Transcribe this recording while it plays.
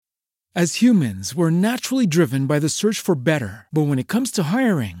As humans, we're naturally driven by the search for better. But when it comes to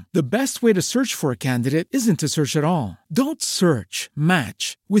hiring, the best way to search for a candidate isn't to search at all. Don't search,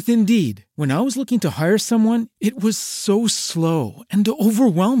 match with Indeed. When I was looking to hire someone, it was so slow and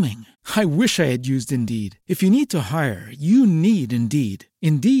overwhelming. I wish I had used Indeed. If you need to hire, you need Indeed.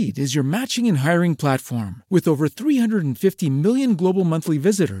 Indeed is your matching and hiring platform with over 350 million global monthly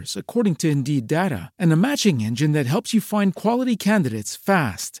visitors, according to Indeed data, and a matching engine that helps you find quality candidates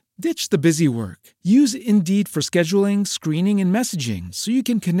fast. Ditch the busy work. Use Indeed for scheduling, screening, and messaging so you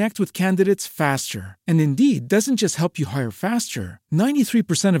can connect with candidates faster. And Indeed doesn't just help you hire faster.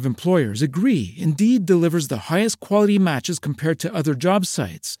 93% of employers agree Indeed delivers the highest quality matches compared to other job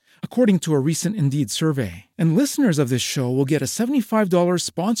sites, according to a recent Indeed survey. And listeners of this show will get a $75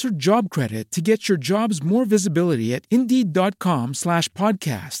 sponsored job credit to get your jobs more visibility at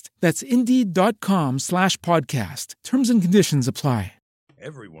Indeed.com/podcast. That's Indeed.com/podcast. Terms and conditions apply.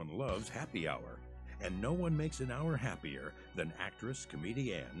 Everyone loves happy hour, and no one makes an hour happier than actress,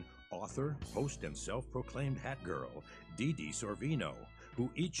 comedian, author, host, and self-proclaimed hat girl, Dee Sorvino, who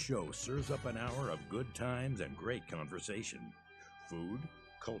each show serves up an hour of good times and great conversation. Food,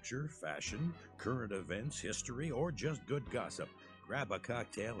 culture, fashion, current events, history, or just good gossip. Grab a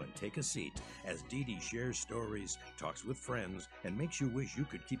cocktail and take a seat as Dee shares stories, talks with friends, and makes you wish you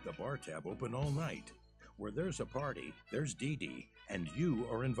could keep the bar tab open all night. Where there's a party, there's Dee, and you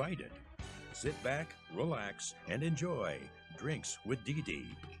are invited. Sit back, relax, and enjoy Drinks with Dee.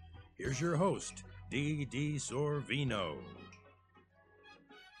 Here's your host, Dee Sorvino.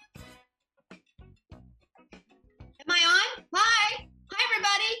 Am I on? Hi,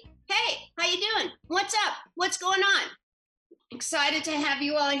 everybody. Hey, how you doing? What's up? What's going on? Excited to have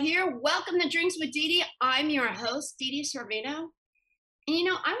you all here. Welcome to Drinks with Dee. I'm your host, Dee Sorvino. And you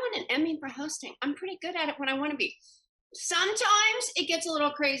know, I want an Emmy for hosting. I'm pretty good at it when I want to be. Sometimes it gets a little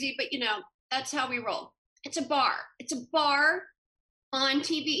crazy, but you know, that's how we roll. It's a bar. It's a bar on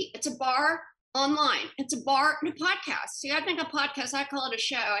TV. It's a bar online. It's a bar and a podcast. See, I think a podcast, I call it a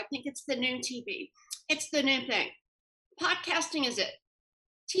show. I think it's the new TV. It's the new thing. Podcasting is it.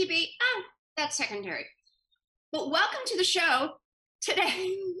 TV, that's secondary. But welcome to the show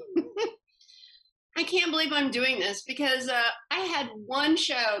today. I can't believe I'm doing this because I had one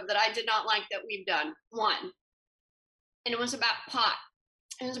show that I did not like that we've done. One. And it was about pot.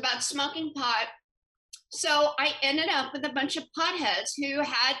 It was about smoking pot. So I ended up with a bunch of potheads who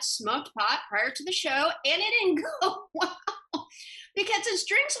had smoked pot prior to the show, and it didn't go well because it's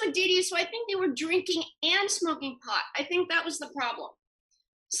Drinks with Dee, so I think they were drinking and smoking pot. I think that was the problem.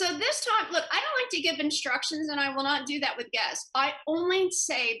 So this time, look, I don't like to give instructions, and I will not do that with guests. I only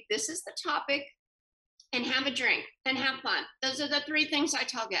say this is the topic, and have a drink and have fun. Those are the three things I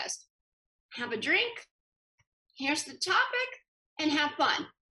tell guests. Have a drink, here's the topic, and have fun.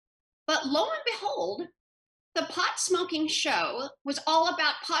 But lo and behold, the pot smoking show was all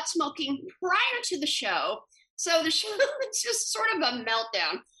about pot smoking prior to the show. So the show was just sort of a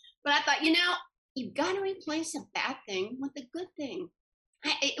meltdown. But I thought, you know, you've got to replace a bad thing with a good thing.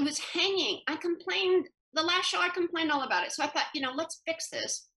 It was hanging. I complained, the last show I complained all about it. So I thought, you know, let's fix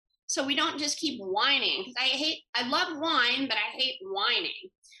this. So we don't just keep whining, because I love wine, but I hate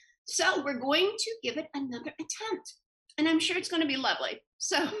whining. So we're going to give it another attempt. And I'm sure it's going to be lovely.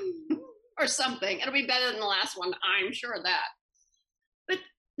 So, or something. It'll be better than the last one. I'm sure of that. But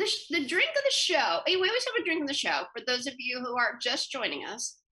the drink of the show, we always have a drink of the show for those of you who are just joining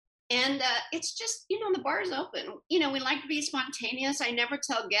us. And it's just, you know, the bar is open. You know, we like to be spontaneous. I never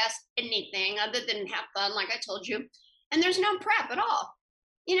tell guests anything other than have fun, like I told you. And there's no prep at all.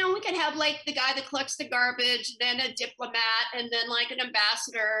 You know, we could have like the guy that collects the garbage, then a diplomat, and then like an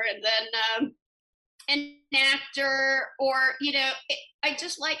ambassador, and then an actor, or, you know, I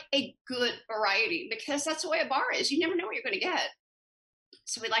just like a good variety because that's the way a bar is. You never know what you're going to get.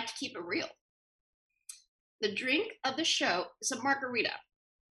 So we like to keep it real. The drink of the show is a margarita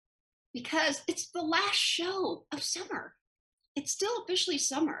because it's the last show of summer. It's still officially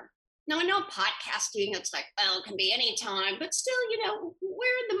summer. Now, I know podcasting, it's like, well, it can be any time, but still, you know,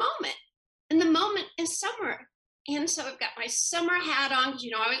 we're in the moment. And the moment is summer. And so I've got my summer hat on, because, you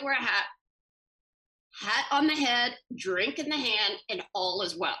know, I always wear a hat. Hat on the head, drink in the hand, and all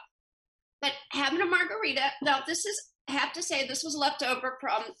is well. But having a margarita, now this is, I have to say, this was left over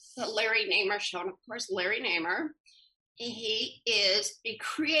from the Larry Namer show. And of course, Larry Namer, he is a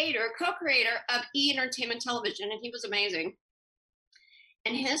creator, co-creator of E! Entertainment Television, and he was amazing.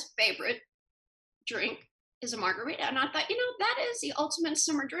 And his favorite drink is a margarita. And I thought, you know, that is the ultimate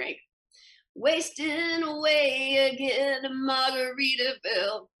summer drink. Wasting away again in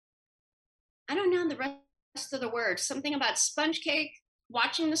Margaritaville. I don't know the rest of the words. Something about sponge cake,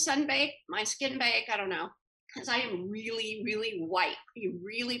 watching the sun bake, my skin bake, I don't know, because I am really, really white,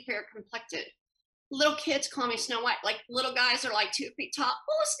 really fair complected. Little kids call me Snow White. Like little guys are like 2 feet tall.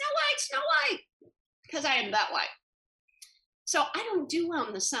 Oh, Snow White, because I am that white. So I don't do well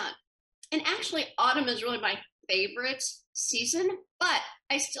in the sun. And actually, autumn is really my favorite season, but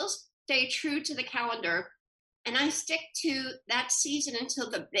I still stay true to the calendar and I stick to that season until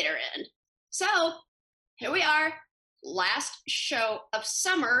the bitter end. So here we are, last show of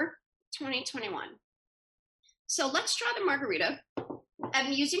summer 2021. So let's try the margarita.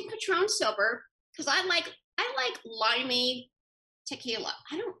 I'm using Patron Silver because I like limey tequila.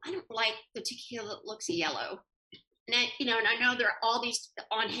 I don't like the tequila that looks yellow. And I know there are all these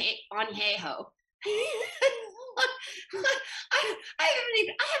añejo. I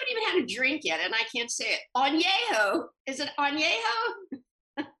haven't even had a drink yet, and I can't say it. Añejo. Is it añejo?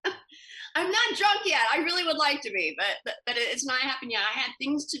 I'm not drunk yet. I really would like to be, but it's not happening yet. I had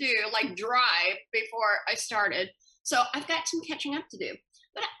things to do, like drive, before I started. So I've got some catching up to do.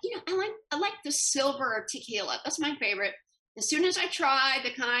 But I like the silver tequila. That's my favorite. As soon as I try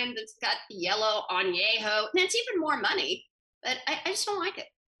the kind that's got the yellow añejo, and it's even more money, but I just don't like it.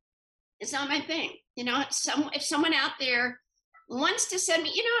 It's not my thing. If someone out there wants to send me,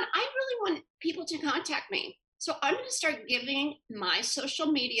 I really want people to contact me. So I'm going to start giving my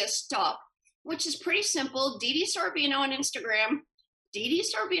social media stuff, which is pretty simple. Didi Sorvino on Instagram, Didi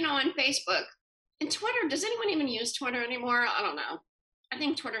Sorvino on Facebook, and Twitter. Does anyone even use Twitter anymore? I don't know. I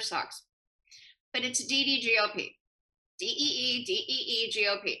think Twitter sucks. But it's DDGOP.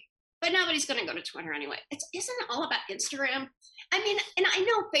 DEEGOP. But nobody's going to go to Twitter anyway. Isn't it all about Instagram? I mean, and I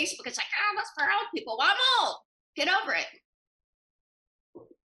know Facebook, it's like, that's for old people. Well, I'm old. Get over it.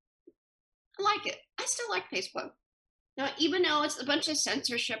 I like it. I still like Facebook. Even though it's a bunch of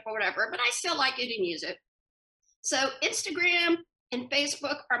censorship or whatever, but I still like it and use it. So Instagram and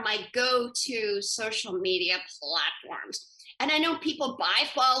Facebook are my go-to social media platforms. And I know people buy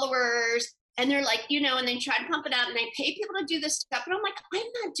followers and they're like, and they try to pump it out and they pay people to do this stuff. And I'm like, I'm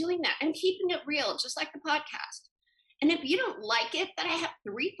not doing that. I'm keeping it real, just like the podcast. And if you don't like it that I have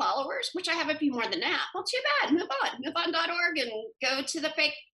 3 followers, which I have a few more than that, well, too bad. Move on. MoveOn.org and go to the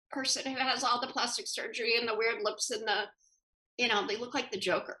fake person who has all the plastic surgery and the weird lips and they look like the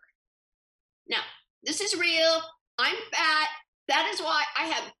Joker. Now, this is real. I'm fat. That is why I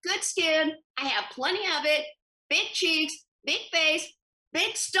have good skin. I have plenty of it. Big cheeks, big face,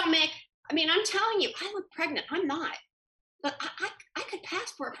 big stomach. I mean, I'm telling you, I look pregnant. I'm not. But I could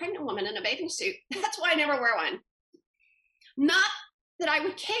pass for a pregnant woman in a bathing suit. That's why I never wear one. Not that I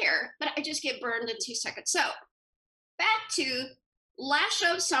would care, but I just get burned in 2 seconds. So back to last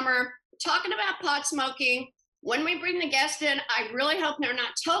show of summer, talking about pot smoking. When we bring the guest in, I really hope they're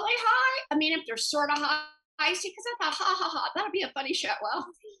not totally high. I mean, if they're sort of high, because I thought, that'll be a funny show. Well,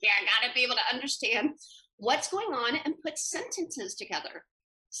 yeah, I got to be able to understand what's going on and put sentences together.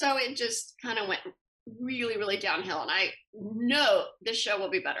 So it just kind of went really, really downhill. And I know this show will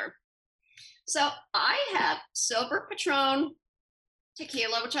be better. So I have Silver Patron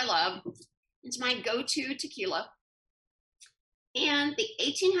tequila, which I love. It's my go-to tequila. And the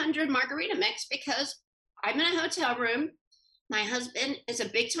 1800 margarita mix, because I'm in a hotel room. My husband is a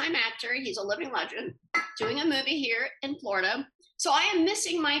big-time actor. He's a living legend doing a movie here in Florida. So I am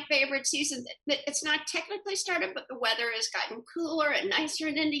missing my favorite season. It's not technically started, but the weather has gotten cooler and nicer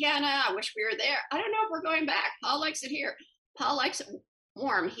in Indiana. I wish we were there. I don't know if we're going back. Paul likes it here. Paul likes it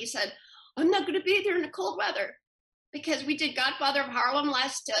warm. He said, I'm not going to be there in the cold weather, because we did Godfather of Harlem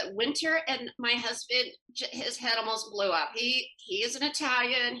last winter, and my husband, his head almost blew up. He is an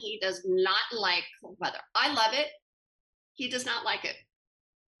Italian. He does not like cold weather. I love it. He does not like it.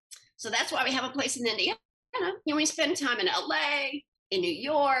 So that's why we have a place in Indiana. We spend time in LA, in New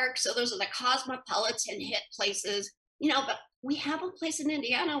York. So those are the cosmopolitan hit places, but we have a place in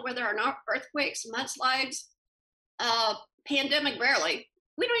Indiana where there are no earthquakes, mudslides, pandemic barely.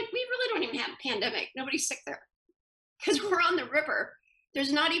 We really don't even have a pandemic. Nobody's sick there because we're on the river.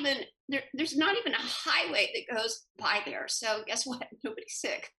 There's not even a highway that goes by there. So guess what? Nobody's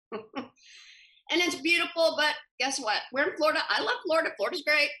sick. And it's beautiful, but guess what? We're in Florida. I love Florida. Florida's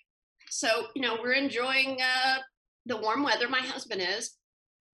great. So, we're enjoying the warm weather. My husband is.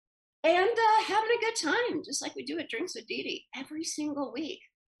 And having a good time, just like we do at Drinks with Didi every single week.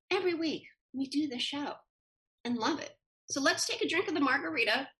 Every week we do the show and love it. So let's take a drink of the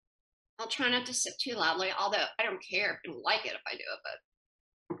margarita. I'll try not to sip too loudly, although I don't care if you don't like it if I do it,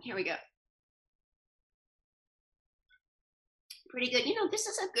 but here we go. Pretty good. This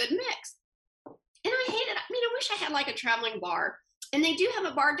is a good mix. And I hate it. I mean, I wish I had like a traveling bar. And they do have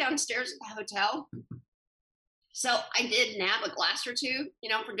a bar downstairs at the hotel. So I did nab a glass or two,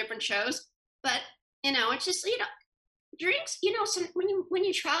 for different shows. But, it's just, drinks, when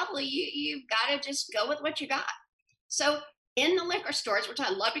you travel, you've got to just go with what you got. So in the liquor stores, which I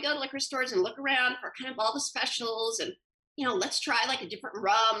love to go to liquor stores and look around for kind of all the specials and, let's try like a different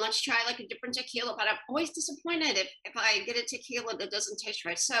rum, let's try like a different tequila, but I'm always disappointed if I get a tequila that doesn't taste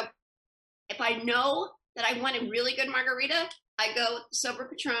right. So if I know that I want a really good margarita, I go with Sober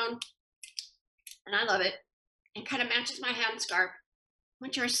Patron, and I love it. And kind of matches my hat and scarf,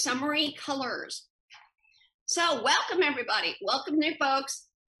 which are summery colors. So welcome everybody. Welcome new folks.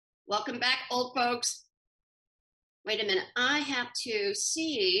 Welcome back old folks. Wait a minute. I have to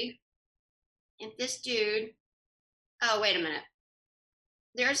see if this dude, oh, wait a minute.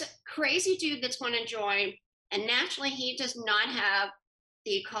 There's a crazy dude that's going to join, and naturally he does not have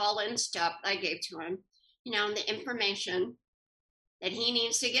the call-in stuff I gave to him, the information that he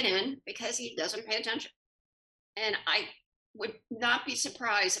needs to get in because he doesn't pay attention. And I would not be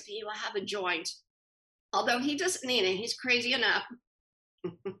surprised if he will have a joint, although he doesn't need it. He's crazy enough.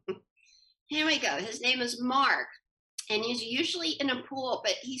 Here we go. His name is Mark, and he's usually in a pool,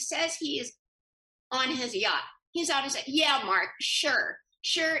 but he says he is on his yacht. He's on his, yeah, Mark, sure,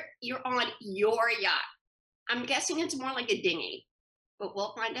 you're on your yacht. I'm guessing it's more like a dinghy, but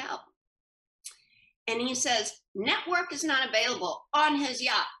we'll find out. And he says, network is not available on his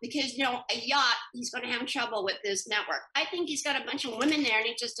yacht because, a yacht, he's going to have trouble with this network. I think he's got a bunch of women there and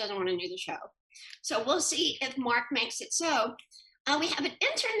he just doesn't want to do the show. So we'll see if Mark makes it so. We have an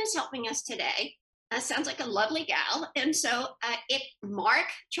intern that's helping us today. Sounds like a lovely gal. And so if Mark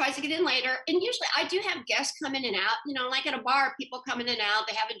tries to get in later, and usually I do have guests come in and out, like at a bar, people come in and out,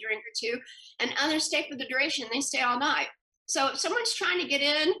 they have a drink or two, and others stay for the duration, they stay all night. So if someone's trying to get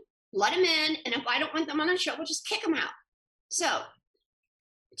in, let them in, and if I don't want them on the show, we'll just kick them out. So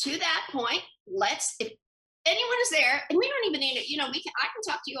to that point, if anyone is there, and we don't even need it, I can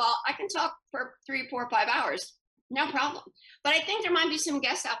talk to you all. I can talk for 3, 4, 5 hours. No problem. But I think there might be some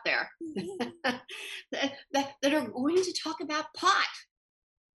guests out there that are going to talk about pot.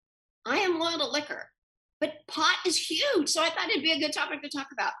 I am loyal to liquor, but pot is huge. So I thought it'd be a good topic to talk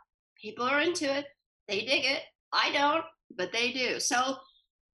about. People are into it. They dig it. I don't, but they do. So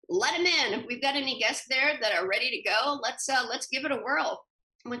let them in. If we've got any guests there that are ready to go, let's give it a whirl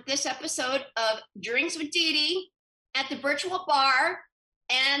with this episode of Drinks with Dee Dee at the virtual bar.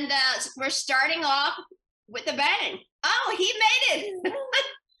 And we're starting off with a bang. Oh, he made it.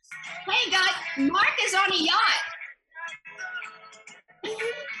 Hey guys, Mark is on a yacht.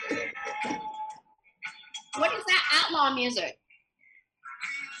 What is that outlaw music?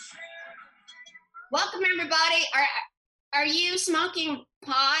 Welcome everybody. Are you smoking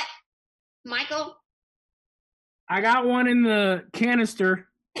pot, Michael? I got one in the canister.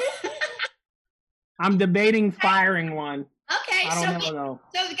 I'm debating firing one. Okay, so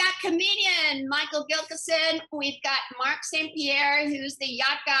we got comedian Michael Gilkison. We've got Mark St. Pierre, who's the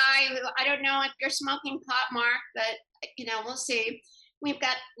yacht guy. Who I don't know if you're smoking pot, Mark, but we'll see. We've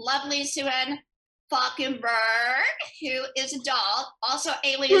got lovely Suen Falkenberg, who is a doll, also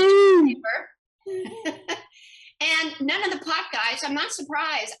alias Paper. And none of the pot guys. I'm not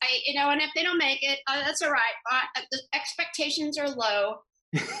surprised. And if they don't make it, that's all right. The expectations are low.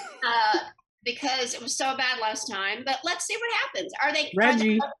 Because it was so bad last time, but let's see what happens. Are they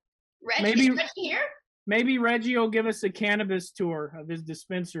Reggie? Reggie here? Maybe Reggie will give us a cannabis tour of his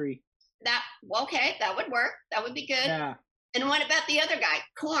dispensary. Okay, that would work. That would be good. Yeah. And what about the other guy,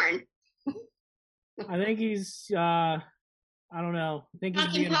 Corn? I think he's I don't know. I think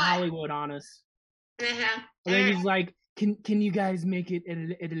he's being Hollywood on us. Uh-huh. I think he's like, can you guys make it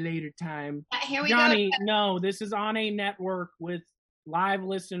at a later time? Here we Johnny, go. no, this is on a network with live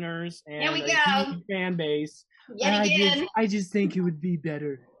listeners and a huge fan base. I just think it would be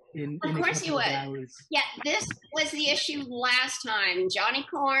better in a couple of hours. Yeah, this was the issue last time. Johnny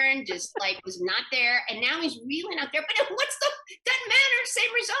Corn just was not there, and now he's really not there. But doesn't matter,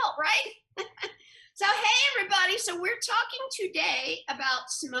 same result, right? So hey everybody, so we're talking today about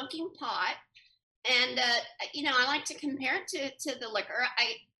smoking pot, and I like to compare it to the liquor.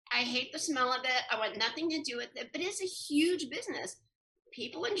 I hate the smell of it. I want nothing to do with it, but it's a huge business.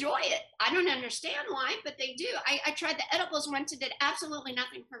 People enjoy it. I don't understand why, but they do. I tried the edibles once. It did absolutely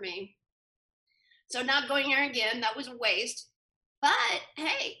nothing for me. So not going there again. That was a waste. But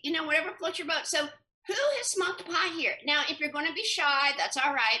hey, whatever floats your boat. So who has smoked pot here? Now, if you're going to be shy, that's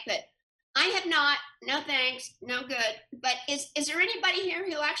all right. But I have not. No thanks. No good. But is there anybody here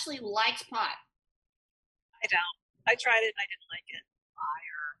who actually likes pot? I don't. I tried it and I didn't like it.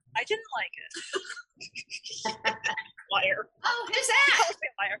 Liar. I didn't like it. Liar. Oh, who's that?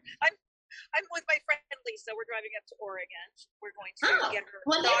 Liar. I'm with my friend Lisa. We're driving up to Oregon. We're going to get her.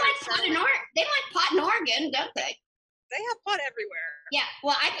 Well, they like pot in Oregon, don't they? They have pot everywhere. Yeah.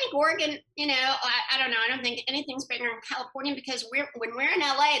 Well, I think Oregon. I don't know. I don't think anything's bigger in California because when we're in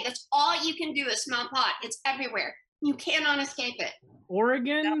LA, that's all you can do is smell pot. It's everywhere. You cannot escape it.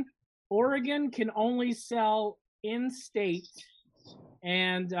 Oregon can only sell in state,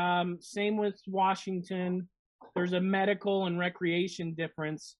 and same with Washington. There's a medical and recreation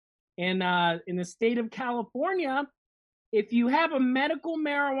difference. And in the state of California, if you have a medical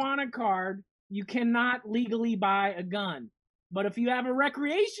marijuana card, you cannot legally buy a gun. But if you have a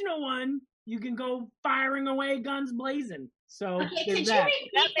recreational one, you can go firing away guns blazing. So okay,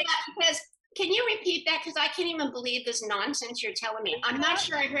 can you repeat that? Because I can't even believe this nonsense you're telling me. I'm not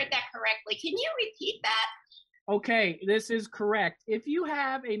sure I heard that correctly. Can you repeat that? Okay, this is correct. If you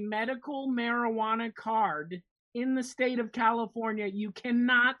have a medical marijuana card in the state of California, you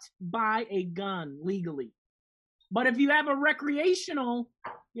cannot buy a gun legally. But if you have a recreational,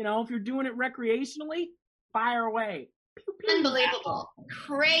 if you're doing it recreationally, fire away. Pew, pew. Unbelievable.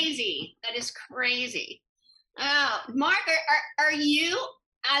 Crazy. That is crazy. Oh, Mark, are you?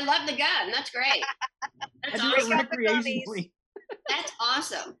 I love the gun. That's great. That's awesome. Recreationally. That's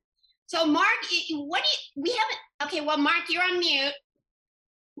awesome. So, Mark, well, Mark, you're on mute.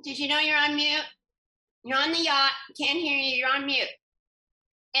 Did you know you're on mute? You're on the yacht. Can't hear you. You're on mute.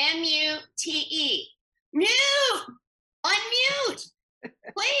 M-U-T-E. Mute! Unmute!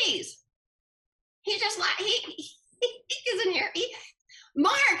 Please. He just he isn't here.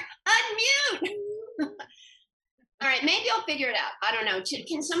 Mark, unmute! All right, maybe I'll figure it out. I don't know.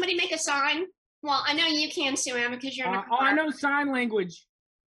 Can somebody make a sign? Well, I know you can, Sue Ann, because you're in a car. I know sign language.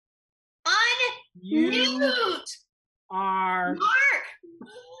 Unmute! You are Mark!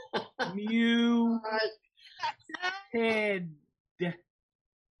 muted.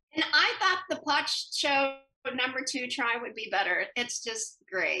 And I thought the pot show number 2 try would be better. It's just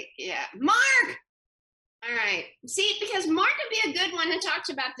great. Yeah. Mark! All right. See, because Mark would be a good one to talk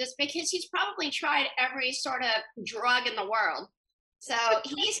to about this because he's probably tried every sort of drug in the world. So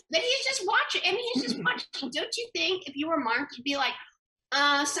he's just watching. I mean, he's just watching. Don't you think if you were Mark, you'd be like,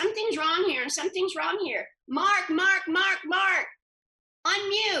 something's wrong here. Something's wrong here. Mark.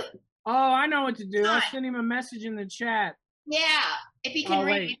 Unmute. Oh, I know what to do. I'll send him a message in the chat. Yeah. If he can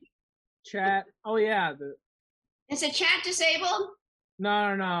read. Chat. Oh, yeah. Is the chat disabled?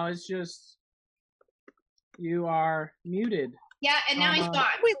 No. It's just you are muted. Yeah, and now he's gone.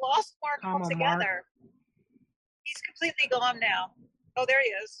 We lost Mark altogether. Mark. He's completely gone now. Oh, there he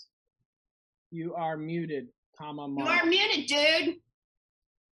is. You are muted, Mark. You are muted, dude.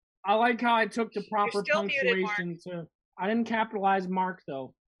 I like how I took the proper Muted, punctuation I didn't capitalize Mark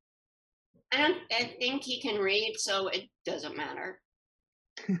though. I think he can read, so it doesn't matter.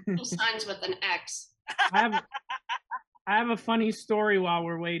 He signs with an X. I have a funny story while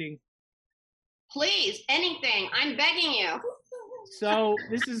we're waiting. Please, anything. I'm begging you. So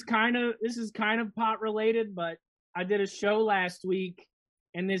this is kind of pot related, but I did a show last week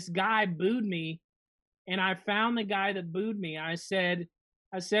and this guy booed me, and I found the guy that booed me. I said,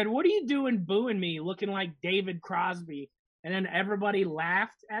 "What are you doing booing me, looking like David Crosby?" And then everybody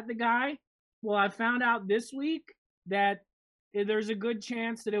laughed at the guy. Well, I found out this week that there's a good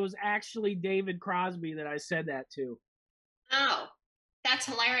chance that it was actually David Crosby that I said that to. Oh, that's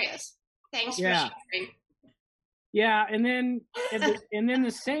hilarious. Thanks for sharing. Yeah, and then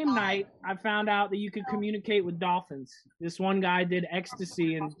the same night, I found out that you could communicate with dolphins. This one guy did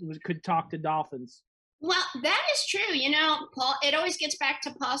ecstasy and could talk to dolphins. Well, that is true. Paul, it always gets back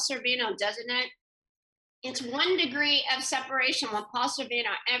to Paul Sorvino, doesn't it? It's 1 degree of separation with Paul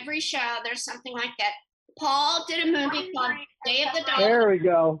Sorvino. Every show, there's something like that. Paul did a movie called Day of the Dolphin. There we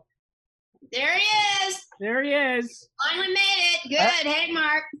go. There he is. There he is. Finally made it. Good. Hey,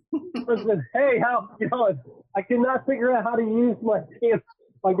 Mark. Listen, hey, how you doing? I could not figure out how to use my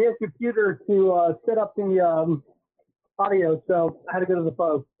damn computer to set up the audio, so I had to go to the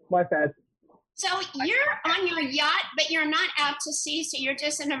phone. My bad. So you're on your yacht, but you're not out to sea, so you're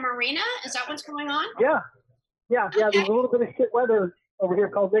just in a marina? Is that what's going on? Yeah. Okay. There's a little bit of shit weather over here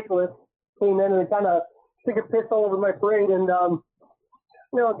called Nicholas came in and kind of took a piss all over my parade, and got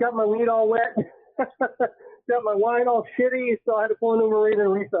my weed all wet, got my wine all shitty, so I had to pull into a marina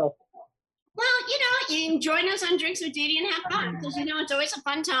and refill. Well, you can join us on Drinks with Didi and have fun because, it's always a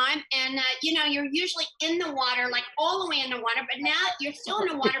fun time. And, you're usually in the water, like all the way in the water, but now you're still in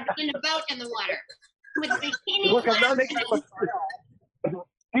the water, but in a boat in the water. With bikini. Look, I'm not making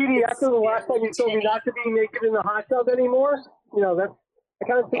Didi, after the last time you told me not to be naked in the hot tub anymore, I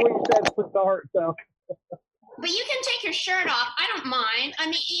kind of took what you said with the heart, so. But you can take your shirt off. I don't mind. I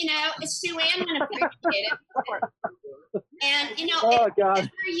mean, you know, Sue Ann would appreciate it. And you know, Oh, God.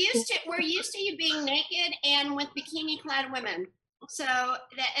 we're used to you being naked and with bikini clad women. So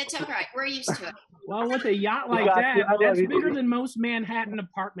that it's all right. We're used to it. Well, with a yacht like Got that, you. I love that's you. bigger than most Manhattan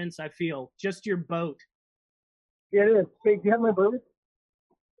apartments, I feel. Just your boat. Yeah, it is. Hey, do you have my bourbon?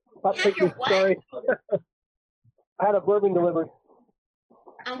 Oh, Have thank your you. what? Sorry. I had a bourbon delivered.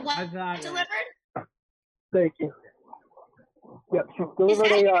 And what I thought delivered? Thank you. Yep, she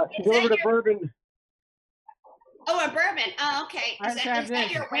delivered a bourbon. Oh, a bourbon. Oh, okay. I Is have that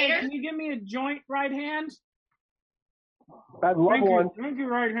this. your Hey, waiter? can you give me a joint right hand? I'd love Thank one. you. Thank you,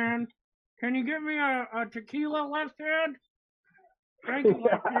 right hand. Can you give me a tequila left hand? Thank you,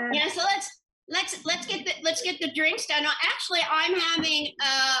 left hand. Yeah. So let's get the drinks done. No, actually, I'm having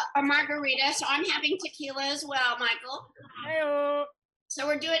a margarita, so I'm having tequila as well, Michael. Hey-o. So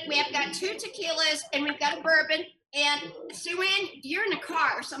we have got 2 tequilas and we've got a bourbon. And Sue Ann, you're in the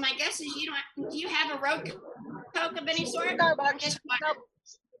car, so my guess is do you have a road Coke of any sort? Starbucks. Nope.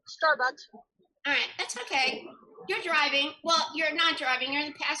 Starbucks. All right, that's okay. You're driving. Well, you're not driving. You're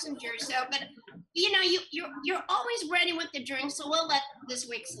the passenger. So, but you know, you're always ready with the drink. So we'll let this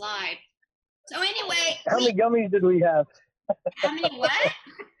week slide. So anyway, How many gummies did we have? how many what?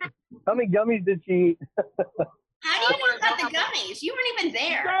 How many gummies did she eat? How do you know about the gummies? You weren't even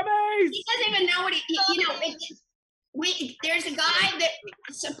there. Gummies! He doesn't even know what you know. There's a guy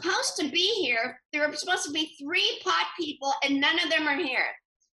that's supposed to be here. There were supposed to be 3 pot people, and none of them are here.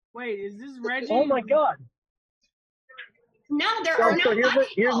 Wait, is this Reggie? Oh my God! No, there are no So pot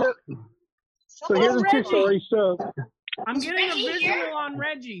here's people. the two stories. So I'm Is getting a Reggie visual here? on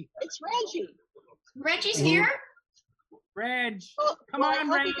Reggie. It's Reggie. Reggie's here. Reg. Well, Come I on,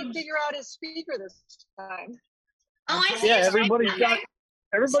 hope Reg. he can figure out his speaker this time. Oh, I see. yeah, it's everybody's right.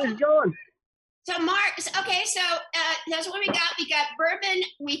 gone. So Mark, okay, so that's what we got. We got bourbon,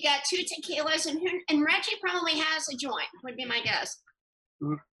 we got 2 tequilas, and Reggie probably has a joint. Would be my guess.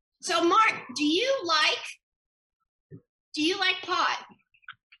 Mhm. So Mark, do you like pot?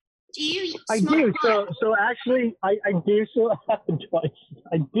 Do you? I smoke do. pot? So actually, I do. So twice.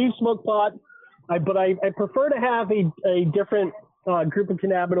 I do smoke pot, but I prefer to have a different group of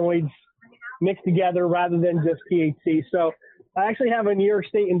cannabinoids mixed together rather than just THC. So I actually have a New York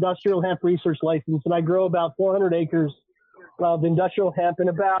State industrial hemp research license, and I grow about 400 acres of industrial hemp. In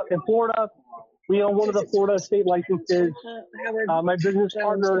Florida, we own one of the Florida state licenses. My business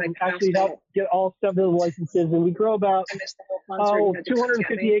partner actually helped get all 7 of the licenses, and we grow about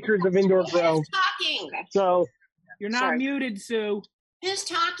 250 acres of indoor grow. Who's talking? So You're not Sorry. muted, Sue. Who's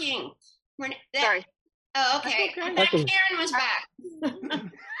talking? Sorry. Oh, okay. That's okay. I thought Karen was back.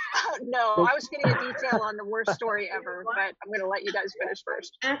 No, I was getting a detail on the worst story ever, but I'm going to let you guys finish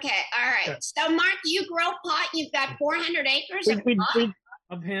first. Okay, all right. So Mark, you grow pot. You've got 400 acres of we pot.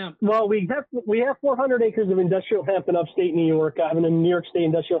 Of hemp. well, we have 400 acres of industrial hemp in upstate New York. I have a New York State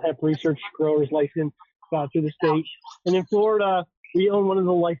industrial hemp research growers license through the state, and in Florida, we own one of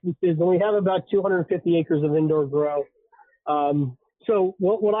the licenses, and we have about 250 acres of indoor grow. So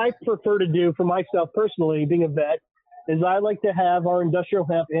what I prefer to do for myself personally, being a vet, is I like to have our industrial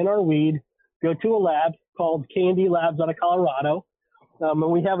hemp and our weed go to a lab called K&D Labs out of Colorado. And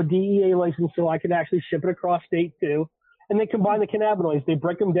we have a DEA license, so I can actually ship it across state too. And they combine the cannabinoids. They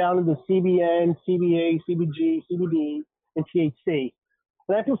break them down into CBN, CBA, CBG, CBD, and THC.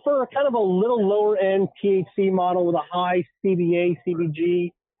 And I prefer kind of a little lower end THC model with a high CBA,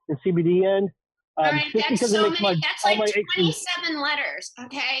 CBG, and CBD end. All right, Just that's because it so makes many. my That's all like my acres. 27 letters.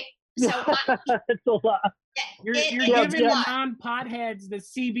 Okay, so It's a lot. You're it- giving it's- non-potheads the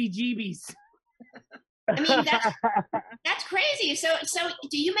CBGBs. I mean, that's crazy. So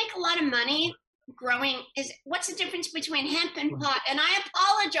do you make a lot of money growing? What's the difference between hemp and pot? And I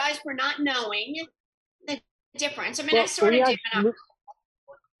apologize for not knowing the difference. I mean, I sort of do. Know.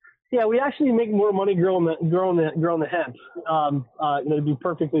 Yeah, we actually make more money growing the hemp. To be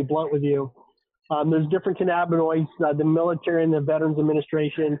perfectly blunt with you, there's different cannabinoids. The military and the Veterans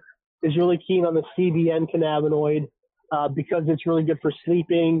Administration is really keen on the CBN cannabinoid because it's really good for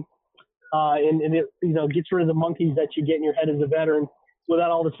sleeping, and it gets rid of the monkeys that you get in your head as a veteran without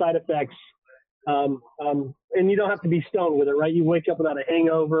all the side effects. And you don't have to be stoned with it, right? You wake up without a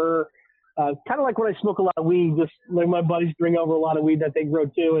hangover. Kind of like when I smoke a lot of weed, just like my buddies bring over a lot of weed that they grow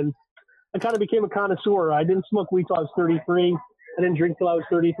too. And I kind of became a connoisseur. I didn't smoke weed till I was 33. I didn't drink till I was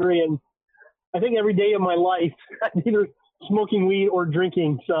 33. And I think every day of my life, I'm either smoking weed or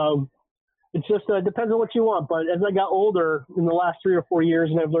drinking. So it's just depends on what you want. But as I got older in the last 3 or 4 years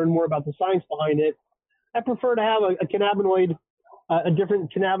and I've learned more about the science behind it, I prefer to have a cannabinoid a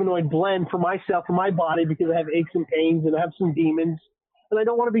different cannabinoid blend for myself, for my body, because I have aches and pains and I have some demons, and I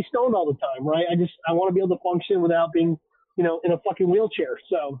don't want to be stoned all the time, right? I want to be able to function without being, in a fucking wheelchair.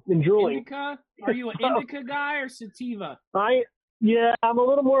 So, and drooling. Indica? Are you an indica guy or sativa? I'm a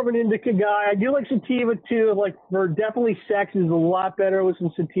little more of an indica guy. I do like sativa too. Like, for definitely sex is a lot better with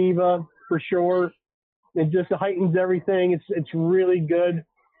some sativa for sure. It just heightens everything. It's really good.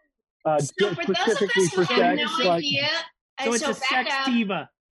 So for those of us who have no idea, so it's a sextiva.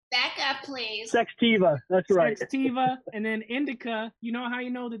 Back up, please. Sextiva, that's right. Sextiva, and then indica. You know how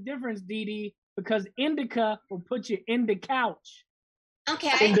you know the difference, Dee? Because indica will put you in the couch.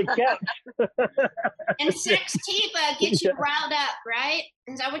 Okay. In the couch. And sextiva gets you riled up, right?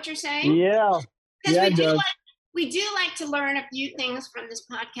 Is that what you're saying? Yeah. Because we do like to learn a few things from this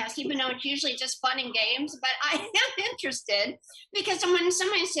podcast, even though it's usually just fun and games. But I am interested because when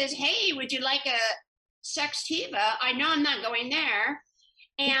somebody says, "Hey, would you like a sextiva?" I know I'm not going there.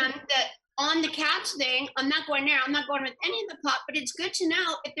 And on the couch thing, I'm not going there. I'm not going with any of the pot. But it's good to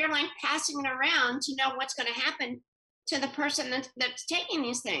know if they're like passing it around to know what's going to happen to the person that's taking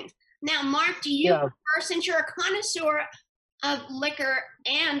these things. Now, Mark, do you prefer, since you're a connoisseur of liquor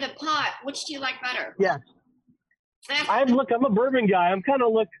and a pot, which do you like better? Yes. I'm a bourbon guy. I'm kind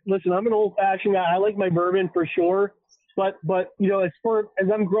of listen, I'm an old fashioned guy. I like my bourbon for sure. But as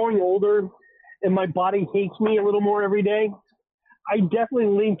I'm growing older and my body hates me a little more every day, I definitely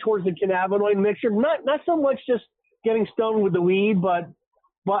lean towards the cannabinoid mixture. Not so much just getting stoned with the weed, but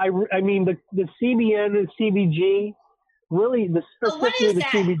I mean the CBN and CBG, really specifically the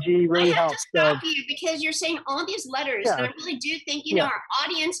CBG really helps. I have to stop you because you're saying all these letters, and I really do think our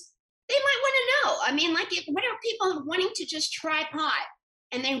audience, they might want to know. I mean, what are people wanting to just try pot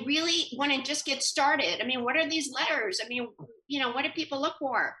and they really want to just get started? I mean, what are these letters? I mean, what do people look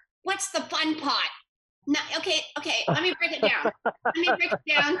for? What's the fun pot? No, okay. Let me break it down.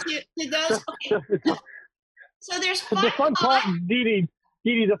 To those. Okay. So there's fun the fun pot, Dee,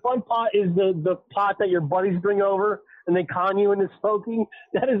 the fun pot is the pot that your buddies bring over and they con you into smoking.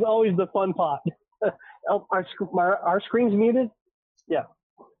 That is always the fun pot. Our screen's muted? Yeah.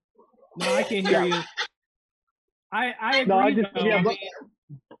 No, I can't hear you. I agree.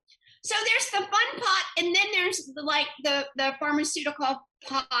 So there's the fun pot, and then there's the pharmaceutical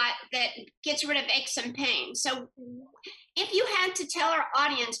pot that gets rid of aches and pain. So if you had to tell our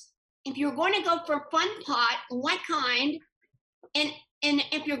audience, if you're going to go for fun pot, what kind, and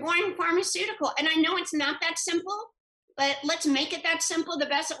if you're going pharmaceutical, and I know it's not that simple, but let's make it that simple the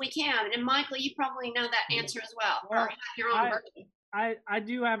best that we can. And Michael, you probably know that answer as well. Or you have your own version. I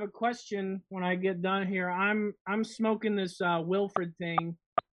do have a question when I get done here. I'm smoking this Wilfred thing,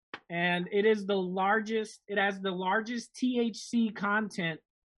 and it has the largest THC content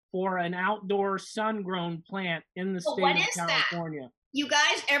for an outdoor sun-grown plant in the state of California. That? You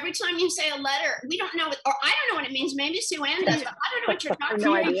guys, every time you say a letter, we don't know, or I don't know what it means. Maybe Sue Ann does. I don't know what you're talking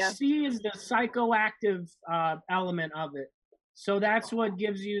about. THC is the psychoactive element of it. So that's what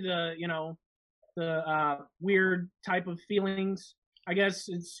gives you the weird type of feelings. I guess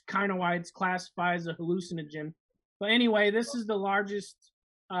it's kind of why it's classified as a hallucinogen. But anyway, this is the largest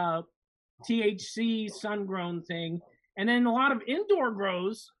THC sun-grown thing. And then a lot of indoor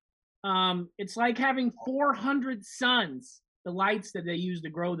grows, it's like having 400 suns, the lights that they use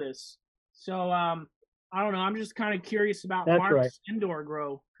to grow this. So I don't know. I'm just kind of curious about Mark's indoor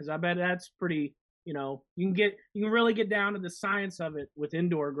grow, because I bet that's pretty, you can really get down to the science of it with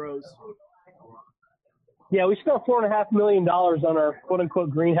indoor grows. Yeah, we spent $4.5 million on our quote-unquote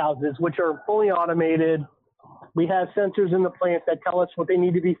greenhouses, which are fully automated. We have sensors in the plants that tell us what they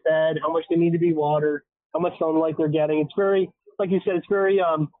need to be fed, how much they need to be watered, how much sunlight they're getting. It's very, like you said, it's very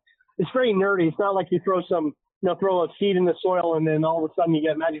nerdy. It's not like you throw a seed in the soil and then all of a sudden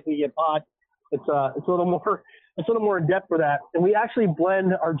you magically get pot. It's a little more in depth for that. And we actually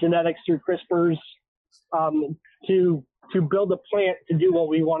blend our genetics through CRISPRs to build a plant to do what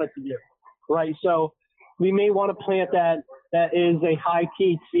we want it to do, right? So we may want a plant that is a high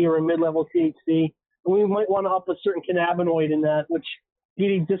THC or a mid-level THC, and we might want to up a certain cannabinoid in that, which,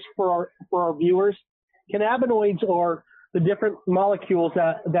 just for our viewers, cannabinoids are the different molecules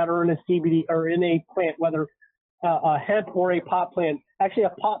that are in a CBD or in a plant, whether a hemp or a pot plant. Actually, a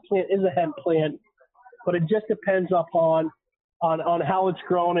pot plant is a hemp plant, but it just depends upon how it's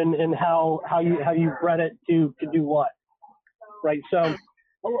grown and how you bred it to do what, right? So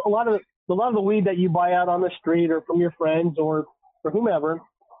a lot of the weed that you buy out on the street or from your friends or whomever,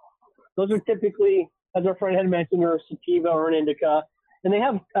 those are typically, as our friend had mentioned, are a sativa or an indica, and they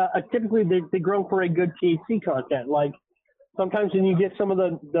have typically they grow for a good THC content. Like sometimes when you get some of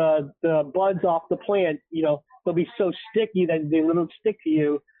the buds off the plant, they'll be so sticky that they don't stick to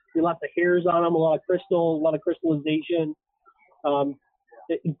you. You lots of hairs on them, a lot of crystallization.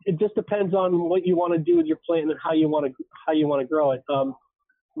 It just depends on what you want to do with your plant and how you want to grow it.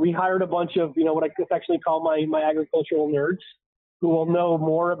 We hired a bunch of, what I affectionately call my agricultural nerds, who will know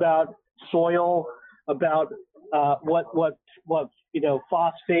more about soil, about what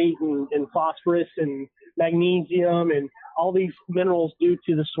phosphate and phosphorus and magnesium and all these minerals do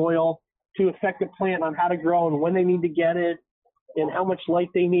to the soil to affect the plant on how to grow and when they need to get it and how much light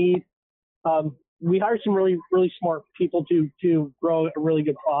they need. We hired some really, really smart people to grow a really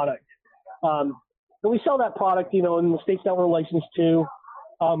good product. And we sell that product, in the states that we're licensed to.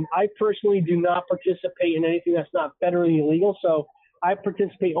 I personally do not participate in anything that's not federally illegal, so I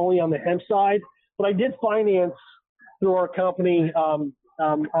participate only on the hemp side. But I did finance through our company on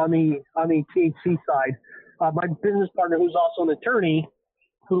the THC side. My business partner, who's also an attorney,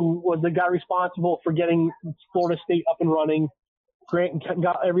 who was the guy responsible for getting Florida State up and running,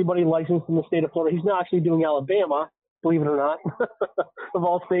 got everybody licensed in the state of Florida. He's now actually doing Alabama, believe it or not, of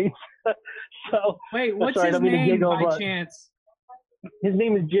all states. So wait, what's his name by chance? His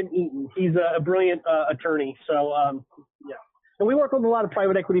name is Jim Eaton. He's a brilliant attorney. So yeah, and we work with a lot of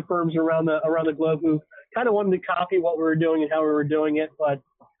private equity firms around the globe who kind of wanted to copy what we were doing and how we were doing it. But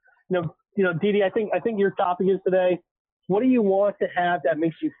Didi, I think your topic is today, what do you want to have that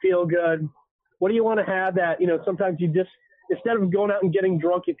makes you feel good? What do you want to have that sometimes you just, instead of going out and getting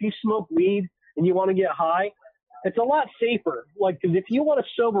drunk, if you smoke weed and you want to get high, it's a lot safer. Because if you want to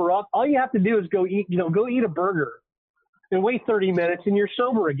sober up, all you have to do is go eat a burger and wait 30 minutes and you're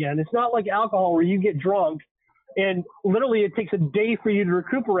sober again. It's not like alcohol where you get drunk and literally it takes a day for you to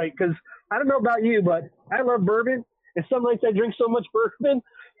recuperate. Because I don't know about you, but I love bourbon. And some nights I drink so much bourbon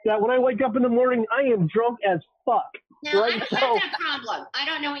that when I wake up in the morning, I am drunk as fuck. No, right? I don't have that problem. I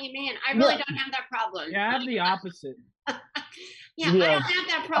don't know what you mean. I really don't have that problem. Yeah, I have the opposite. Yeah, I don't have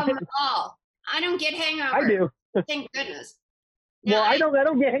that problem at all. I don't get hangovers. I do. Thank goodness. No, well, I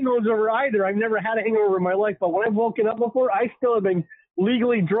don't get hangovers either. I've never had a hangover in my life, but when I've woken up before, I still have been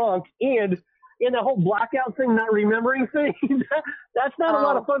legally drunk. And in the whole blackout thing, not remembering things, that's not a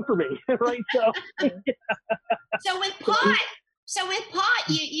lot of fun for me, right? So, So with pot,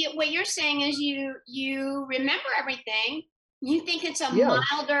 you what you're saying is you remember everything. You think it's a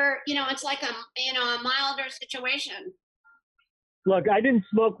milder, it's like a milder situation. Look, I didn't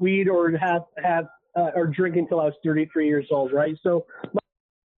smoke weed or have or drink until I was 33 years old, right? So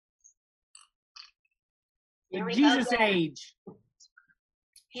Jesus age.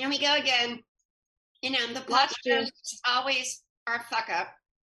 Here we go again. The podcast is always our fuck up.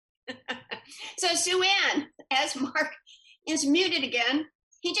 So Sue Ann, as Mark is muted again,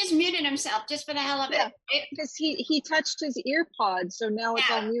 he just muted himself just for the hell of it. Because he touched his ear pod, so now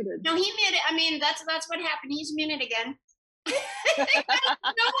it's all muted. No, he muted. I mean, that's what happened. He's muted again. No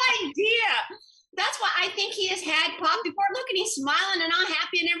idea. That's why I think he has had pop before. Look, and he's smiling and all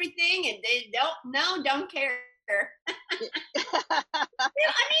happy and everything, and they don't care. I mean,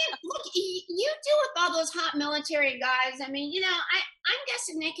 look, you do with all those hot military guys. I mean, I'm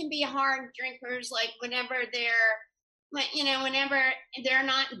guessing they can be hard drinkers, like whenever they're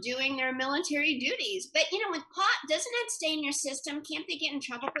not doing their military duties. But with pot, doesn't that stay in your system? Can't they get in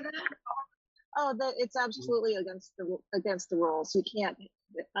trouble for that? Oh, it's absolutely against the rules. You can't.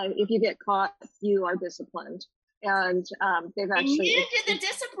 If you get caught, you are disciplined. And they've actually. And you do the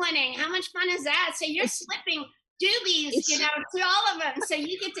disciplining. How much fun is that? So you're slipping doobies, to all of them. So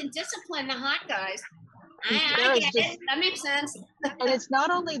you get to discipline the hot guys. I get it. That makes sense. And it's not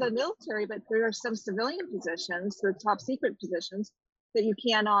only the military, but there are some civilian positions, the top secret positions, that you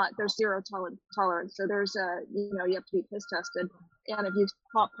cannot. There's zero tolerance. So there's you have to be piss tested. And if you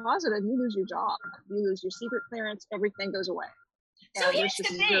pop positive, you lose your job. You lose your secret clearance. Everything goes away. So here's the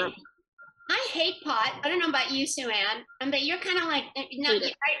thing. I hate pot. I don't know about you, Sue Ann, but you're kind of like, I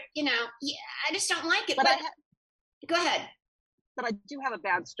just don't like it. But go ahead. But I do have a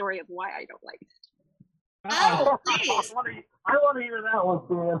bad story of why I don't like it. Oh, please. I want to hear that one,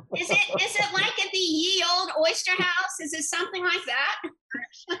 Sue Ann. Is it like at the ye old oyster house? Is it something like that?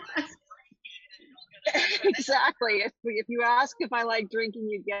 Exactly. If you ask if I like drinking,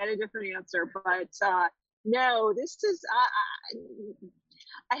 you get a different answer. But no, this is.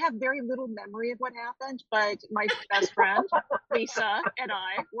 I have very little memory of what happened, but my best friend, Lisa, and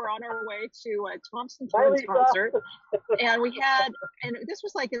I were on our way to a Thompson Twins concert, and this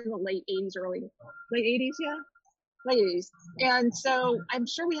was like in the late 80s, late 80s, yeah? Late 80s. And so I'm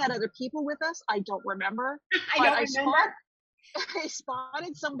sure we had other people with us. I don't remember. I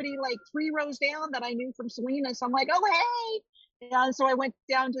spotted somebody like 3 rows down that I knew from Selena, so I'm like, oh, hey! Yeah, and so I went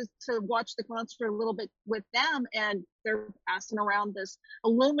down to watch the concert a little bit with them, and they're passing around this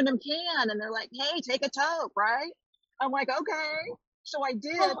aluminum can, and they're like, "Hey, take a toke, right?" I'm like, "Okay." So I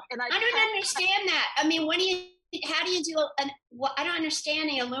did, Well, and I don't understand that. I mean, how do you do I don't understand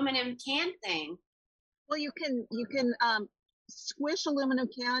the aluminum can thing. well, you can squish aluminum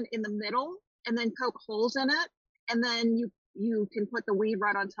can in the middle, and then poke holes in it, and then you can put the weed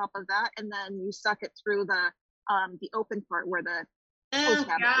right on top of that, and then you suck it through the open part where the Oh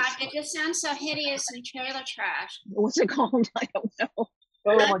tab God, is. it just sounds so hideous and trailer trash. What's it called? I don't know. Oh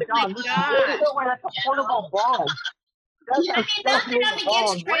my my God! God. That's a portable bong. That's I a mean, nothing up stuffed-in bong.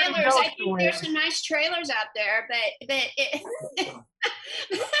 against Where did it trailers. go, I think there's Joanne? some nice trailers out there, but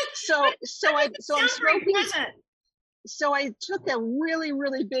So I'm sounds very smoking. pleasant. So I took a really,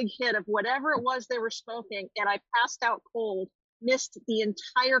 really big hit of whatever it was they were smoking, and I passed out cold, missed the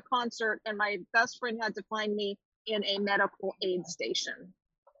entire concert, and my best friend had to find me in a medical aid station.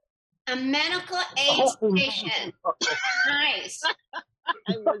 A medical aid station. Nice.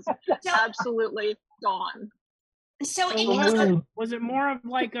 I was absolutely gone. So Was it more of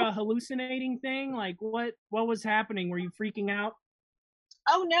like a hallucinating thing? Like what was happening? Were you freaking out?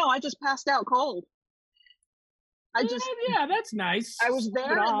 Oh no, I just passed out cold. Yeah, that's nice. I was there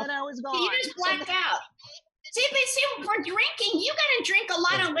Keep it and off. then I was gone. you just blacked out. See, for drinking, you got to drink a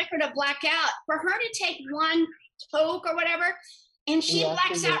lot of liquor to black out. For her to take one toke or whatever, and she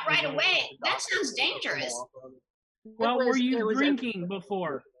blacks out right away. That sounds dangerous. Well, were you drinking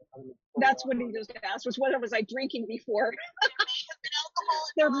before? That's what he just asked. What was I drinking before?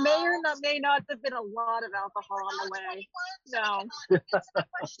 There may or may not have been a lot of alcohol on the way. No.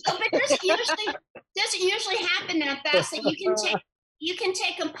 So, but doesn't usually happen that fast that you can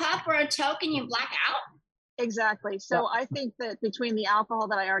take a puff or a toke and you black out. Exactly. So I think that between the alcohol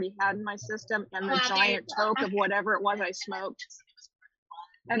that I already had in my system and the giant toke of whatever it was I smoked,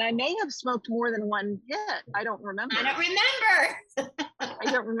 and I may have smoked more than one hit. I don't remember. I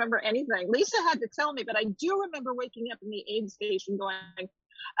don't remember anything. Lisa had to tell me, but I do remember waking up in the aid station going,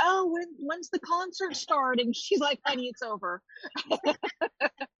 "Oh, when's the concert starting?" She's like, "Honey, it's over."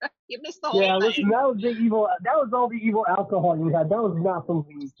 You missed the whole thing. Listen, that was all the evil alcohol you had. That was not from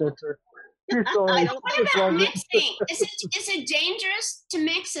me, sister. You're sorry. What about mixing? Is it dangerous to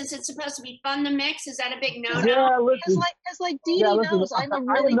mix? Is it supposed to be fun to mix? Is that a big no-no? Yeah, listen. Because like Dee knows, I'm a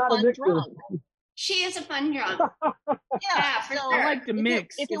really fun drunk. She is a fun drunk. Yeah, for so sure. I like to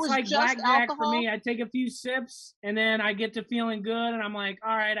mix. If it It's was like just blackjack alcohol, for me. I take a few sips and then I get to feeling good and I'm like,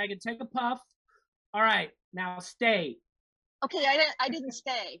 all right, I can take a puff. All right, now stay. Okay, I didn't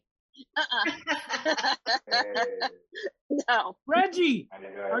stay. No. Reggie,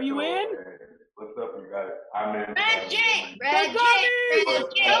 are you in? What's up, you guys? I'm in. Reggie!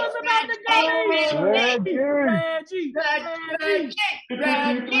 Tell us about the gummies! Reggie!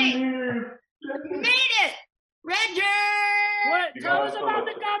 You made it! Reggie! What? Tell us about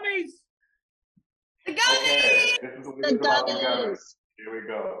the gummies! The gummies! Okay, this is what we The do about the gummies. gummies. Here we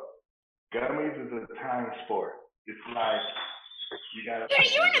go. Gummies is a time sport. It's like you gotta. Dude, are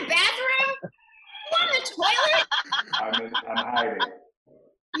you in the bathroom? You on the toilet? I'm hiding.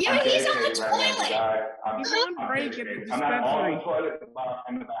 He's on the toilet. He's on break at the I'm not on dispensary. the toilet, but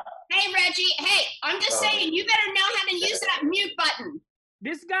I'm in the bathroom. Hey, Reggie. Hey, I'm just saying, you better know how to use that mute button.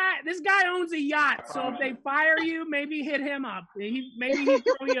 This guy owns a yacht, so if they fire you, maybe hit him up. Maybe he'll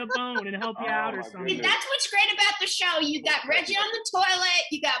throw you a bone and help you out or something. See, that's what's great about the show. You got Reggie on the toilet.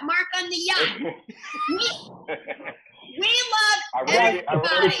 You got Mark on the yacht. We love everybody. I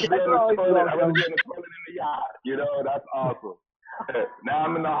rather get in the toilet in the yacht. You know, that's awesome. Now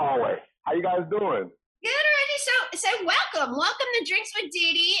I'm in the hallway. How you guys doing? Good, Reggie. So welcome to Drinks with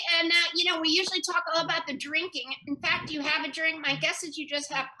Dee Dee. And, we usually talk all about the drinking. In fact, you have a drink. My guess is you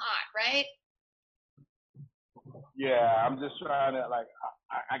just have pot, right? Yeah, I'm just trying to,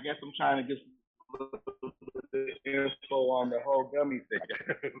 I guess I'm trying to get the info on the whole gummy thing.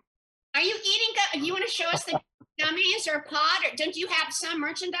 Are you eating? You want to show us the gummies or pot? Or don't you have some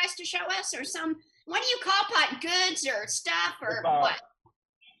merchandise to show us or some, what do you call pot? Goods or stuff or what?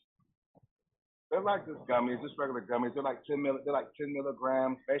 They're like just gummies, just regular gummies. They're like 10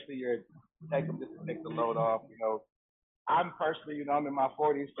 milligrams. Basically, you take them just to take the load off. You know, I'm personally, I'm in my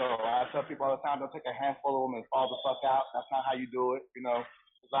 40s, so I tell people all the time, don't take a handful of them and fall the fuck out. That's not how you do it. You know,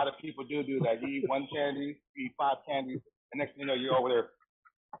 a lot of people do that. You eat one candy, you eat 5 candies, and next thing you know, you're over there.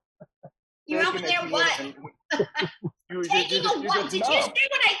 You're over there what? Taking a what? Did you say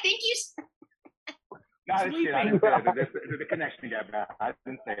what I think you said? No, shit, I didn't say that. The connection got bad. I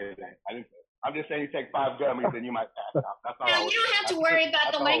didn't say that. I'm just saying you take 5 gummies and you might pass out. That's all. No, I you was don't have to saying. worry about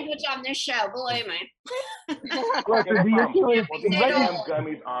That's the all. language on this show. Believe me. Listen, do you Well, these Reggie- damn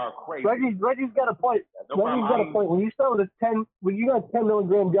gummies are crazy. Reggie's got a point. No Reggie's got a problem. point. When you start with when you got 10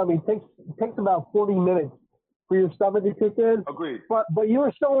 milligram gummy, it takes about 40 minutes for your stomach to kick in. Agreed. But you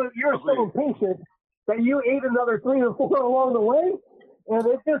were so impatient that you ate another 3 or 4 along the way, and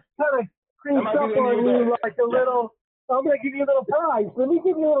it just kind of creeps That might up be the on new you bag. like a little. I'm gonna give you a little prize. Let me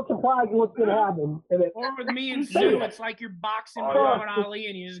give you a little surprise of what's gonna happen. And it, Or with me and Sue, it's like you're boxing Muhammad Ali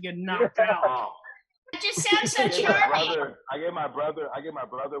and you just get knocked out. Oh. It just sounds so I gave my charming. brother. I gave my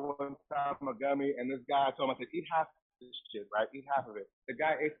brother one time a gummy, and this guy told him, I said, eat half of this shit, right? Eat half of it. The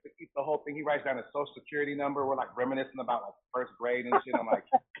guy eats the whole thing. He writes down his social security number. We're like reminiscing about like first grade and shit. I'm like,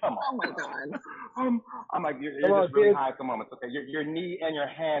 come on. Oh my God. I'm like, you're Come on, just really kid. high at the moment. It's okay. Your knee and your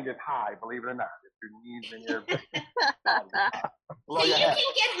hand is high, believe it or not. If your knees and your So you can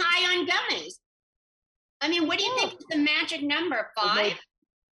get high on gummies. I mean, what do you think is the magic number? 5?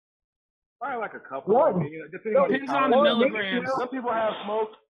 Probably like a couple. One. I mean, depending on your Depends on the tolerance. milligrams. Some people have smoke.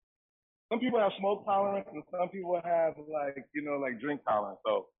 Some people have smoke tolerance, and some people have like drink tolerance.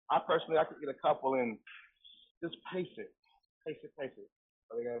 So I personally, I could get a couple and just pace it. So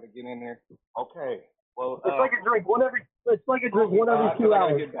they gotta get in there. Okay. Well, it's like a drink. One every 2 I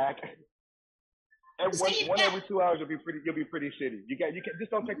hours. get back. And So you've one got- every 2 hours, you'll be pretty shitty. You can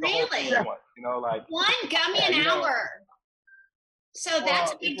just don't take the whole thing Really? at once. Like 1 gummy Yeah, an you know- hour. So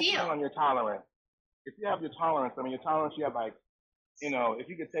that's a it big depends deal. on your tolerance. If you have your tolerance, your tolerance, you have like, if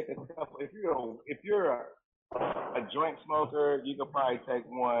you could take a couple, if you're a joint smoker, you could probably take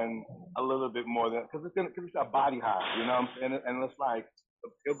one a little bit more than, because it's a body high, you know what I'm saying? And it's like,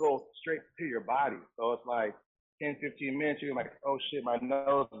 it'll go straight to your body. So it's like 10, 15 minutes, you're like, oh shit, my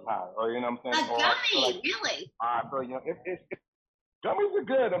nose is high. Or, you know what I'm A saying? Or I feel gummy, like, really? gummies are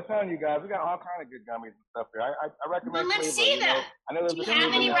good. I'm telling you guys, we got all kind of good gummies and stuff here. I recommend. Well, let's Cleveland, see them. I know there's Do a you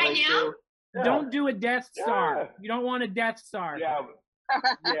have Cleveland any in right LA now? too. Yeah. Don't do a Death Star. Yeah. You don't want a Death Star.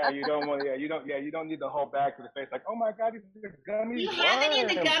 You don't want. You don't need the whole bag to the face. Like, oh my God, these are gummies. Do you have any of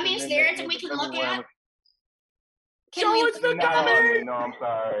the worms. gummies And then there they- that we can gummy look at? worms. Can Show we? us the Not on gummy. me. No, I'm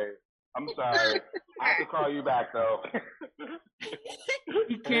sorry. I have to call you back though.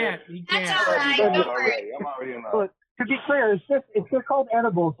 He can't. He That's can't. all right. Don't worry. I'm already in love. But to be clear, it's just called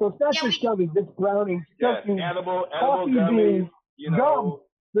edibles. So it's not Yeah, just gummies. It's brownies, Yes, cookies, edible coffee gummies. beans, gum.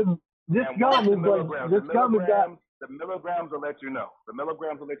 This And gum watch the is like milligrams. this gum is got. The milligrams will let you know. The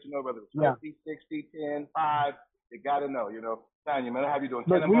milligrams will let you know whether it's Yeah. 50, 60, 10, 5. You got to know, Telling you, man, I have you doing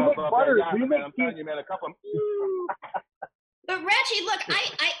Look, 10 we miles make up butter. there. Yeah, We man, make I'm telling you, man, a couple of But Reggie, look,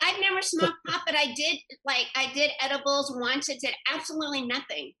 I've never smoked pot, but I did edibles once. It did absolutely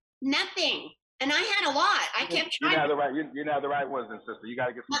nothing, and I had a lot. I kept You're trying. not the right. You're not the right ones, and sister. You got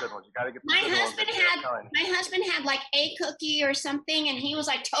to get some good ones. You got to get some My good husband ones. had my husband had like a cookie or something, and he was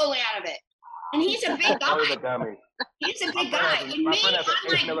like totally out of it. And he's a big Go to the guy. gummy. He's a My big friend guy. has- And my me, friend has an I'm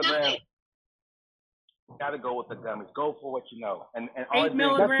 8 like milligram. nothing. Got to go with the gummies. Go for what you know. And all 8 it is-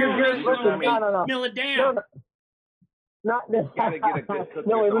 milligrams. Listen, no. Milladam. No, not this. You gotta get a good cookie.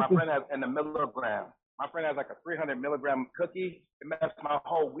 No, So my listen. friend has, and the milligram. My friend has like a 300 milligram cookie. It messed my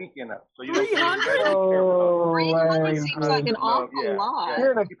whole weekend up. So you know, 300? Oh, 300 Larry. seems like an awful yeah, lot. yeah.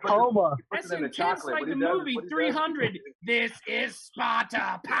 You're in a He puts it- coma. he puts That's it in the intense, chocolate. like What the he does- movie what he does- 300. This is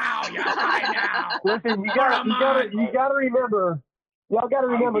Sparta. Pow, you're high now. Listen, you gotta remember. Y'all gotta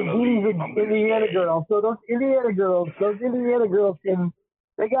remember, Dee's an Indiana girl. So those Indiana girls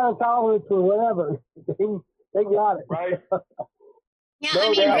they got a tolerance for whatever. They got it. Right? Yeah, No I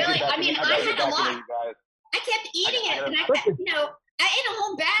mean, doubt. really, I mean, I gotta get had a back to lot. you guys. I kept eating it, and I Listen. kept, I ate a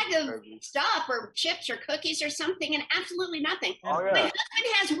whole bag of stuff or chips or cookies or something, and absolutely nothing. Oh My yeah. husband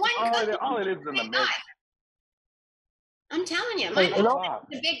has one cookie. All it is in the Big mix. guy. I'm telling you, my Hey, and all-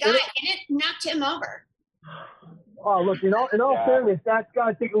 husband's a big guy, and it knocked him over. Oh, look, in all Yeah. fairness, that's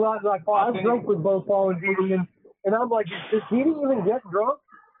gotta take a lot. Like, I've drunk with both Paul and Didi, and I'm like, does Didi even get drunk?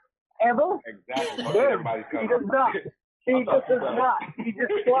 Ever? Exactly. No, Everybody's he coming. does not. He just does not. He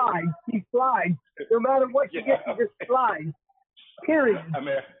just slides. He slides. No matter what you get, he just slides. Period. I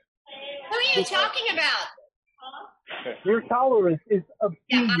mean, Who are you talking about? Your tolerance is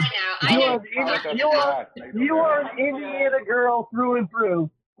Yeah, obscene. I know. You are an Indiana girl through and through,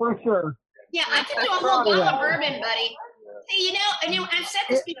 for sure. Yeah, I could do a whole bottle of bourbon, buddy. See, I've said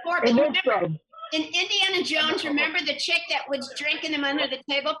this before, but And then remember, some. in Indiana Jones, remember the chick that was drinking them under the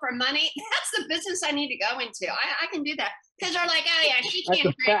table for money? That's the business I need to go into. I can do that. Because they're like, oh, yeah, she That's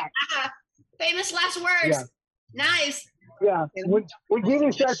can't a drink. fact. Famous last words. Yeah. Nice. Yeah. When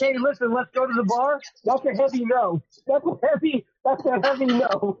Didi says, "Hey, listen, let's go to the bar," that's a heavy no. That's a heavy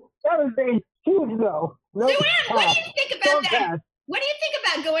no. That is Huge no. No. Sue Ann, what do you think about Don't that? pass. What do you think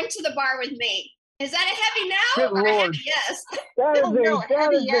about going to the bar with me? Is that a heavy no Good or a Lord. heavy yes? That is No,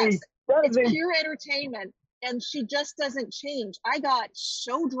 heavy yes. that It's is a pure entertainment, and she just doesn't change. I got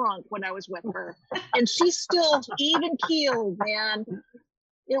so drunk when I was with her, and she's still even keeled, man.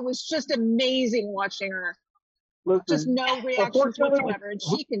 It was just amazing watching her. listen. Just no reactions Unfortunately, whatsoever, and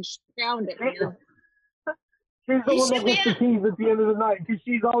she can pound it, man. She's the You one that should gets the keys at the end of the night because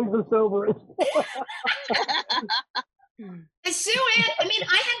she's always the soberest. And Sue Ann, I mean,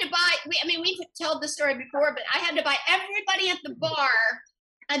 I had to buy, we've told the story before, but I had to buy everybody at the bar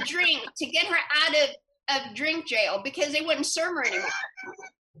a drink to get her out of drink jail because they wouldn't serve her anymore.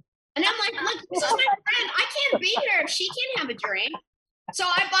 And I'm like, look, this is my friend. I can't be here if she can't have a drink. So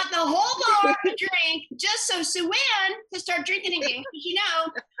I bought the whole bar a drink just so Sue Ann could start drinking again, you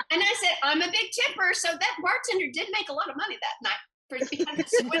know. And I said, I'm a big tipper. So that bartender did make a lot of money that night for because of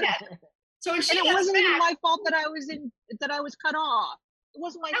Sue Ann. So when she And it comes wasn't even back, my fault that I was cut off. It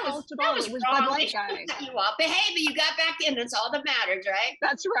wasn't my fault at all. It was Bud wrong. They Light shouldn't guy. cut you off. But hey, but you got back in. That's all that matters, right?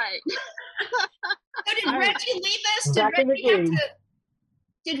 That's right. So did Reggie leave us? Back in the game.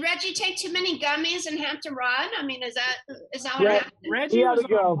 Did Reggie take too many gummies and have to run? I mean, is that what Yeah. happened? Reggie He had was to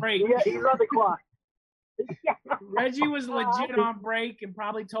go. on break. He's on the clock. Reggie was legit on break and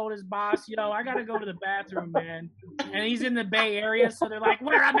probably told his boss, "Yo, I gotta go to the bathroom, man." And he's in the Bay Area, so they're like,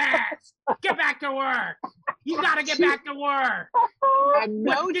 "Wear a mask. Get back to work. You gotta get back to work. And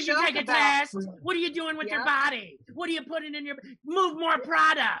no Did you joke take a about test? What are you doing with your body? What are you putting in your? Move more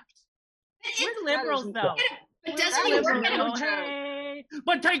product." We're liberals, though. But We're doesn't he work liberals, at though. a Hey,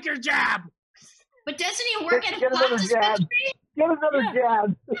 but take your jab. But doesn't he work at a Get pot another jab. dispensary? Get another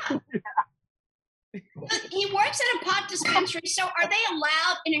jab. He works at a pot dispensary. So are they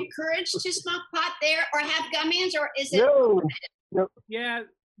allowed and encouraged to smoke pot there, or have gummies, or is it? No. Yeah,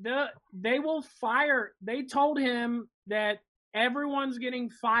 they will fire. They told him that everyone's getting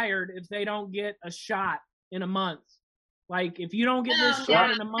fired if they don't get a shot in a month. Like if you don't get this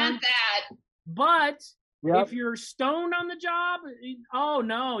shot in a month, not that. but Yep. if you're stoned on the job, oh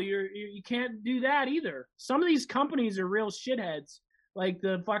no, you can't do that either. Some of these companies are real shitheads, like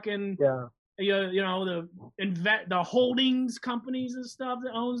the fucking you know the holdings companies and stuff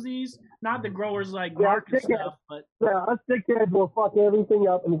that owns these, not the growers like Mark and stuff, but us dickheads will fuck everything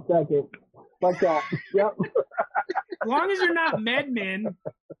up in a second, like that. Yep. as long as you're not MedMen.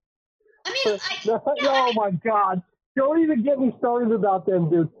 I mean, Oh my God! Don't even get me started about them,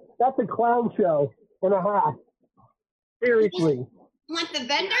 dude. That's a clown show and a half. Seriously. like the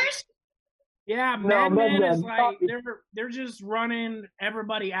vendors. Yeah, No, MedMen is MedMen. like they're just running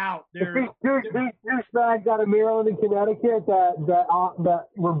everybody out. These douchebags out of Maryland and Connecticut that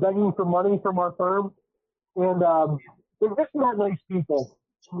were begging for money from our firm, and they're just not nice people.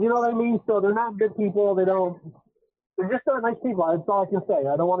 You know what I mean? So they're not good people. They're just not nice people. That's all I can say.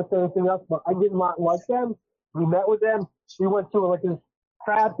 I don't want to say anything else, but I did not like them. We met with them. We went to like this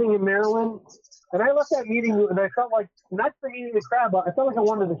crab thing in Maryland, and I left that meeting and I felt like, not for eating the crab, but I felt like I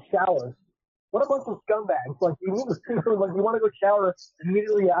wanted to shower. What a bunch of scumbags! Like you want to go shower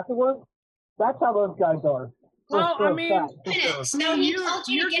immediately afterwards. That's how those guys are. Well, I mean, No, he told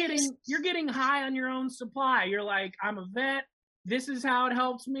you to get you're getting high on your own supply. You're like, I'm a vet. This is how it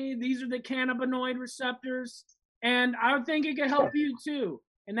helps me. These are the cannabinoid receptors, and I would think it could help you too.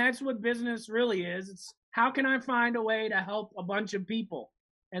 And that's what business really is. It's how can I find a way to help a bunch of people?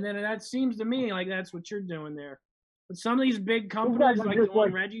 And then that seems to me like that's what you're doing there. But some of these big companies, like the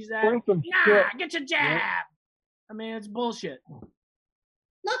one Reggie's at, get your jab. Yep. I mean, it's bullshit.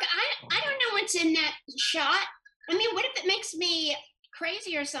 Look, I don't know what's in that shot. I mean, what if it makes me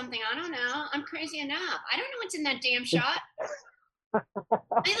crazy or something? I don't know. I'm crazy enough. I don't know what's in that damn shot.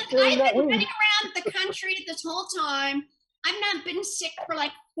 I've been running around the country this whole time. I've not been sick for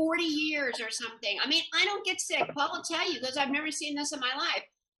like 40 years or something. I mean, I don't get sick. Paul will tell you because I've never seen this in my life.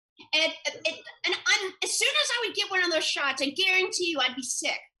 And as soon as I would get one of those shots, I guarantee you I'd be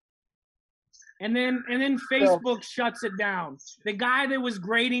sick. And then Facebook shuts it down. The guy that was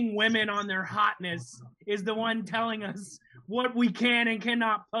grading women on their hotness is the one telling us what we can and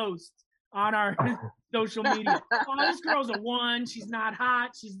cannot post on our social media. Oh, this girl's a 1. She's not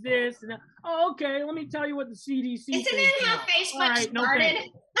hot. She's this. And that. Oh, okay. Let me tell you what the CDC Isn't that how Facebook started?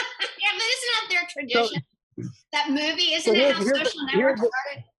 Yeah, but isn't that their tradition? That movie, isn't it how Social Network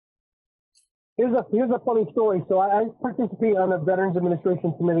started? Here's a funny story. So I participate on a Veterans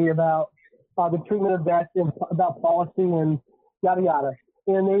Administration committee about the treatment of vets and about policy and yada yada.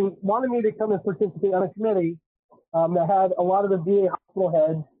 And they wanted me to come and participate on a committee that had a lot of the VA hospital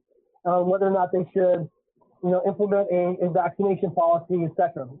heads on whether or not they should implement a vaccination policy,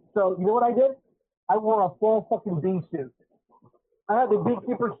 etc. So you know what I did? I wore a full fucking bee suit. I had the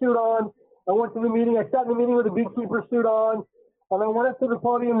beekeeper suit on. I went to the meeting. I sat in the meeting with the beekeeper suit on. And I went up to the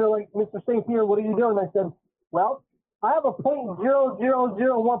podium. They're like, Mr. St. Pierre, what are you doing? And I said, well, I have a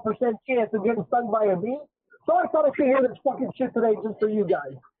 0.0001% chance of getting stung by a bee. So I thought I should hear this fucking shit today just for you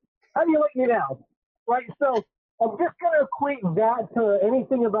guys. How do you like me now? Right? So I'm just going to equate that to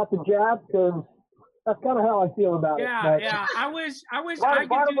anything about the jab because that's kind of how I feel about it. Yeah. I wish I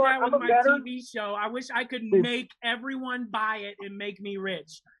could do that with my TV show. I wish I could make everyone buy it and make me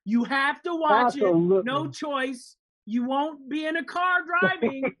rich. You have to watch it. No choice. You won't be in a car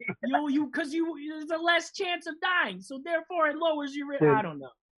driving. Because there's a less chance of dying. So therefore, it lowers your risk. I don't know.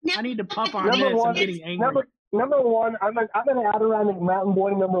 I need to puff on this. I'm getting angry. Number one, I'm an Adirondack mountain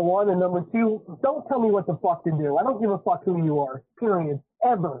boy, number one. And number two, don't tell me what the fuck to do. I don't give a fuck who you are, period.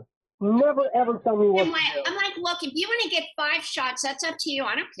 Ever. Never, ever tell me what to do. I'm like, look, if you want to get 5 shots, that's up to you.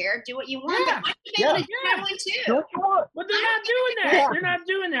 I don't care. Do what you want. Yeah. But I should be able to do that one too. Do what you want. But they're not doing that. Yeah. They're not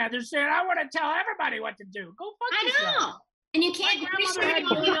doing that. They're saying, I want to tell everybody what to do. Go fuck yourself. I know. And you can't research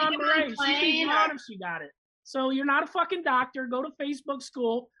on Beret. She'd be proud if she got it. So you're not a fucking doctor. Go to Facebook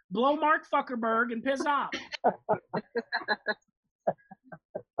school, blow Mark Zuckerberg, and piss off.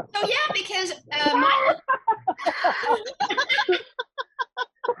 So yeah, because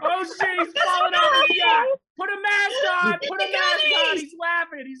oh shit, he's falling off his yacht. Put a mask on. Put a mask on. He's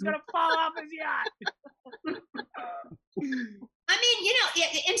laughing. He's gonna fall off his yacht. I mean,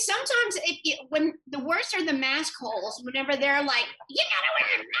 and sometimes when the worst are the mask holes, whenever they're like, you gotta wear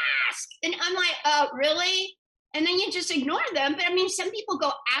a mask. And I'm like, really? And then you just ignore them. But I mean, some people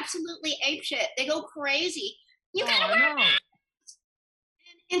go absolutely apeshit. They go crazy. You gotta wear a mask.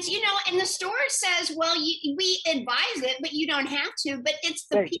 And and the store says, well, we advise it, but you don't have to. But it's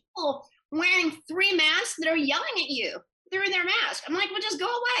the people wearing 3 masks that are yelling at you through their mask. I'm like, well, just go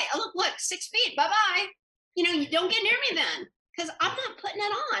away. Oh, look, 6 feet. Bye-bye. You don't get near me then because I'm not putting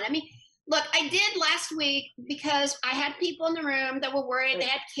it on. I mean, look, I did last week because I had people in the room that were worried. They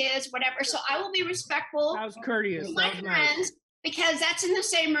had kids, whatever. So I will be respectful. That was courteous. To my friends because that's in the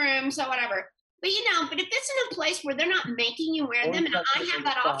same room. So whatever. But but if it's in a place where they're not making you wear them and I have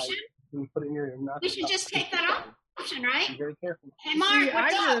that option, we should just take that option, right? Very careful. Hey, Mark,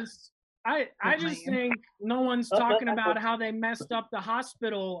 what's up? I just think no one's talking about how they messed up the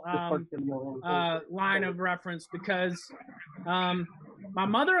hospital line of reference because my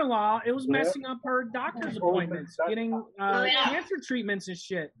mother-in-law, it was messing up her doctor's appointments, getting cancer treatments and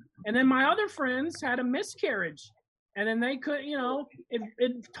shit. And then my other friends had a miscarriage. And then they could,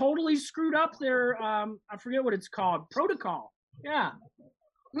 it totally screwed up their, I forget what it's called, protocol. Yeah.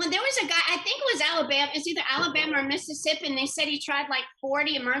 Well, there was a guy, I think it was Alabama, it's either Alabama or Mississippi, and they said he tried like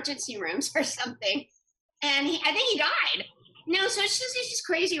 40 emergency rooms or something. And I think he died. No, so it's just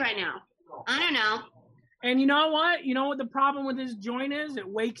crazy right now. I don't know. And you know what? You know what the problem with this joint is? It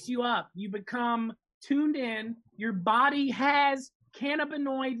wakes you up. You become tuned in. Your body has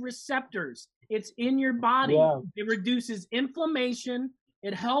cannabinoid receptors. It's in your body. Yeah. It reduces inflammation.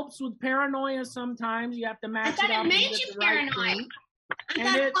 It helps with paranoia sometimes. You have to match it up. It made you paranoid. I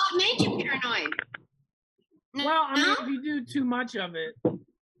thought it made you paranoid. Well, I mean, if you do too much of it,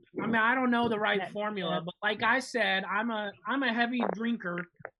 I mean, I don't know the right formula, but like I said, I'm a heavy drinker.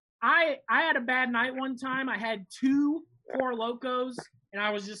 I had a bad night one time. I had 2 Four Locos, and I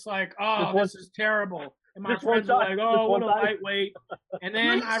was just like, oh, this is terrible. And my friends were like, oh, what a lightweight. And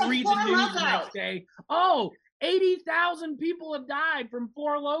then I read the news the next day. Oh, 80,000 people have died from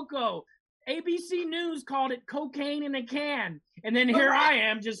Four Loko. ABC News called it cocaine in a can. And then here I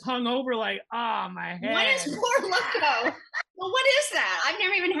am just hung over like, my head. What is Four Loko? Well, what is that? I've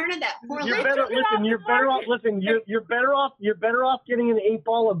never even heard of that. You're better off getting an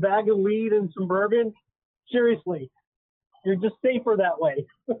 8-ball, a bag of weed, and some bourbon. Seriously. You're just safer that way.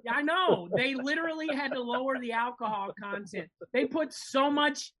 I know. They literally had to lower the alcohol content. They put so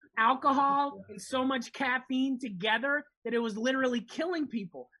much alcohol and so much caffeine together that it was literally killing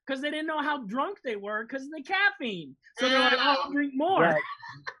people because they didn't know how drunk they were because of the caffeine. So they're like, oh, drink more. Right.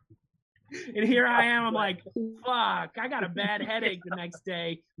 And here I am. I'm like, fuck, I got a bad headache the next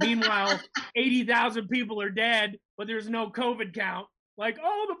day. Meanwhile, 80,000 people are dead, but there's no COVID count. Like,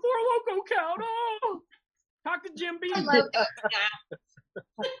 oh, the Four Loko count. Oh. Talk to Jim Beam. Well,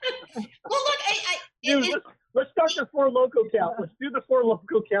 look, let's start the Four Loko count. Let's do the Four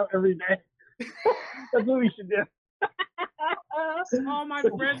Loko count every day. That's what we should do. All my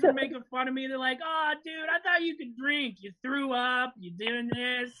friends are making fun of me. They're like, oh, dude, I thought you could drink. You threw up. You doing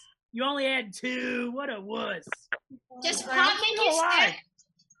this. You only had 2. What a wuss. Does pot make you sick?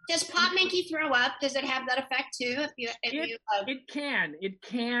 Does pot make you throw up? Does it have that effect too? It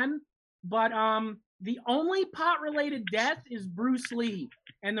can, but the only pot-related death is Bruce Lee,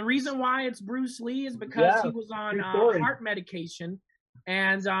 and the reason why it's Bruce Lee is because he was on heart medication,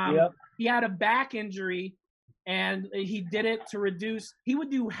 and he had a back injury, and he did it to reduce. He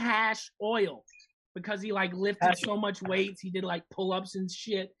would do hash oil because he like lifted so much weights. He did like pull-ups and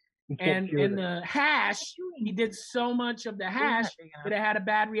shit. And in the hash, he did so much of the hash that it had a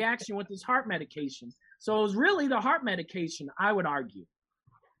bad reaction with his heart medication. So it was really the heart medication, I would argue.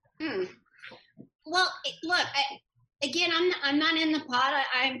 Well, look, again, I'm not in the pot.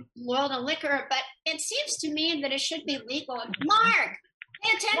 I'm loyal to liquor, but it seems to me that it should be legal. Mark,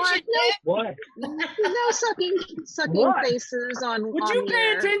 pay attention. What? No sucking What? faces on. Would on you the pay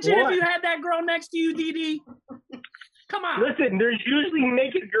air. attention What? if you had that girl next to you, Dee? Come on. Listen, there's usually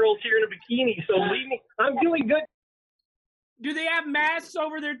naked girls here in a bikini, so leave me. I'm doing good. Do they have masks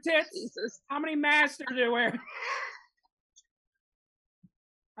over their tits? Jesus. How many masks are they wearing?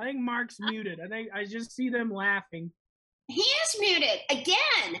 I think Mark's muted. I just see them laughing. He is muted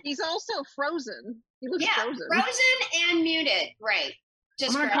again. He's also frozen. He looks frozen. Frozen and muted. Right.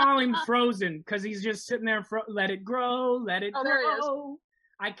 I'm gonna call him Frozen because he's just sitting there. Let it grow, let it grow. There he is.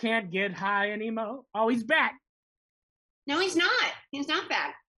 I can't get high anymore. Oh, he's back. No, he's not. He's not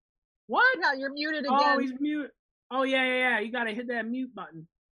back. What? Yeah, you're muted again. Oh, he's mute. Oh, yeah. You gotta hit that mute button.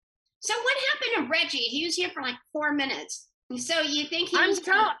 So what happened to Reggie? He was here for like 4 minutes. So you think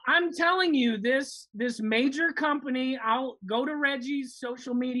I'm telling you, this major company. I'll go to Reggie's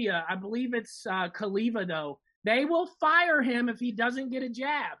social media. I believe it's Kaliva though. They will fire him if he doesn't get a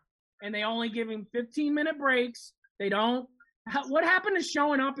jab, and they only give him 15-minute breaks. They don't. What happened to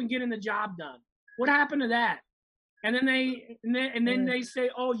showing up and getting the job done? What happened to that? And then they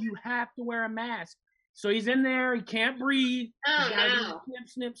say, "Oh, you have to wear a mask." So he's in there. He can't breathe. Oh, He's gotta no. do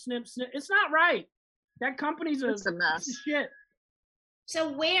snip. It's not right. That company's a It's a mess. piece of shit.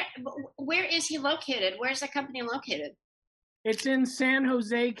 So where is he located? Where's the company located? It's in San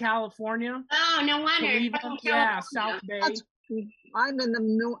Jose, California. Oh, no wonder. Kaliva, yeah, South Bay.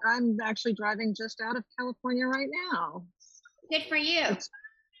 I'm actually driving just out of California right now. Good for you.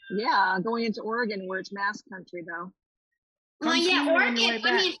 Yeah, going into Oregon where it's mask country though. Well, Come see yeah, me on Oregon. your way I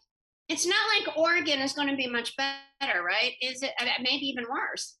back. mean, it's not like Oregon is going to be much better, right? Is it? Maybe even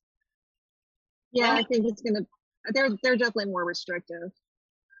worse. Yeah, I think it's gonna. They're definitely more restrictive.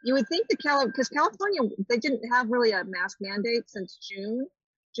 You would think because California, they didn't have really a mask mandate since June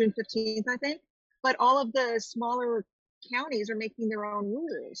 15th, I think. But all of the smaller counties are making their own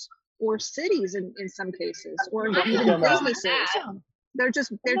rules, or cities in some cases, or even businesses. They're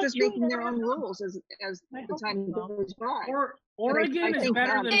just making their own rules as the time goes by. Oregon is think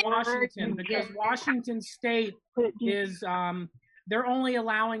better that than Washington because Washington State is they're only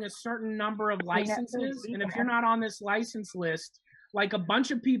allowing a certain number of licenses, and if you're not on this license list, like a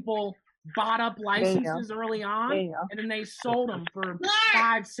bunch of people bought up licenses early on, and then they sold them for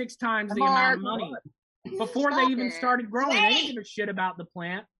 5-6 times the amount of money before they even started growing. They didn't give a shit about the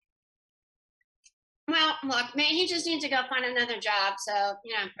plant. Well, look, man, he just needs to go find another job. So,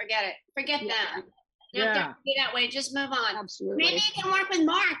 forget it. Forget them. You don't have to be that way. Just move on. Absolutely. Maybe you can work with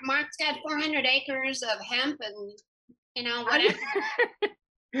Mark. Mark's got 400 acres of hemp and, whatever.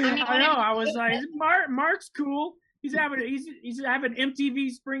 I know. I was like, Mark's cool. He's having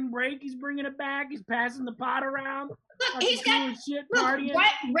MTV spring break. He's bringing it back. He's passing the pot around. Look, he's got partying.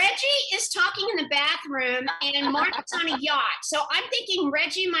 Reggie is talking in the bathroom, and Mark's on a yacht. So I'm thinking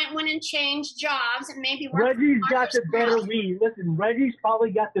Reggie might want to change jobs and maybe work. Reggie's got the better weed. Listen, Reggie's probably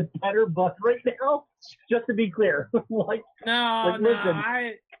got the better butt right now. Just to be clear, listen.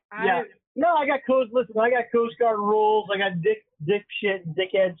 I got Coast Guard rules. I got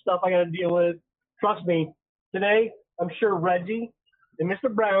dickhead stuff I got to deal with. Trust me. Today, I'm sure Reggie and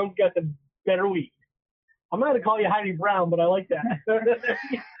Mr. Brown got the better weed. I'm not gonna call you Heidi Brown, but I like that.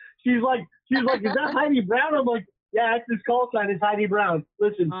 she's like, is that Heidi Brown? I'm like, yeah, that's his call sign is Heidi Brown.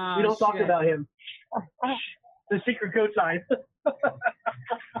 Listen, we don't talk about him. The secret code sign.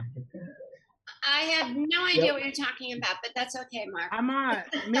 I have no idea what you're talking about, but that's okay, Mark.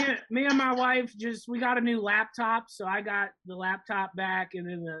 Me and my wife we got a new laptop, so I got the laptop back, and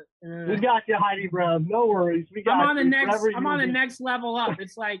then we got you, Heidi Brown. No worries. I'm on the next level up.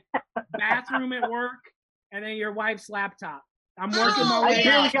 It's like bathroom at work, and then your wife's laptop. I'm working my way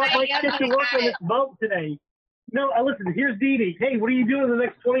I up. got my shit to work on this boat today. No, listen. Here's Dee. Hey, what are you doing in the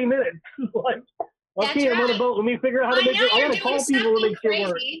next 20 minutes? Like, okay, I'm on a boat. Let me figure out how to make it. I gotta call people to make shit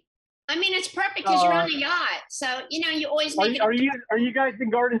work. I mean, it's perfect because you're on a yacht, so you always make it. Are you guys in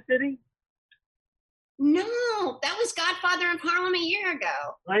Garden City? No, that was Godfather of Harlem a year ago.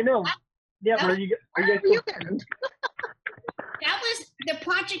 I know. Yeah, but are you guys You can. That was the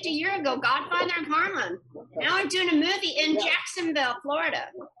project a year ago, Godfather of Harlem. Now I'm doing a movie in Jacksonville, Florida.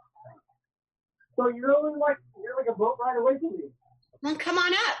 So you're like a boat ride away from me. Well, come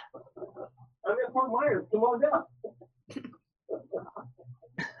on up. I'm in Fort Myers. Come on down.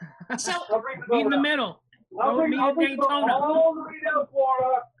 So Meet in the middle. Go meet in Daytona. All the way down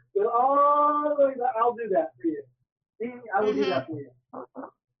Florida. All the way down. I'll do that for you. See, I will do that for you.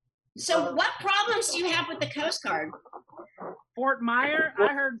 So what problems do you have with the Coast Guard? Fort Myer? I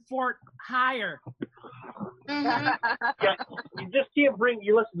heard Fort Hire. Mm-hmm. Yeah, you just can't bring.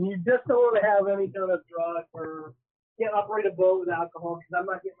 Listen. You just don't want to have any kind of drug or can't operate a boat with alcohol because I'm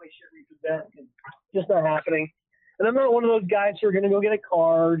not getting my shit repossessed. It's just not happening. And I'm not one of those guys who are going to go get a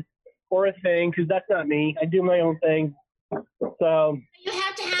card or a thing because that's not me. I do my own thing. So You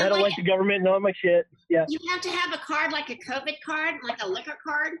have to have I don't like the government knowing my shit. Yeah. you have to have a card like a COVID card, like a liquor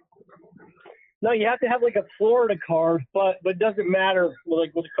card. No, you have to have like a Florida card, but it doesn't matter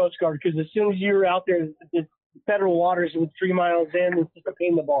with the Coast Guard because as soon as you're out there, it's federal waters with 3 miles in, it's just a pain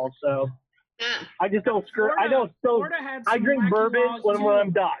in the balls. So I just don't screw. I don't. So Florida had I some drink wacky bourbon laws, when too.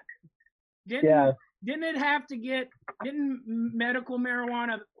 I'm docked. Didn't it have to get? Didn't medical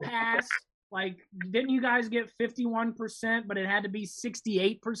marijuana pass? Like, didn't you guys get 51%, but it had to be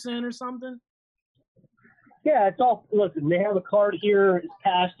 68% or something? Yeah, it's all. Listen, they have a card here. It's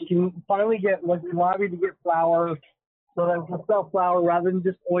passed. You can finally get like we lobbied to get flour, so that we can sell flour rather than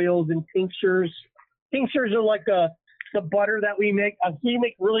just oils and tinctures. Tinctures are like the butter that we make. We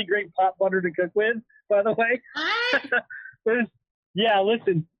make really great pot butter to cook with, by the way. What? Yeah,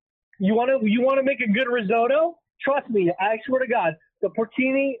 listen. You want to make a good risotto? Trust me. I swear to God, the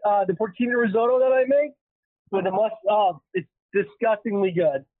porcini risotto that I make with the it's disgustingly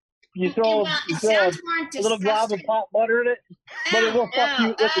good. You throw, Well, you it throw sounds more a little glob of disgusting. hot butter in it, but it will fuck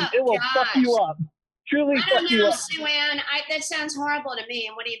you. Listen, it will fuck you up. Truly I fuck don't you know, up. Sue Ann. That sounds horrible to me.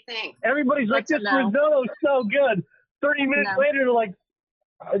 What do you think? Everybody's like, this No. risotto is so good. 30 minutes No. later,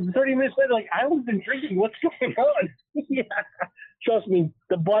 I haven't been drinking. What's going on? Yeah. Trust me,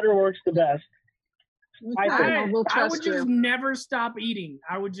 the butter works the best. I will I trust would just you. never stop eating.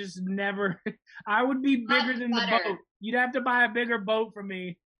 I would just never. I would be bigger than the butter. boat. You'd have to buy a bigger boat for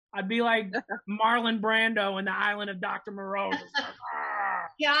me. I'd be like Marlon Brando in the Island of Dr. Moreau. Just like, "Ah."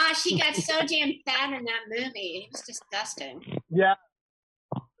 Gosh, he got so damn fat in that movie. It was disgusting. Yeah.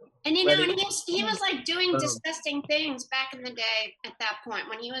 And you know, Ready? and he was like doing disgusting things back in the day at that point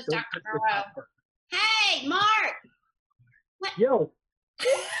when he was Dr. Moreau. Hey, Mark! Yo.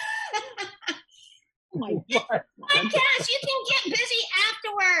 My gosh, you can get busy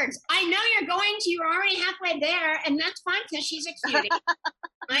afterwards. I know you're going to. You're already halfway there, and that's fine because she's a cutie. I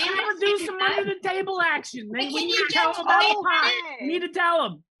I'm gonna do understand some that. under the table action. But We can need you to tell just them about wait the pot. Hey. You need to tell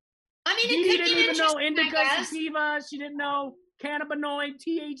them. I mean, Dee it Dee could didn't be even know interesting, I indica, guess. sativa. She didn't know cannabinoid,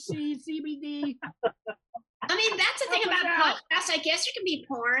 THC, CBD. I mean, that's the thing Help us about out. podcasts. I guess there can be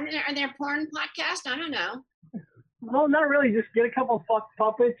porn. Are there porn podcasts? I don't know. No, not really. Just get a couple of fuck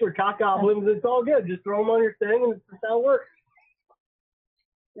puppets or cock goblins. It's all good. Just throw them on your thing, and it's just how it works.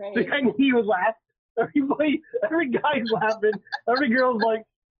 Great. And he would laugh. Every guy's laughing. Every girl's like,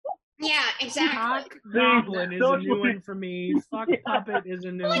 Yeah, exactly. Cock Goblin is a Don't new you- one for me. Fuck Puppet is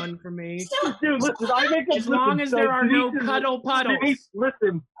a new one for me. So, dude, listen, I make a As long as there are no cuddle puddles. Denise,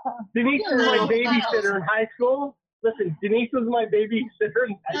 listen, Denise was my Cuddle babysitter in high school. Listen, Denise was my babysitter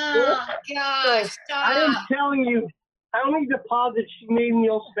in high school. oh gosh, I am stop. telling you how many deposits she made in the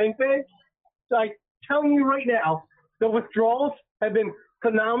old spank bank. So I'm telling you right now, the withdrawals have been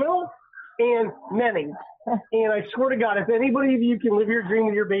phenomenal and many. And I swear to God, if anybody of you can live your dream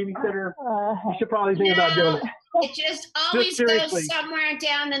with your babysitter, you should probably think about doing it. It just always goes seriously. somewhere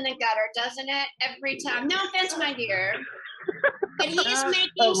down in the gutter, doesn't it? Every time. No offense, my dear. But he's I making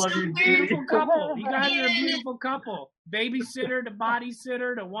love you, somewhere. Beautiful couple. You guys are a in- beautiful couple. Babysitter to body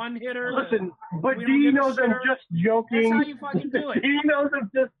sitter to one hitter. to- Listen, but We don't Dee give a knows I'm shit. just That's joking. how you fucking do it. Dee knows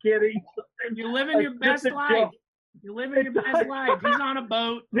I'm just kidding. You're living your It's best just a life. joke. You're living your best life. He's on a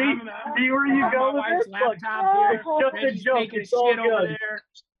boat. See, I'm see where you on go my with wife's this? Look, laptop here. it's just a Reggie's joke. making It's all shit over good. there.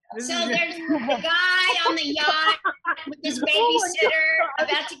 This So is there's the guy on the yacht with his babysitter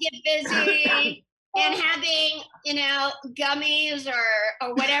about to get busy and having, gummies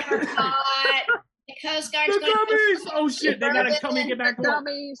or whatever pot. The Coast Guard's the going gummies. Oh shit! They gotta tell me to get back to work.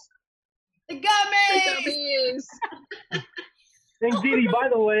 Dummies. the gummies. Dummies. And Dee Dee, by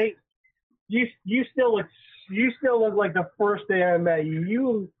the way, you still look like the first day I met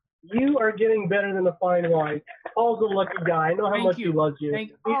you. You are getting better than the fine wine. Paul's a lucky guy. I know how Thank much you. he loves you. He's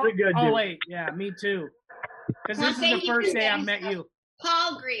a good dude. Oh wait, yeah, me too. Because Well, this is thank the you first for day I saying met so. you.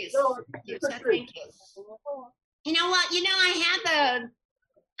 Paul agrees. No, So thank you. You know what?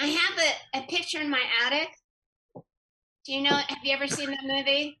 I have a picture in my attic. Do you know? Have you ever seen that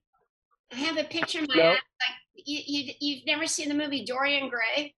movie? I have a picture in my No. attic. Like you've never seen the movie Dorian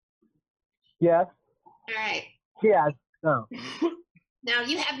Gray? Yes. All right. Yes. No. No,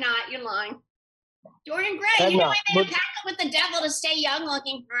 you have not. You're lying. Dorian Gray. Have You know, not. I made a But- pact with the devil to stay young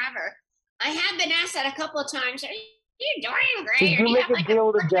looking forever. I have been asked that a couple of times. Are you Dorian Gray? Did Or you do make have a like deal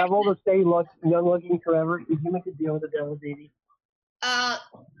with the devil to stay young looking forever? Did you make a deal with the devil, Dee?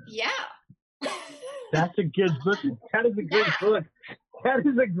 Yeah. That's a good book. That is a great book. That's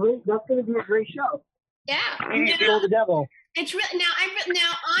going to be a great show. Yeah. Deal with the devil. It's really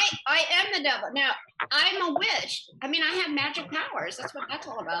I am the devil. Now I'm a witch. I mean, I have magic powers. That's what that's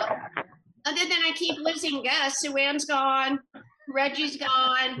all about. Other than I keep losing guests. Suan's gone. Reggie's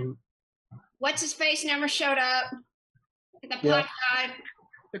gone. What's his face never showed up. The pot guy.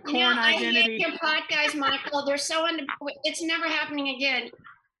 The You know, corn I identity. hate your pot guys, Michael. They're so it's never happening again.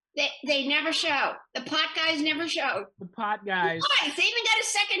 They never show. The pot guys never show. The pot guys. Twice. They even got a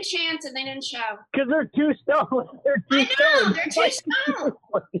second chance and they didn't show. Because they're too stoned. I know, they're too stoned.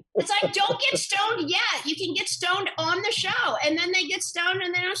 It's like, don't get stoned yet. You can get stoned on the show, and then they get stoned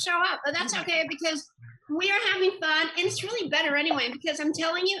and they don't show up. But that's okay because we are having fun, and it's really better anyway. Because I'm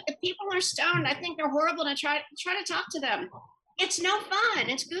telling you, if people are stoned, I think they're horrible to try to talk to them. It's no fun.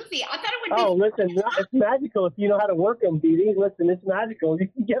 It's goofy. I thought it would be. Oh, listen, it's magical if you know how to work them, Dee Dee. Listen, it's magical. You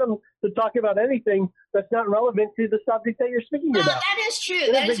can get them to talk about anything that's not relevant to the subject that you're speaking Well, about. that is true.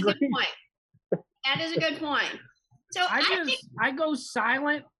 It That is is a a good great- point. That is a good point. So I go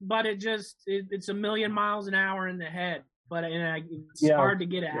silent, but it's a million miles an hour in the head, but it's hard to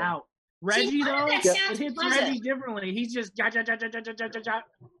get it out. Reggie though, that it sounds hits pleasant. Reggie differently. He's just ja.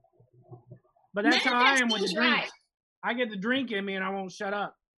 But that's None how of I that am with the seems drinks. right. I get the drink in me and I won't shut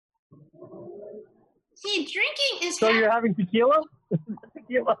up. See, drinking is So you're having tequila?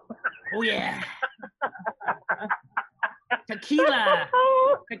 Tequila. Oh yeah.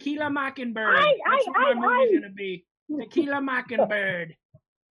 Tequila Mockingbird. That's what my movie's gonna be. Tequila Mockingbird.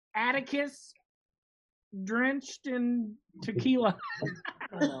 Atticus drenched in tequila.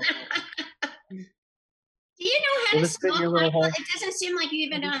 I don't know. Do you know how Will to this fit your smoke, little Michael? hole? It doesn't seem like you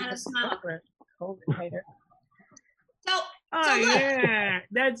even know how to smoke. Hold it tighter. So Oh look. yeah,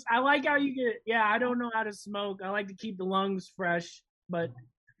 I like how you get. Yeah, I don't know how to smoke. I like to keep the lungs fresh, but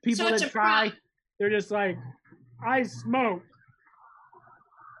people So it's that a try, prop. they're just like, I smoke.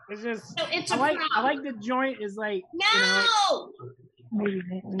 It's just. So it's I a like. prop. I like the joint is like. No! You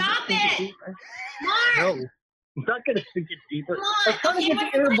know, Stop it! Mark! No. I'm not going to sink it deeper. Come I'm on. trying Okay, to but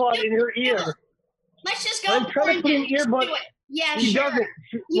get the earbud in her ear. Let's just go I'm for trying to it. put an then. Just earbud. do it. Yeah, She sure. doesn't.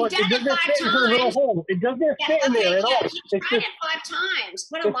 You've Look, done it it doesn't 5 fit in her little times. hole. It doesn't Yeah, fit in okay, there at all. she's It's tried just it 5 times.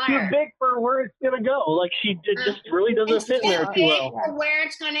 What a it's too liar. big for where it's going to go. Like, it just really doesn't It's fit in there too too big well. for where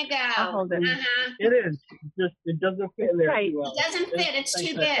it's going to go. I'll hold it. Uh-huh. It is. It doesn't fit in there Right. too well. It doesn't fit. It's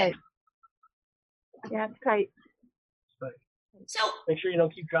too Like that. big. Yeah, it's tight. So, Make sure you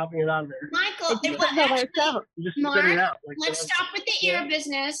don't keep dropping it on there. Michael, It well, comes out by actually, itself. You just Mark, spit it out. Like let's that. stop with the ear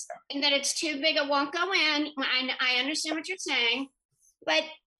business and that it's too big, it won't go in. I understand what you're saying, but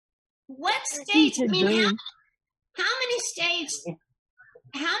what states? I mean, how many states?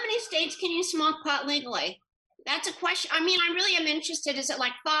 How many states can you smoke pot legally? That's a question. I mean, I really am interested. Is it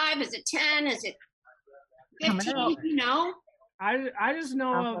like 5? Is it 10? Is it 15? You know? I just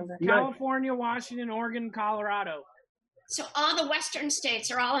know of California, Washington, Oregon, Colorado. So all the Western states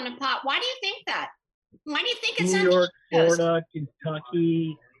are all in a pot. Why do you think that? Why do you think it's New on the York, East Coast? Florida,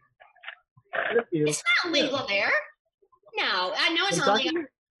 Kentucky. Quite a few. It's not legal there. No, I know it's not Kentucky? legal.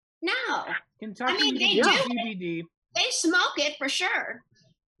 No, Kentucky, I mean, you they can do. get CBD. they smoke it for sure.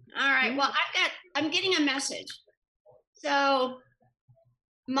 All right. Well, I'm getting a message. So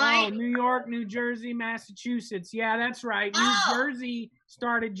my Oh, New York, New Jersey, Massachusetts. Yeah, that's right. New Oh. Jersey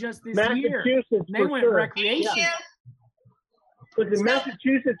started just this year. Massachusetts, They for went sure. recreation. thank you. Listen, So-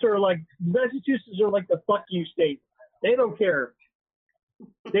 Massachusetts are like the fuck you state. They don't care.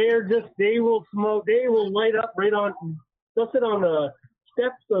 They will smoke. They will light up right on. They'll sit on the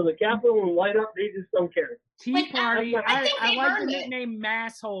steps of the Capitol and light up. They just don't care. Tea But Party. I think I they've like the earned it. nickname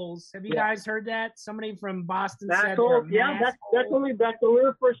Massholes. Have you Yeah. guys heard that? Somebody from Boston said Assholes. they're Yeah, that's when we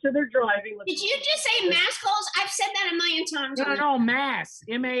first to their driving. Did you just say mask holes? I've said that a million times. No, Mass.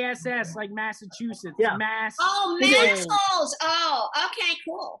 MASS, like Massachusetts. Yeah. Mass. Oh, mask holes. Oh, okay,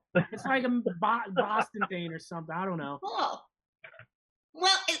 cool. It's like a Boston thing or something. I don't know. Cool.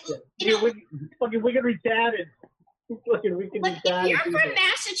 Well, fucking wicked retarded. Fucking wicked look, if retarded. you're from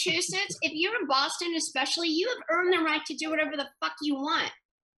Massachusetts, if you're in Boston especially, you have earned the right to do whatever the fuck you want.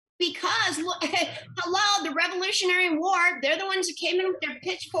 Because, look, hello, the Revolutionary War, they're the ones who came in with their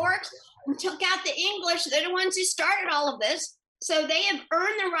pitchforks and took out the English. They're the ones who started all of this. So they have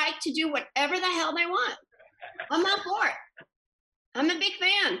earned the right to do whatever the hell they want. I'm all for it. I'm a big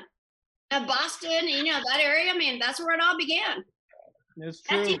fan of Boston, that area. I mean, that's where it all began. That's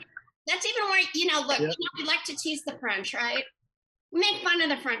true. That's even where, look, we like to tease the French, right? We make fun of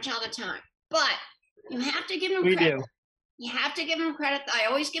the French all the time. But you have to give them credit. We do. You have to give them credit. I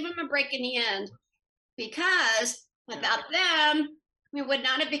always give them a break in the end because without them, we would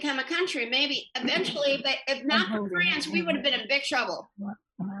not have become a country. Maybe eventually, but if not for France, we would have been in big trouble.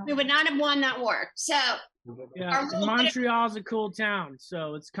 We would not have won that war. So, yeah, Montreal's a cool town.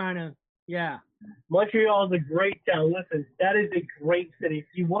 So it's kind of, yeah. Montreal is a great town. Listen, that is a great city. If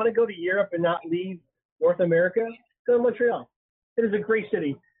you want to go to Europe and not leave North America, go to Montreal. It is a great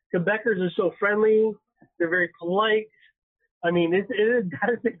city. Quebecers are so friendly. They're very polite. I mean, that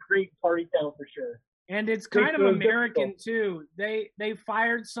is a great party town for sure. And it's kind of American too. They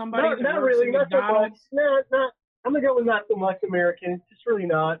fired somebody. Not really. Not so much. No, I'm gonna go with not so much American. It's just really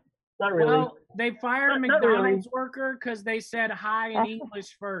not. Not really. Well, they fired a McDonald's worker because they said hi in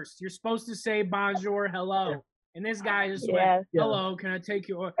English first. You're supposed to say bonjour, hello. And this guy just went, hello, can I take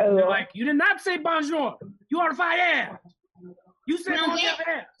your... And they're like, you did not say bonjour. You are fired. You said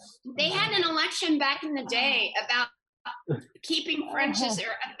they had an election back in the day about keeping French as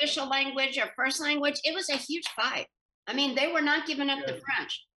their official language or first language. It was a huge fight. I mean, they were not giving up the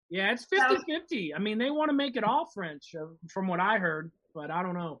French. Yeah, it's 50-50. I mean, they want to make it all French, from what I heard, but I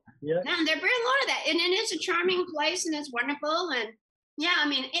don't know. Yeah, no, they're bringing a lot of that, and it is a charming place, and it's wonderful, and yeah, I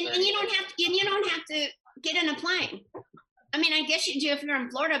mean, and you don't have to get in a plane. I mean, I guess you do if you're in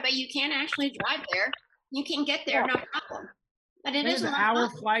Florida, but you can actually drive there. You can get there, no problem. But it is an hour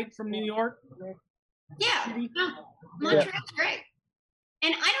flight from New York. Yeah, no, Montreal's great.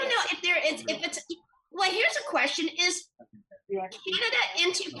 And I don't know if it's. Well, here's a question: is Canada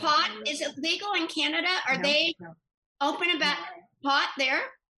into pot? Is it legal in Canada? Are they open about pot there?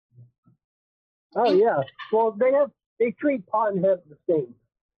 Oh yeah. Well, they treat pot and hemp the same,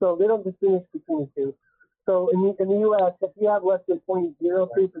 so they don't distinguish between the two. So in the U.S., if you have less than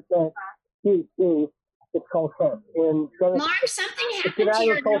 0.03% THC, it's called hemp. And so Mark, something happened to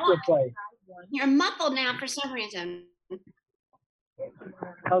your noise. Play. You're muffled now for some reason.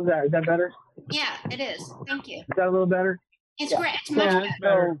 How's that? Is that better? Yeah, it is. Thank you. Is that a little better? It's great. It's much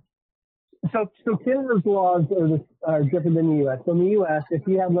better. So Canada's laws are different than the U.S. So in the U.S., if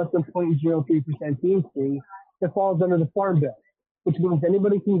you have less than 0.03% THC, it falls under the Farm Bill, which means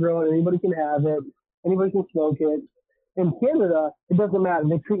anybody can grow it, anybody can have it, anybody can smoke it. In Canada, it doesn't matter.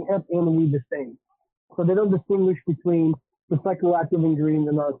 They treat hemp and the weed the same. So they don't distinguish between the psychoactive ingredient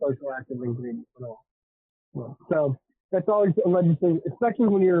and non-psychoactive ingredient at all. So that's always a legislation, especially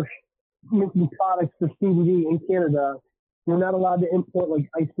when you're making products for CBD in Canada. You're not allowed to import like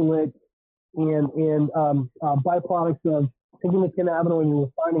isolate and byproducts of taking the cannabinoid and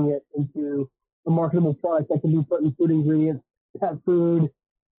refining it into a marketable product that can be put in food ingredients, pet food,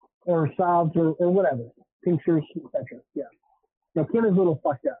 or salves or whatever, tinctures, etc. Yeah. Now Canada's a little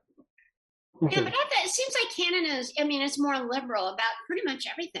fucked up. Yeah, but it seems like Canada's, I mean, it's more liberal about pretty much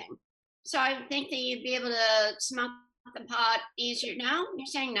everything. So I would think that you'd be able to smoke the pot easier. No? You're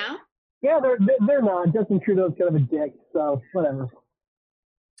saying no? Yeah, they're not. Justin Trudeau's kind of a dick, so whatever.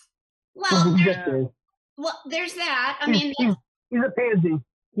 Well, there's that. I mean, he's a pansy.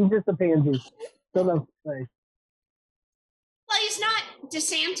 He's just a pansy. Don't know. Well, he's not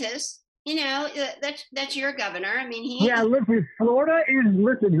DeSantis. You know, that's your governor. I mean, listen, Florida is,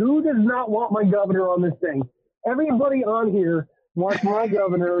 who does not want my governor on this thing? Everybody on here wants my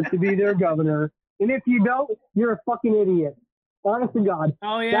governor to be their governor. And if you don't, you're a fucking idiot. Honest to God.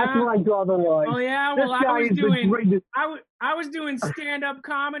 Oh, yeah? That's where I draw the line. Oh, yeah? Well, I was doing stand-up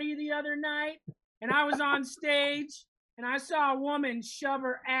comedy the other night, and I was on stage, and I saw a woman shove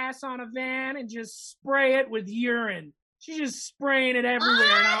her ass on a van and just spray it with urine. She's just spraying it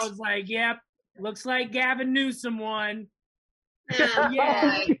everywhere, and I was like, yep, looks like Gavin Newsom won.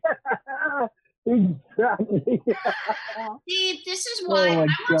 Yeah. Exactly. Steve, this is why I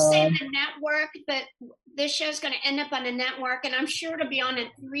won't say the network, but this show's going to end up on the network, and I'm sure it'll be on at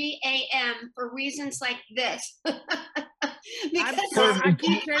 3 a.m. for reasons like this. I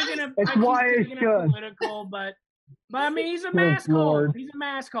keep taking it political, but I mean, he's a mask hole. He's a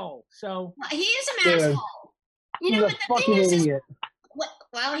mask hole. So he is a mask hole. You know, but the thing is,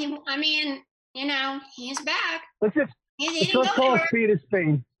 well, he's back. Let's He didn't Let's go call a anywhere. spade a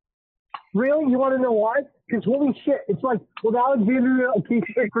spade. Really? You want to know why? Because holy shit, it's like with Alexandria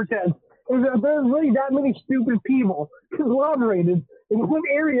Ocasio-Cortez, there's really that many stupid people collaborated in one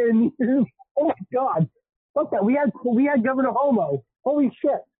area. And oh my God, fuck that. We had Governor Homo. Holy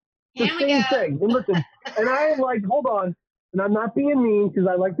shit, the Here we same go. thing. And listen, and I am like, hold on, and I'm not being mean because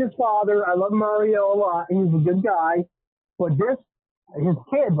I like his father. I love Mario a lot, and he's a good guy. But his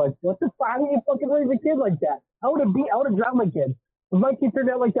kid, like, what the fuck? How do you fucking raise a kid like that? I would have drowned my kid. If my kid turned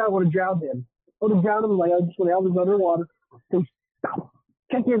out like that, I would have drowned him. I would have drowned him like I just when I was underwater. So stop.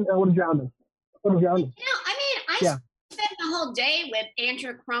 Check in. I would have drowned him. I would have drowned him. I Yeah. spent the whole day with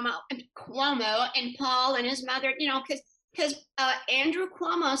Andrew Cuomo and Paul and his mother, because Andrew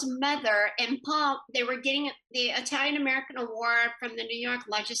Cuomo's mother and Paul, they were getting the Italian American Award from the New York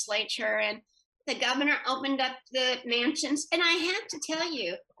legislature, and the governor opened up the mansions. And I have to tell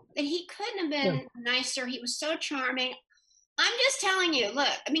you that he couldn't have been nicer. He was so charming. I'm just telling you, look,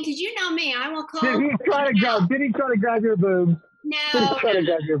 I mean, because you know me, I will call. Did he try to grab your boobs? Did he No, try to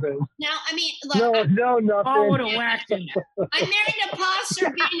grab your boobs? no, I mean, look, No, nothing. Paul would have whacked him. I'm married to Paul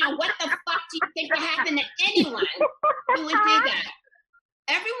Sorvino. What the fuck do you think will happen to anyone who would do that?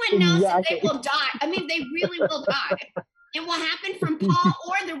 Everyone knows that they will die. I mean, they really will die. It will happen from Paul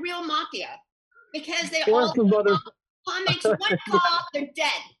or the real mafia because they Or all. some other- Paul makes one call, they're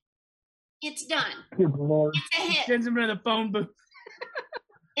dead. It's done. Good Lord. It's a hit. Sends him to the phone booth.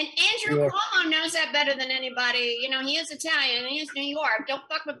 And Andrew Yeah. Cuomo knows that better than anybody. You know, he is Italian and he is New York. Don't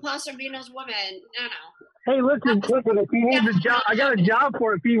fuck with Paul Sorvino's woman. No. Hey, listen, if he needs a job, I got a job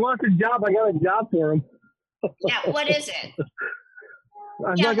for him. If he wants a job, I got a job for him. Yeah, what is it?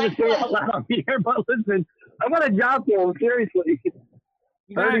 I'm Yeah, not going like to say it what? out loud here, but listen, I got a job for him, seriously.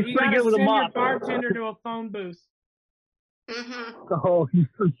 You got He's to pretty good with a send your mop. bartender to a phone booth. Mm-hmm. Oh,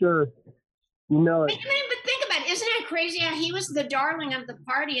 for sure. You know it. I mean, but think about it. Isn't it crazy how he was the darling of the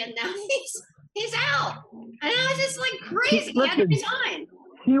party and now he's out? I know, it's just like crazy. He had to Listen. resign.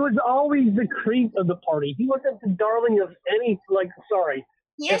 He was always the creep of the party. He wasn't the darling of any, sorry.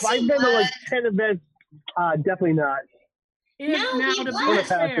 Yes, if I've he been to was. 10 events, definitely not. No, Now, he to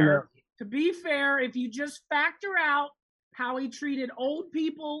was. be fair, if you just factor out how he treated old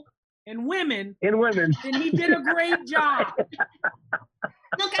people and women, In women. then he did a great job.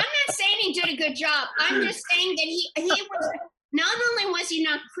 Look, I'm not saying he did a good job. I'm just saying that he was. Not only was he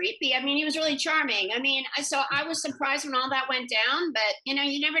not creepy, I mean, he was really charming. I mean, so I was surprised when all that went down. But you know,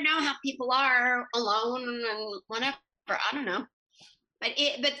 you never know how people are alone and whatever. I don't know. But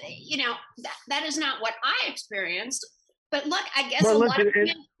you know, that is not what I experienced. But look, I guess Well, a lot of listen,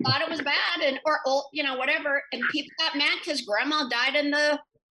 people thought it was bad or old, you know, whatever, and people got mad because Grandma died in the,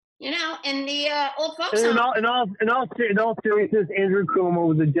 you know, in the old folks In home. all seriousness, Andrew Cuomo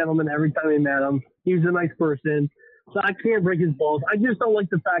was a gentleman every time I met him. He was a nice person. So I can't break his balls. I just don't like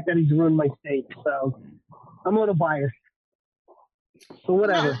the fact that he's ruined my state. So I'm a little biased. So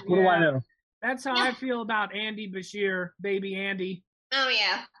whatever. What do I know? That's how I feel about Andy Bashir, baby Andy. Oh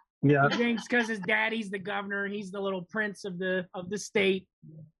yeah. Yeah. He thinks because his daddy's the governor, he's the little prince of the state.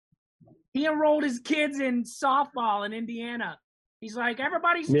 He enrolled his kids in softball in Indiana. He's like,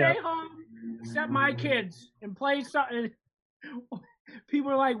 everybody stay home except my kids and play something.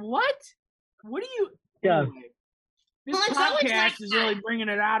 People are like, what? What do you? Yeah. Anyway, this Well, it's always like podcast is really bringing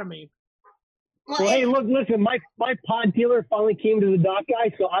it out of me. Well, hey, look, listen, my pod dealer finally came to the dock,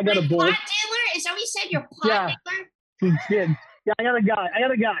 guy, so I got a Pot board. dealer? Is that what you said? Your pot Yeah. dealer? He did. Yeah, I got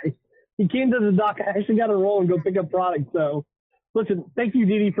a guy. He came to the dock. I actually got to roll and go pick up products. So, listen, thank you,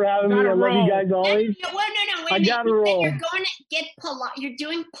 Didi, for having me. I love you guys always. No, wait I a minute. gotta You said roll. You're going to get You're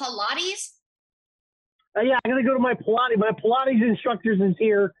doing Pilates? Yeah, I got to go to my Pilates. My Pilates instructors is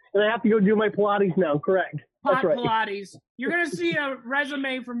here, and I have to go do my Pilates now. Correct. That's Pot right. Pilates. You're gonna see a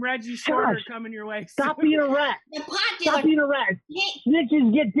resume from Reggie Shorter Gosh. coming your way. Stop being a rat. The pot dealer. Stop being a rat. Hey,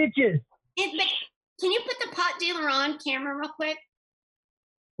 Snitches get ditches. but can you put the pot dealer on camera real quick?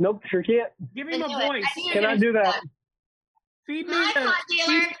 Nope, sure can't. Give him a Do it. voice. I think you're Can I gonna do that? Feed me Hi, the. pot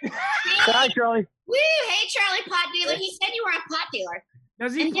dealer. Hi, Charlie. Woo! Hey, Charlie, pot dealer. He said you were a pot dealer.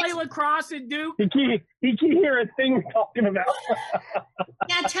 Does he And play this- lacrosse at Duke? He can't hear a thing we're talking about.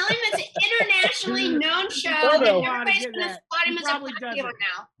 Now tell him it's an internationally known show. Oh, that no. everybody's Get going to that. spot him He as a probably pot doesn't. dealer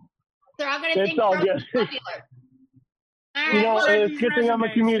now. They're all going to It's think all Charlie's a good. pot dealer. All You right. know, well, it's a good thing I'm a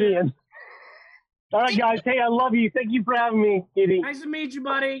resumes, comedian. All right, guys. Hey, I love you. Thank you for having me, Didi. Nice to meet you,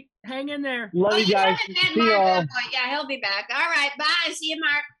 buddy. Hang in there. Love you you guys. haven't met See Mark, y'all. but yeah, he'll be back. All right. Bye. See you,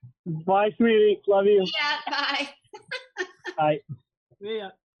 Mark. Bye, sweetie. Love you. Yeah. Bye. Bye. Yeah.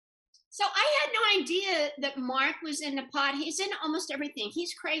 So I had no idea that Mark was into pot. He's in almost everything.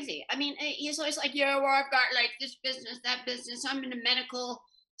 He's crazy. I mean, he's always like, yeah, well, I've got like this business, that business. I'm into medical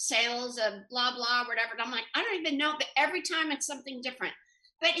sales of blah, blah, whatever. And I'm like, I don't even know. But every time it's something different.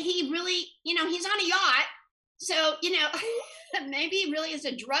 But he really, he's on a yacht. So, maybe he really is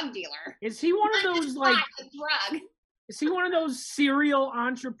a drug dealer. Is he one of those like a drug? Is he one of those serial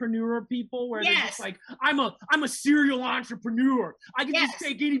entrepreneur people where they're just like, I'm a serial entrepreneur. I can just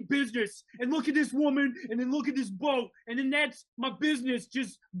take any business and look at this woman and then look at this boat and then that's my business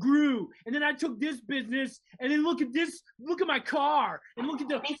just grew. And then I took this business and then look at my car and look at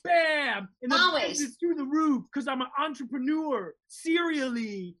the bam and the business through the roof because I'm an entrepreneur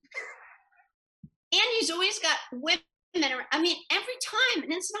serially. And he's always got women. I mean, every time,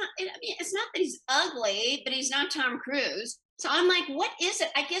 and it's not that he's ugly, but he's not Tom Cruise. So I'm like, what is it?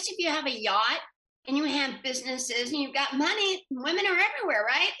 I guess if you have a yacht and you have businesses and you've got money, women are everywhere,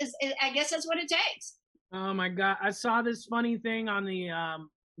 right? I guess that's what it takes. Oh my God. I saw this funny thing on the,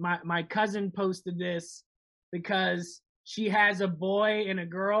 my cousin posted this because she has a boy and a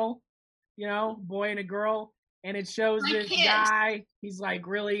girl, and it shows this guy, he's like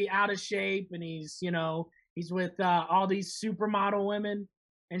really out of shape and he's with all these supermodel women.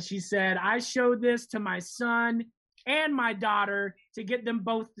 And she said, I showed this to my son and my daughter to get them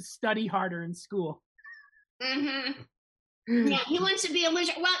both to study harder in school. Mm-hmm. Yeah, he wants to be a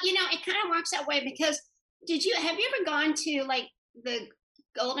loser. Well, it kind of works that way because have you ever gone to like the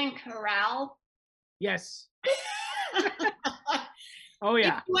Golden Corral? Yes. Oh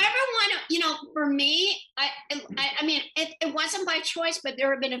yeah. If you ever want to, for me, I mean, it wasn't by choice, but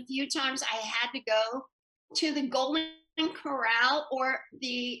there have been a few times I had to go to the Golden Corral or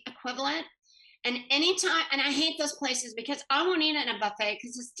the equivalent. And anytime, and I hate those places because I won't eat at a buffet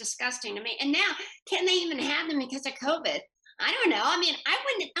because it's disgusting to me. And now, can they even have them because of COVID? I don't know. I mean, I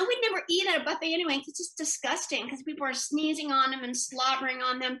would never eat at a buffet anyway because it's disgusting because people are sneezing on them and slaughtering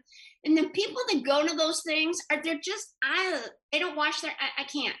on them. And the people that go to those things they're just, they don't wash their, I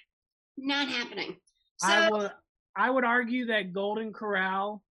can't. Not happening. So I would argue that Golden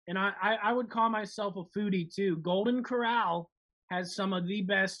Corral, and I would call myself a foodie too. Golden Corral has some of the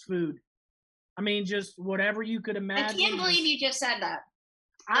best food. I mean, just whatever you could imagine. I can't believe you just said that.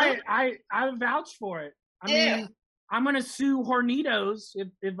 I vouch for it. I mean, I'm gonna sue Hornitos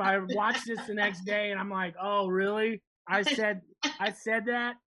if I watch this the next day and I'm like, oh really? I said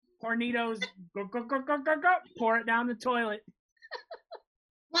that. Hornitos, go, pour it down the toilet.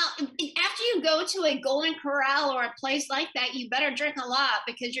 Well, after you go to a Golden Corral or a place like that, you better drink a lot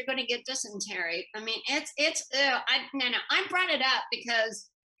because you're going to get dysentery. I mean, I brought it up because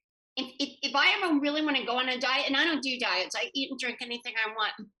if I ever really want to go on a diet, and I don't do diets, I eat and drink anything I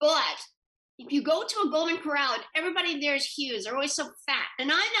want, but if you go to a Golden Corral and everybody there is huge, they're always so fat, and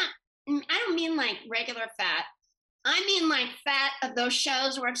I don't mean like regular fat. I mean like fat of those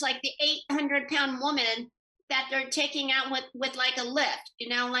shows where it's like the 800-pound woman that they're taking out with like a lift,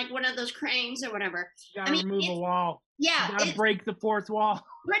 like one of those cranes or whatever. You gotta remove a wall. Yeah. You gotta break the fourth wall.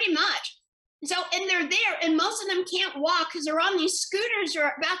 Pretty much. So, and they're there, and most of them can't walk because they're on these scooters that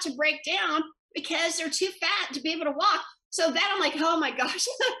are about to break down because they're too fat to be able to walk. So that I'm like, oh my gosh,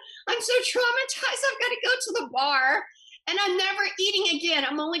 I'm so traumatized. I've got to go to the bar, and I'm never eating again.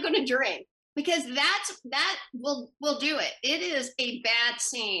 I'm only going to drink. Because that will do it. It is a bad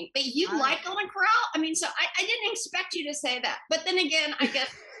scene. But you like Golden Corral? I mean, so I didn't expect you to say that. But then again, I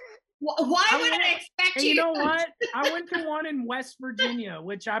guess, why would I expect you? You know what? I went to one in West Virginia,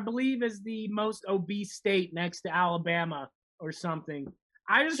 which I believe is the most obese state next to Alabama or something.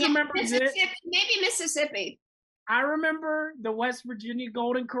 I just remember maybe Mississippi. I remember the West Virginia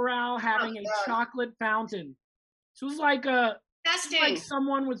Golden Corral having a chocolate fountain. So it was like like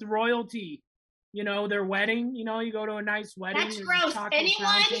someone with royalty, their wedding, you go to a nice wedding. That's gross.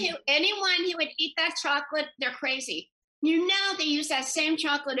 Anyone who would eat that chocolate, they're crazy. They use that same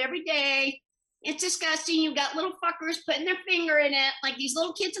chocolate every day. It's disgusting. You've got little fuckers putting their finger in it, like these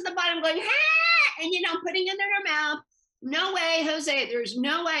little kids at the bottom going, ah! And, putting it in their mouth. No way, Jose. There's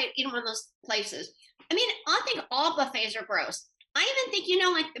no way eating one of those places. I mean, I think all buffets are gross. I even think,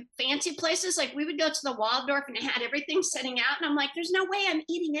 like the fancy places, like we would go to the Waldorf and it had everything sitting out. And I'm like, there's no way I'm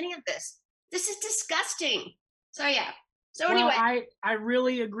eating any of this. This is disgusting. So, yeah. So anyway. I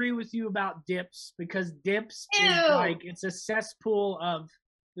really agree with you about dips because dips is like, it's a cesspool of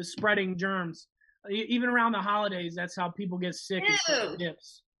the spreading germs. Even around the holidays, that's how people get sick.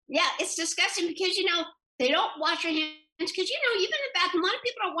 Dips. Yeah, it's disgusting because, they don't wash their hands. Because, even in the bathroom, a lot of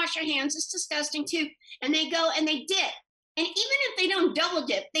people don't wash their hands. It's disgusting too. And they go and they dip. And even if they don't double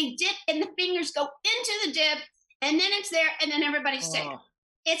dip, they dip and the fingers go into the dip and then it's there and then everybody's sick.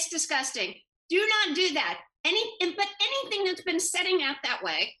 It's disgusting. Do not do that. But anything that's been setting out that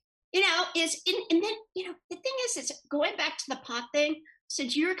way, is and then the thing is going back to the pot thing.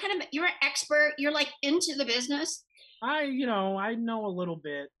 Since you're an expert, you're like into the business. I know a little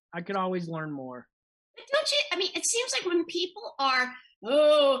bit. I could always learn more. But don't you? I mean, it seems like when people are,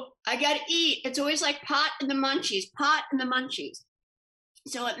 oh, I gotta eat. It's always like pot and the munchies.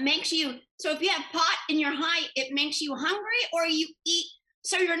 So it makes you. So if you have pot in your high, it makes you hungry, or you eat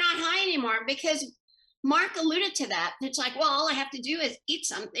so you're not high anymore. Because Mark alluded to that. It's like, well, all I have to do is eat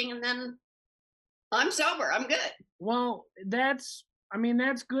something, and then I'm sober. I'm good. Well, that's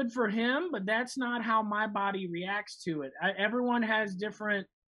good for him, but that's not how my body reacts to it. Everyone has different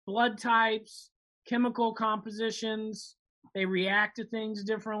blood types, chemical compositions. They react to things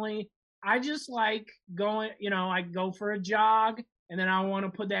differently. I just like going, I go for a jog, and then I want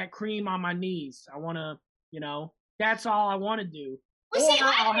to put that cream on my knees. I want to, that's all I want to do. Well, see,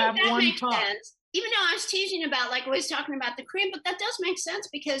 I'll have that one makes cup. sense. Even though I was teasing about, like, always talking about the cream, but that does make sense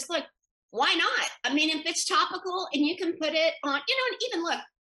because, look, why not? I mean, if it's topical and you can put it on, and even look,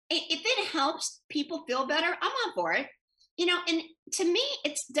 if it helps people feel better, I'm all for it. And to me,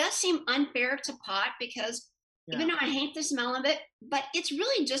 it does seem unfair to pot because even though I hate the smell of it, but it's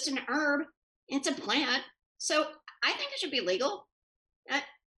really just an herb. It's a plant. So I think it should be legal.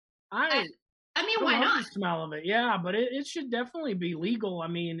 I mean, why not? The smell of it, yeah, but it should definitely be legal. I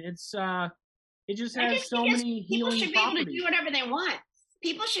mean, it just has so many healing properties. People should be able to do whatever they want.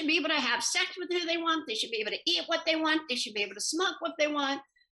 People should be able to have sex with who they want. They should be able to eat what they want. They should be able to smoke what they want.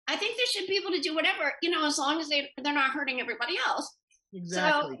 I think they should be able to do whatever, as long as they're not hurting everybody else.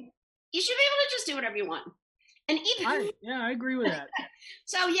 Exactly. So you should be able to just do whatever you want. And even I agree with that.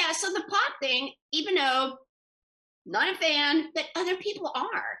 So the pot thing, even though not a fan, but other people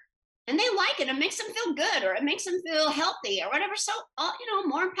are. And they like it. It makes them feel good, or it makes them feel healthy, or whatever. So,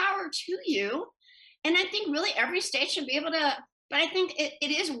 more power to you. And I think really every state should be able to. But I think it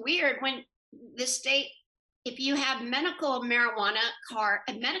is weird when the state, if you have a medical marijuana card,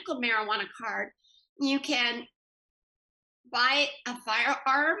 you can buy a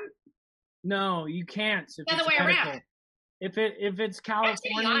firearm. No, you can't. The other way around. If it's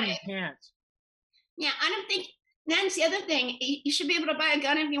California, you can't. Yeah, I don't think. That's the other thing. You should be able to buy a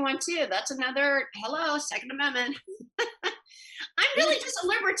gun if you want to. That's another, Second Amendment. I'm really just a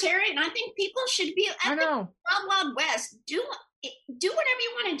libertarian. I think people should be at the Wild Wild West. Do whatever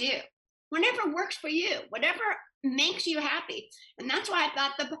you want to do. Whatever works for you. Whatever makes you happy. And that's why I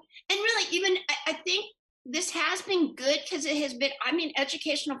thought and really even, I think this has been good because it has been,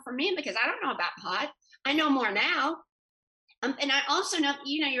 educational for me because I don't know about pot. I know more now. And I also know,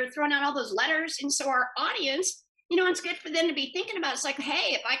 you're throwing out all those letters. And so our audience, it's good for them to be thinking about. It's like,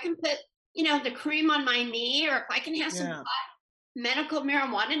 hey, if I can put, the cream on my knee, or if I can have some medical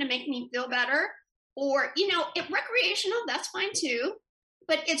marijuana to make me feel better, or, if recreational, that's fine too.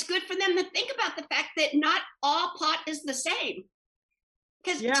 But it's good for them to think about the fact that not all pot is the same.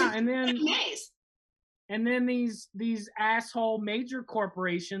 Because and then these asshole major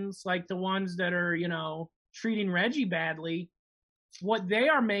corporations, like the ones that are, treating Reggie badly, what they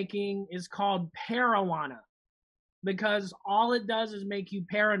are making is called marijuana, because all it does is make you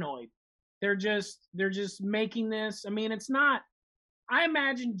paranoid. They're just making this. I mean, it's not. I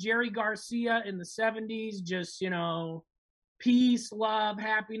imagine Jerry Garcia in the 70s, just, peace, love,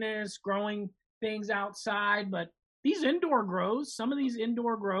 happiness, growing things outside. But these indoor grows, some of these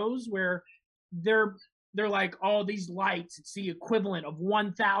indoor grows where they're like, oh, these lights, it's the equivalent of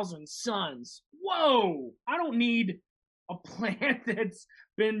 1,000 suns. Whoa, I don't need a plant that's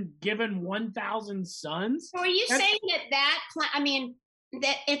been given 1,000 suns. So are you saying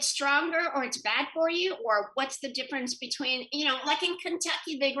that it's stronger or it's bad for you? Or what's the difference between, like in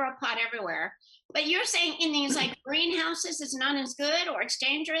Kentucky, they grow pot everywhere. But you're saying in these like greenhouses, it's not as good, or it's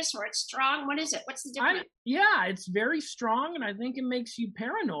dangerous, or it's strong. What is it? What's the difference? It's very strong, and I think it makes you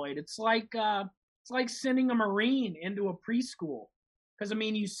paranoid. It's like sending a Marine into a preschool. Because,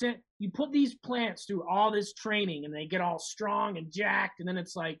 you put these plants through all this training, and they get all strong and jacked, and then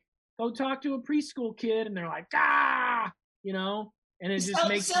it's like, go talk to a preschool kid, and they're like, and it just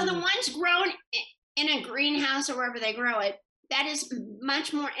makes So the ones grown in a greenhouse or wherever they grow it, that is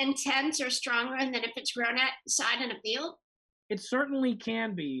much more intense or stronger than if it's grown outside in a field? It certainly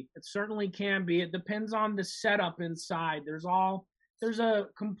can be. It depends on the setup inside. There's a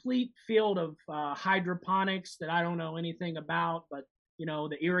complete field of hydroponics that I don't know anything about, but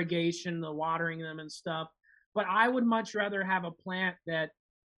the irrigation, the watering them and stuff. But I would much rather have a plant that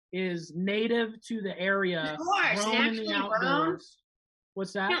is native to the area, of course, grown in the outdoors.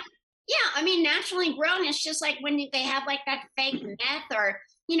 What's that? Yeah, I mean, naturally grown. It's just like when they have like that fake meth or,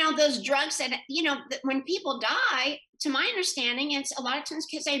 those drugs that, when people die, to my understanding, it's a lot of times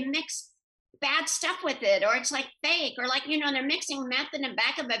because they mix bad stuff with it, or it's like fake, or like, they're mixing meth in the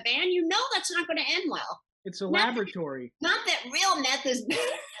back of a van. That's not going to end well. It's a Not that- laboratory. Not that real meth is,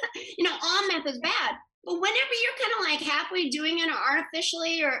 all meth is bad. But whenever you're kind of like halfway doing it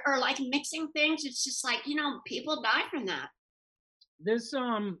artificially or like mixing things, it's just like, people die from that. There's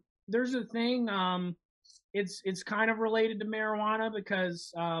a thing, it's kind of related to marijuana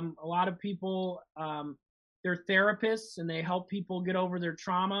because a lot of people, they're therapists and they help people get over their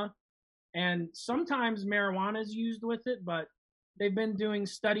trauma. And sometimes marijuana is used with it, but they've been doing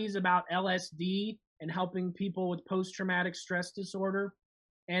studies about LSD and helping people with post-traumatic stress disorder.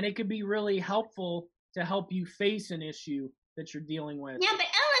 And it could be really helpful to help you face an issue that you're dealing with. Yeah, but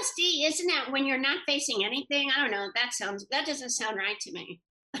LSD, isn't that when you're not facing anything? I don't know. That doesn't sound right to me.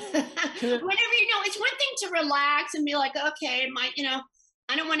 Whenever, it's one thing to relax and be like, okay,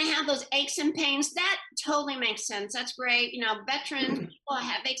 I don't want to have those aches and pains. That totally makes sense. That's great. Veterans, people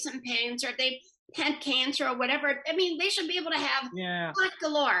have aches and pains, or if they've had cancer or whatever. I mean, they should be able to have pot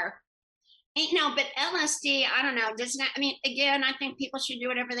galore. But LSD, I don't know. Doesn't that, again, I think people should do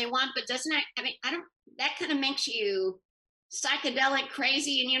whatever they want, but doesn't that, that kind of makes you psychedelic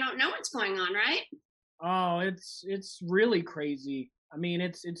crazy and you don't know what's going on, right? Oh, it's really crazy. I mean,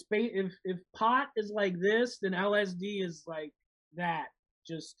 if pot is like this, then LSD is like that.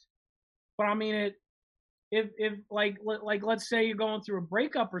 But I mean, if like let's say you're going through a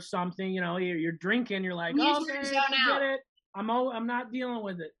breakup or something, you're drinking, you're like, oh, okay, forget it. I'm not dealing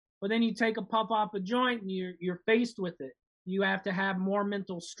with it. But then you take a puff off a joint and you're faced with it. You have to have more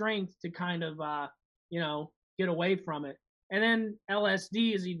mental strength to kind of get away from it. And then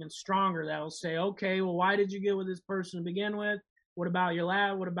LSD is even stronger. That'll say, okay, well, why did you get with this person to begin with? What about your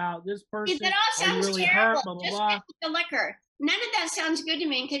lab? What about this person? That all sounds really terrible. hurt, blah, blah, just blah. the liquor. None of that sounds good to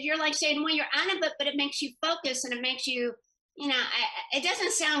me because you're like saying, well, you're out of it, but it makes you focus and it makes you, it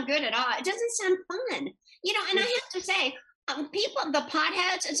doesn't sound good at all. It doesn't sound fun. And I have to say, people, the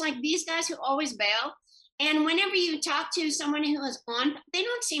potheads, it's like these guys who always bail. And whenever you talk to someone who is on, they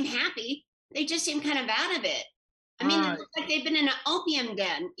don't seem happy. They just seem kind of out of it. I mean, it looks like they've been in an opium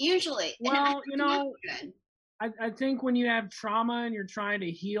den, usually. Well, I think when you have trauma and you're trying to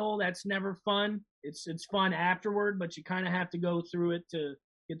heal, that's never fun. It's fun afterward, but you kind of have to go through it to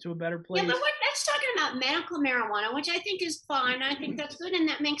get to a better place. Yeah, but that's talking about medical marijuana, which I think is fine. I think that's good and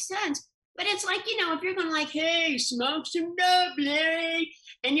that makes sense. But it's like, if you're going to like, hey, smoke some doubly,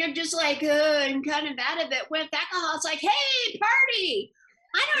 and you're just like, and kind of out of it with alcohol, it's like, hey, party.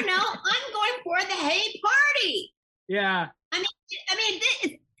 I don't know. I'm going for the hey party. Yeah. I mean,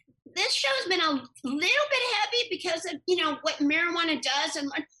 this show's been a little bit heavy because of, what marijuana does.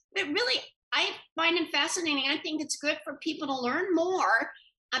 But really, I find it fascinating. I think it's good for people to learn more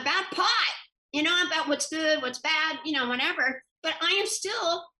about pot, about what's good, what's bad, whatever. But I am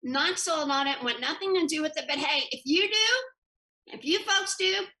still not sold on it, want nothing to do with it. But hey, if you folks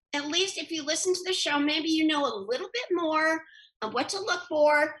do, at least if you listen to the show, maybe you know a little bit more of what to look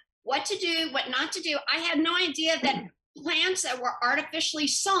for, what to do, what not to do. I had no idea that plants that were artificially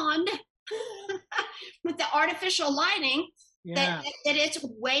sunned with the artificial lighting, that it's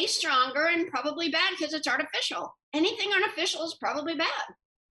way stronger and probably bad because it's artificial. Anything artificial is probably bad.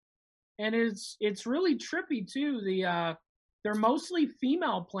 And it's really trippy too. They're mostly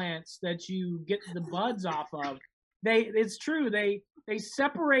female plants that you get the buds off of. It's true. They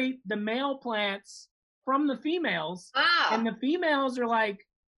separate the male plants from the females. Wow. And the females are like,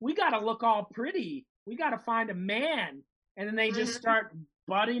 we got to look all pretty. We got to find a man. And then they just start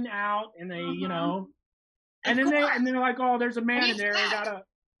budding out and they, and then they're like, oh, there's a man in there.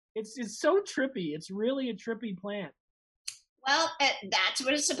 It's so trippy. It's really a trippy plant. Well, that's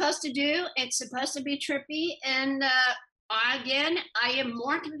what it's supposed to do. It's supposed to be trippy. And again, I am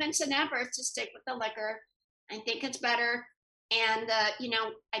more convinced than ever to stick with the liquor. I think it's better. And,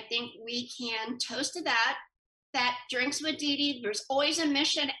 I think we can toast to that Drinks with Dee Dee, there's always a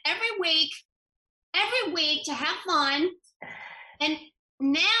mission every week to have fun. And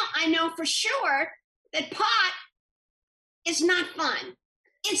now I know for sure that pot is not fun.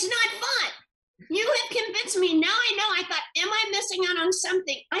 It's not fun. You have convinced me. Now I know. I thought, am I missing out on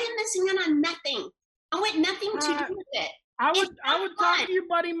something? I am missing out on nothing. I want nothing to do with it. I would talk to your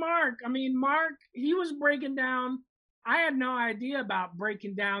buddy Mark. I mean, Mark, he was breaking down. I had no idea about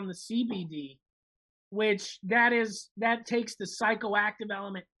breaking down the CBD, which that takes the psychoactive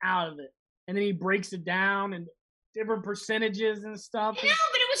element out of it. And then he breaks it down and different percentages and stuff. No,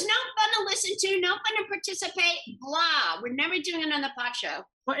 but it was no fun to listen to, no fun to participate. Blah. We're never doing another pot show.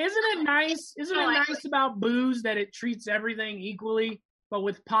 But isn't it nice? Isn't it nice about booze that it treats everything equally? But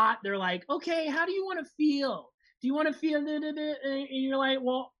with pot, they're like, okay, how do you want to feel? Do you want to feel? And you're like,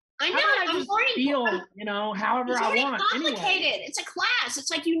 well, I know. I just feel, however I want. Complicated. Anyway. It's a class. It's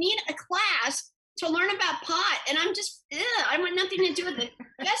like you need a class to learn about pot, and I'm just, I want nothing to do with it.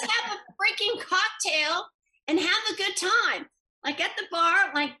 Just have a freaking cocktail and have a good time. Like at the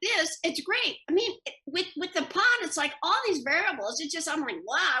bar, like this, it's great. I mean, with the pot, it's like all these variables. It's just, I'm like,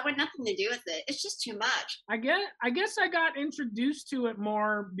 wow, I want nothing to do with it. It's just too much. I guess I got introduced to it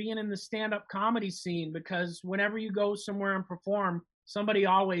more being in the stand-up comedy scene, because whenever you go somewhere and perform, somebody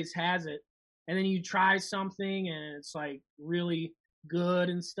always has it. And then you try something and it's like really good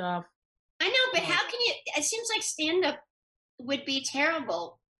and stuff. I know, but how can you, it seems like stand-up would be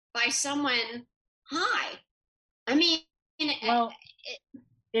terrible by someone high. I mean, well,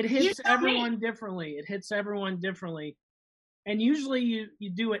 it hits everyone differently. It hits everyone differently. And usually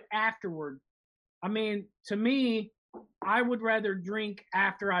you do it afterward. I mean, to me, I would rather drink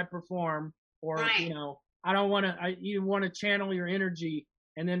after I perform, or, right. I don't want to, you want to channel your energy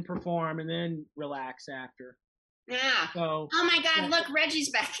and then perform and then relax after. Yeah. So, oh my God, look, Reggie's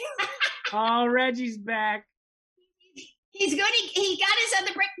back. Oh, Reggie's back. He's good. He got his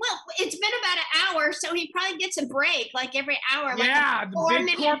other break. Well, it's been about an hour, so he probably gets a break like every hour. Yeah, like the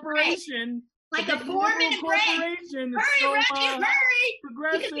big corporation. Like a 4-minute break. Hurry, so, Reggie, hurry.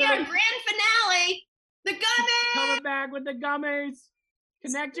 Progressive. You could be our grand finale. The gummies. Coming back with the gummies.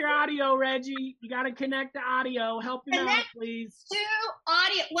 Connect your audio, Reggie. You got to connect the audio. Help him out, please. To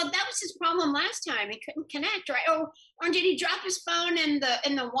audio. Well, that was his problem last time. He couldn't connect, right? Or did he drop his phone in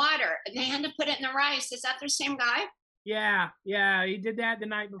the water and they had to put it in the rice? Is that the same guy? Yeah, he did that the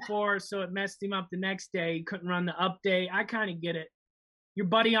night before, so it messed him up the next day. He couldn't run the update. I kind of get it. Your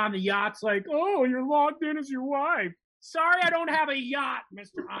buddy on the yacht's like, oh, you're logged in as your wife. Sorry, I don't have a yacht,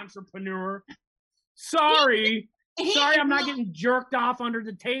 Mr. Entrepreneur. Sorry. Sorry, I'm not getting jerked off under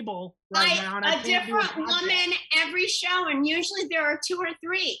the table right now. And a different woman every show, and usually there are 2 or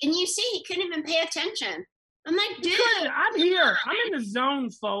 3. And you see, he couldn't even pay attention. I'm like, dude. I'm here. I'm in the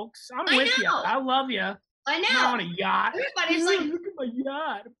zone, folks. I'm with you. I love you. I know. I'm on a yacht. Everybody's like, look at my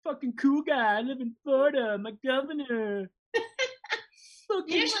yacht. I'm a fucking cool guy. I live in Florida. I'm a governor.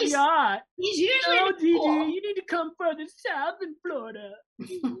 Fucking yacht. He's usually cool. You need to come further south in Florida.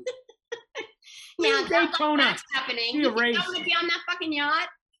 Yeah, Daytona. That's happening. You think I would be on that fucking yacht?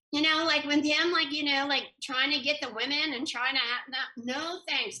 Like with him, like trying to get the women and trying to no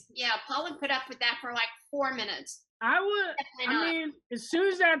thanks. Yeah, Paul would put up with that for like 4 minutes. I would. I mean, as soon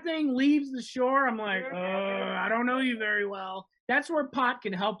as that thing leaves the shore, I'm like, I don't know you very well. That's where pot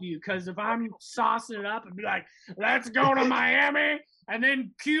can help you, because if I'm saucing it up and be like, let's go to Miami, and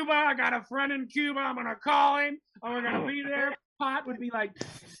then Cuba, I got a friend in Cuba, I'm gonna call him, and we're gonna be there. Pot would be like,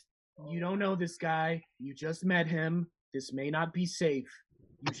 you don't know this guy. You just met him. This may not be safe.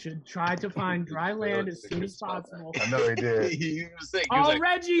 You should try to find dry land as soon as possible. I know he did. He was sick.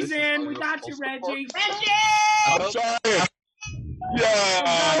 Reggie's in. We got you, Reggie. Reggie! I'm sorry.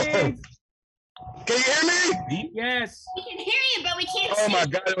 Yeah. Can you hear me? Yes. We can hear you, but we can't see. Oh my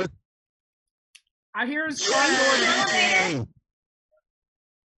God. I hear his car door.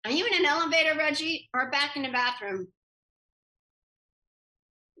 Are you in an elevator, Reggie, or back in the bathroom?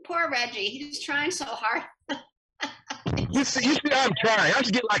 Poor Reggie. He's trying so hard. You see, I'm trying. I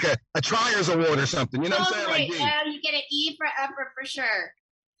should get like a Tryers Award or something. You know what I'm saying? Like, you get an E for effort for sure.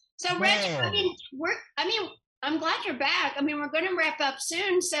 So, Reggie, I'm glad you're back. I mean, we're going to wrap up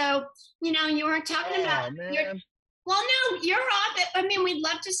soon. So, you were talking about you're off it. I mean, we'd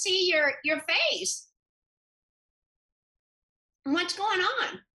love to see your face. What's going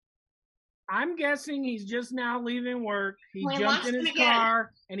on? I'm guessing he's just now leaving work. He jumped in his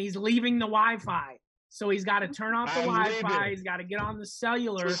car and he's leaving the Wi-Fi. So he's got to turn off the Wi-Fi. He's got to get on the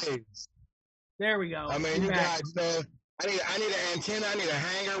cellular. Please. There we go. I mean, you guys know, I need an antenna. I need a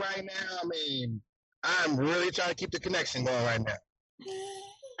hanger right now. I mean, I'm really trying to keep the connection going right now.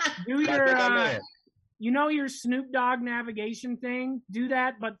 Do your, your Snoop Dogg navigation thing? Do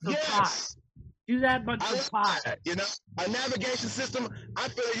that, but for pot. Do that, but for pot. A navigation system, I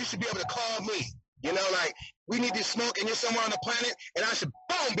feel like you should be able to call me. Like, we need to smoke and you're somewhere on the planet, and I should,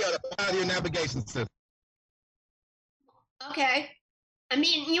 boom, be able to find your navigation system. Okay. I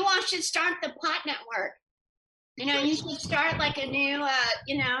mean, you all should start the pot network. You should start like a new,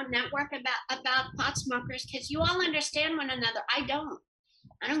 network about pot smokers, because you all understand one another. I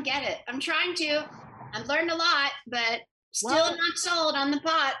don't get it. I'm trying to. I've learned a lot, but still not sold on the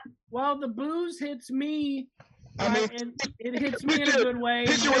pot. Well, the booze hits me I mean, it hits me in a good way.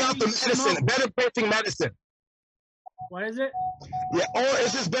 Hit you without the medicine, better tasting medicine. What is it? Yeah, or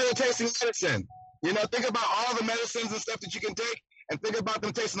it's just better tasting medicine. You know, think about all the medicines and stuff that you can take, and think about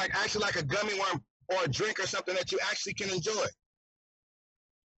them tasting like actually like a gummy worm or a drink or something that you actually can enjoy.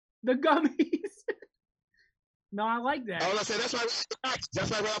 The gummies. No, I like that. I want to say that's why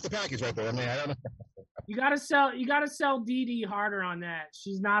right off the package right there. I mean, I don't know. You gotta sell Dee Dee harder on that.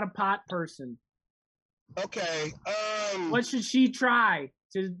 She's not a pot person. Okay. What should she try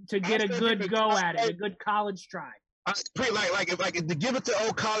to get a good go at it, a good college try? Like to give it the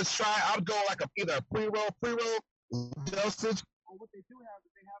old college try, I would go like either a pre-roll dosage.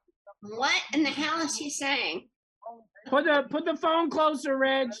 What in the hell is he saying? Put the phone closer,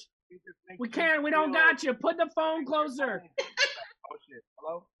 Reg. We don't got you. Put the phone closer. Oh shit.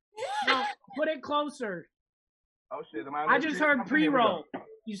 Hello? No, put it closer. Oh shit. I just heard pre-roll.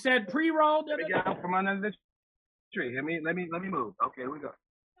 You said pre-roll? Get out from under the tree. Let me move. Okay, here we go.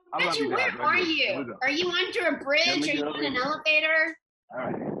 Reggie, where are you? Are you under a bridge? Are you in an elevator? All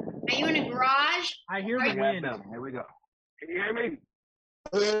right. Are you in a garage? I hear the wind. Here we go. Can you hear me?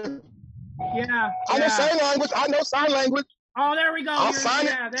 Yeah. I know sign language. I know sign language. Oh, there we go. That's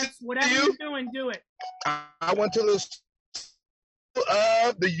whatever you're doing. Do it. I went to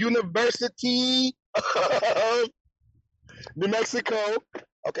the University of New Mexico.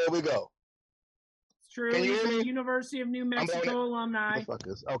 Okay, we go. It's true. He's a University of New Mexico alumni.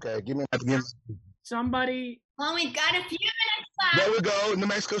 Okay, give me. Somebody. Well, we've got a few minutes left. There we go. New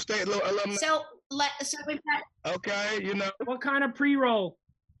Mexico State alumni. So we've got. Okay, you know. What kind of pre-roll?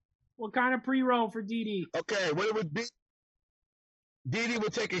 What kind of pre-roll for Dee Dee? Okay, what it would be. Dee Dee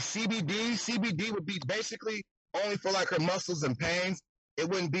would take a CBD. CBD would be basically only for like her muscles and pains. It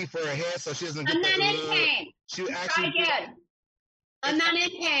wouldn't be for her head, so she doesn't get I'm not in pain. She would actually. Try again. I'm not in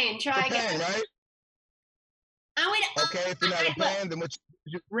pain. Try again. Right? Okay, if you're not in pain, then what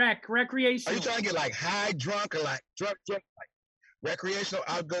you recreational. Are you trying to get like high, drunk, or like drunk, like recreational?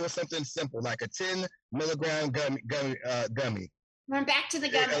 I'll go with something simple, like a 10 milligram gummy. We're back to the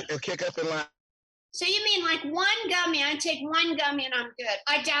gummy. It'll kick up in line. So you mean like one gummy? I take one gummy and I'm good.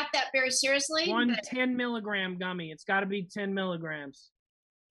 I doubt that very seriously. 10 milligram gummy. It's got to be 10 milligrams.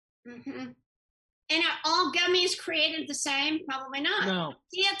 Mm-hmm. And are all gummies created the same? Probably not. No.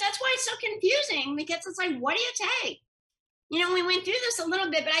 Yeah, that's why it's so confusing, because it's like, what do you take? You know, we went through this a little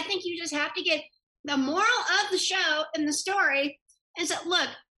bit, but I think you just have to get the moral of the show and the story is that, look,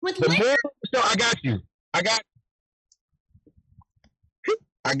 with liquor. I got you. I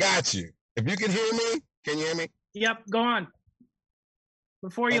got you. If you can hear me, can you hear me? Yep, go on.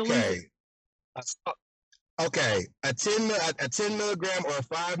 Before you leave. Okay, a 10 milligram or a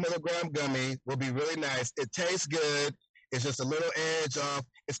 5 milligram gummy will be really nice. It tastes good. It's just a little edge off.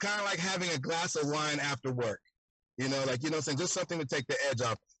 It's kind of like having a glass of wine after work. You know, like, you know what I'm saying? Just something to take the edge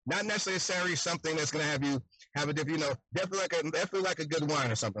off. Not necessarily something that's going to have you have a different, you know, definitely like a good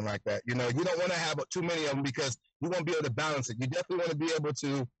wine or something like that. You know, you don't want to have too many of them because you won't be able to balance it. You definitely want to be able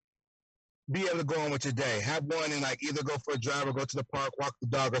to go on with your day. Have one and like either go for a drive or go to the park, walk the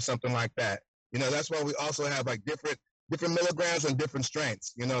dog or something like that. You know, that's why we also have like different milligrams and different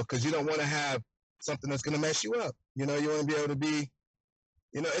strengths, you know, because you don't want to have something that's going to mess you up. You know, you want to be able to be,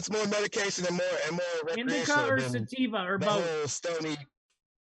 you know, it's more medication and more recreational. Indica or sativa or both? Whole stony.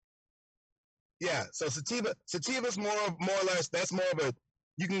 Yeah, so sativa's more or less, that's more of a,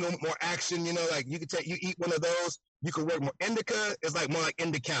 you can go more action, you know, like you eat one of those, you can work more. Indica is like more like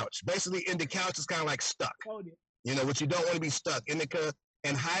Indicouch. Basically, Indicouch is kind of like stuck. You know, what you don't want to be stuck. Indica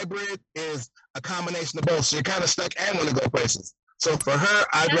and hybrid is a combination of both. So you're kind of stuck and want to go places. So for her,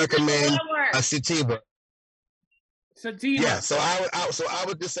 I'd recommend a sativa. Sativa. Yeah. So I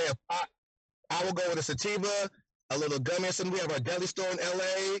would just say I will go with a sativa, a little gummy or something. We have our deli store in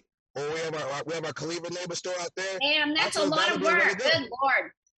LA, or we have our Caliva neighbor store out there. Damn, that's a lot of work. Really good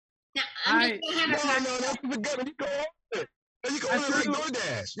Lord. Now I'm just gonna have no, that's the gummy. You go order it. You can order like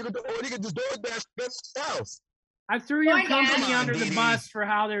DoorDash. You can just DoorDash the house. I threw your company under the bus for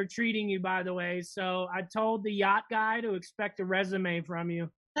how they're treating you, by the way. So I told the yacht guy to expect a resume from you.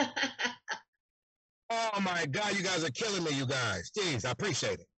 Oh my God, you guys are killing me, you guys. Jeez, I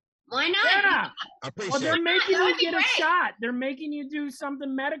appreciate it. Why not? Yeah. I appreciate it. Well, they're making you get a shot. They're making you do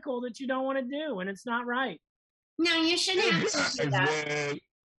something medical that you don't want to do, and it's not right. No, you shouldn't have to do that.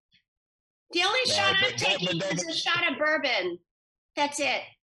 The only shot I'm taking is a shot of bourbon. That's it.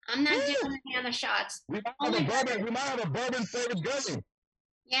 I'm not doing any other shots. We might have a bourbon flavored gummy.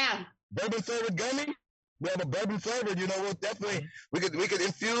 Yeah. Bourbon flavored gummy. We have a bourbon flavored. You know, we'll definitely we could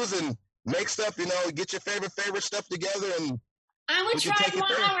infuse and make stuff. You know, get your favorite stuff together, and I would try one.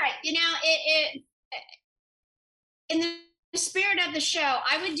 All right. You know, in the spirit of the show,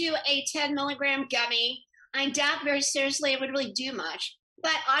 I would do a 10 milligram gummy. I doubt very seriously it would really do much,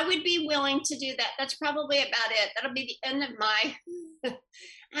 but I would be willing to do that. That's probably about it. That'll be the end of my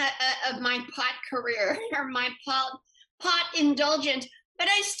pot career or my pot indulgence. But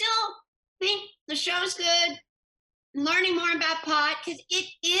I still think the show's good. Learning more about pot, because it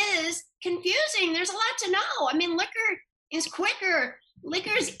is confusing. There's a lot to know. I mean, liquor is quicker.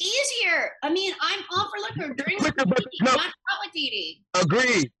 Liquor is easier. I mean, I'm all for liquor. Drink with Dee Dee, not pot with Dee Dee.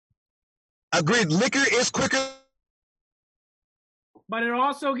 Agreed. Liquor is quicker. But it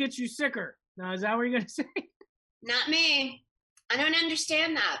also gets you sicker. Now, is that what you're going to say? Not me. I don't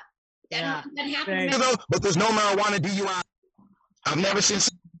understand that. That happens. But there's no marijuana DUI. I've never seen.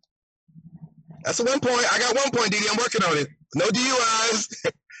 That's one point. I got 1 point, Dee Dee. I'm working on it. No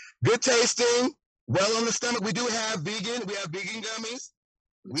DUIs. Good tasting. Well on the stomach. We do have vegan. We have vegan gummies.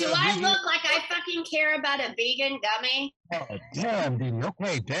 Do I look like I fucking care about a vegan gummy? Oh, damn, Dee Dee.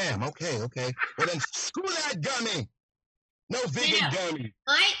 Okay, damn. Okay. Well, then screw that gummy. No vegan gummy.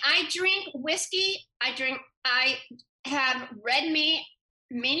 I drink whiskey. I have red meat,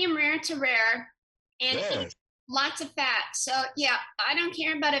 medium rare to rare, and lots of fat. So, yeah, I don't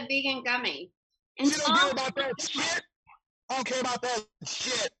care about a vegan gummy. And you don't care about that shit? I don't care about that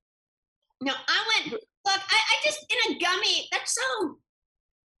shit. No, look, I just, in a gummy, that's so,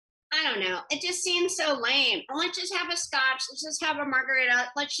 I don't know. It just seems so lame. Let's just have a scotch. Let's just have a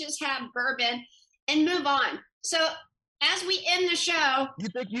margarita. Let's just have bourbon and move on. So as we end the show.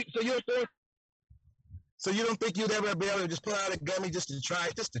 So you don't think you'd ever be able to just pull out a gummy just to try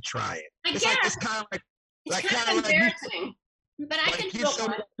it? I guess. It's kind of embarrassing. But I can feel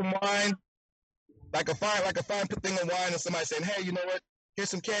some wine. Like a fine thing of wine, and somebody saying, "Hey, you know what? Here's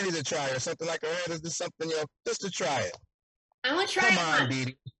some candy to try," or something like, "Hey, this is something, just to try it." I want to try it. Come on, Dee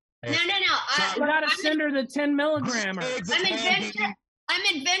Dee. No. You gotta send her the 10 milligrammer. I'm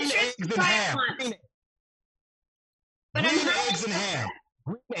adventurous to try it once. But green eggs and ham.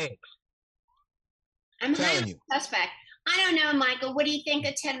 Green eggs. I'm highly suspect. I don't know, Michael. What do you think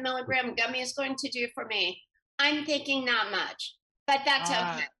a 10 milligram gummy is going to do for me? I'm thinking not much, but that's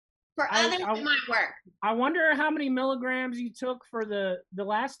okay. For others, it might work. I wonder how many milligrams you took for the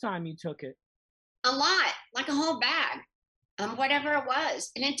last time you took it. A lot, like a whole bag, whatever it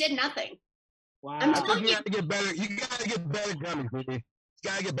was, and it did nothing. Wow. I'm telling you, you gotta get better. You gotta get better gummies, baby. You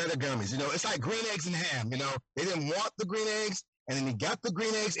gotta get better gummies. It's like green eggs and ham. They didn't want the green eggs, and then he got the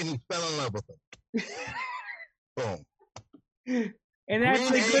green eggs, and he fell in love with them. Boom. And that's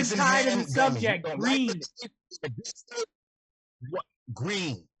green a good tie to the subject. Green. What?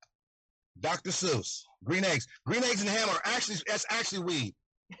 Green. Dr. Seuss. Green eggs. Green eggs and ham that's actually weed.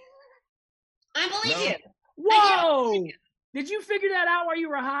 I believe you. Whoa! Did you figure that out while you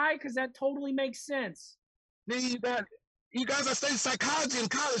were high? Because that totally makes sense. You guys, I studied psychology in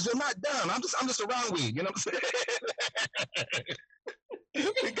college. You're not dumb. I'm just around weed. You know what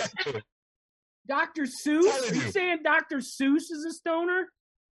I'm saying? Dr. Seuss? Are you saying Dr. Seuss is a stoner?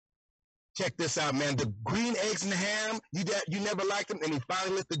 Check this out, man. The green eggs and ham, you never liked them, and he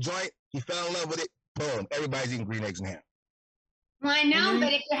finally lit the joint. He fell in love with it. Boom. Everybody's eating green eggs and ham. Well, I know,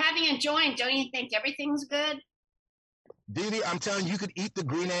 but if you're having a joint, don't you think everything's good? Dee Dee, I'm telling you, you could eat the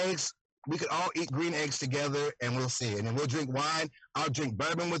green eggs. We could all eat green eggs together, and we'll see. And then we'll drink wine. I'll drink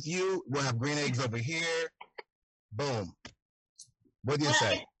bourbon with you. We'll have green eggs over here. Boom. What do you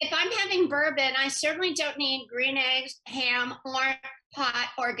say? If I'm having bourbon, I certainly don't need green eggs, ham, or pot,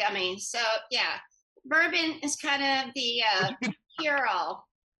 or gummy. So, yeah, bourbon is kind of the cure-all.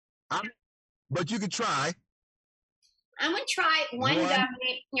 But you could try. I'm going to try one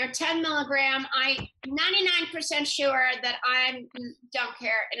gummy. You're 10 milligram. I'm 99% sure that I don't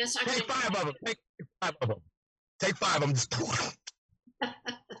care. And it's not Take five of them. Take five of them.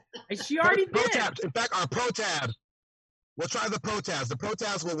 She already did. Tabs. In fact, our Pro Tabs. We'll try the Pro Tabs. The Pro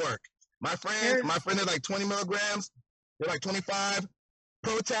Tabs will work. My friend is like 20 milligrams. They're like 25.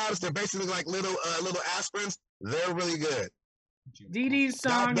 Pro Tabs, they're basically like little aspirins. They're really good. Dee Dee's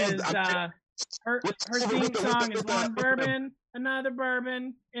song is her theme song is one bourbon, another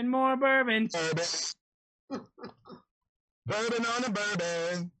bourbon, and more bourbon. Bourbon on a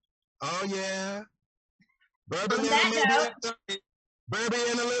bourbon. Oh yeah. Bourbon in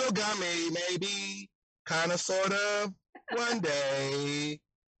a little gummy, maybe. Kind of, sort of. One day.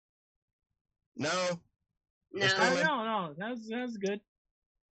 No. No. That's good.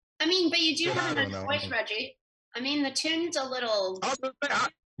 I mean, but you do have a nice voice, Reggie. I mean, the tune's a little.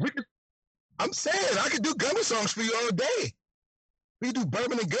 I'm saying I could do gummy songs for you all day. We could do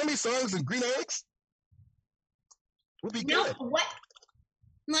bourbon and gummy songs and green eggs. We'll be good. What?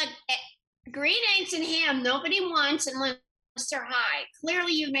 Look, green eggs and ham, nobody wants unless they're high.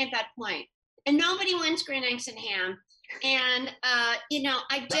 Clearly, you made that point. And nobody wants green eggs and ham. And,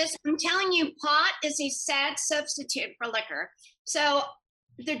 I'm telling you, pot is a sad substitute for liquor. So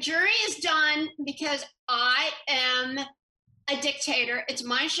the jury is done because I am a dictator. It's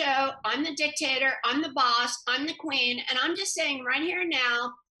my show. I'm the dictator. I'm the boss. I'm the queen. And I'm just saying right here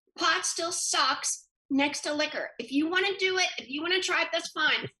now, pot still sucks next to liquor. If you want to do it, if you want to try it, that's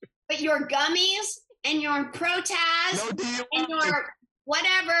fine. But your gummies and your Protas and your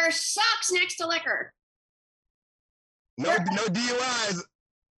whatever sucks next to liquor. No DUIs.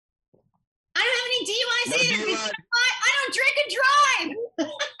 I don't have any DUIs either. DUIs. I don't drink and drive.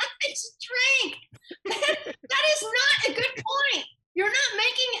 I just drink. That is not a good point. You're not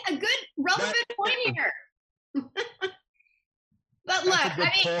making a good relevant point here. But look,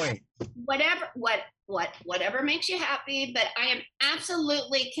 whatever makes you happy, but I am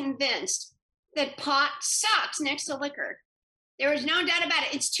absolutely convinced that pot sucks next to liquor. There is no doubt about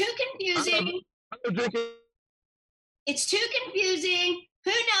it. It's too confusing. It's too confusing.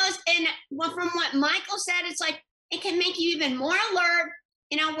 Who knows? And from what Michael said, it's like it can make you even more alert.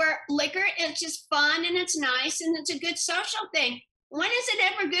 Where liquor is just fun and it's nice and it's a good social thing. When is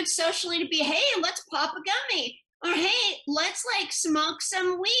it ever good socially to be, hey, let's pop a gummy? Or hey, let's smoke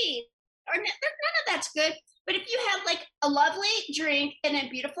some weed? Or none of that's good. But if you have a lovely drink in a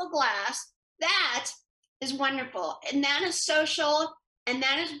beautiful glass, that is wonderful. And that is social, and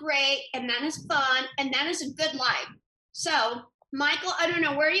that is great, and that is fun, and that is a good life. So, Michael, I don't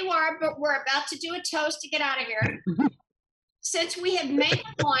know where you are, but we're about to do a toast to get out of here. Since we have made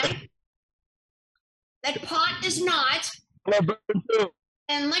the point that pot is not,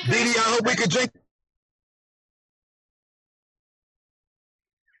 and liquor Didi, I hope we could drink.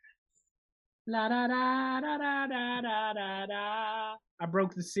 La da da da da da da da da. I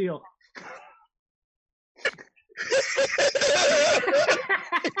broke the seal.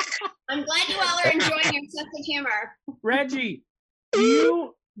 I'm glad you all are enjoying your sense of humor. Reggie,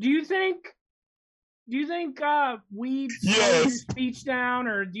 do you think weed slows your speech down,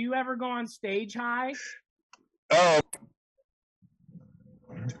 or do you ever go on stage high?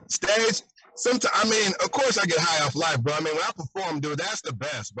 Stage. Sometimes, of course I get high off life, bro. When I perform, dude, that's the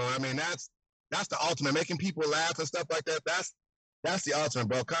best, bro. That's the ultimate. Making people laugh and stuff like that. That's the ultimate,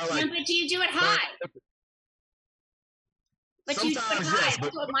 bro. Kind of like. But do you do it high? But sometimes, you do it high. yes,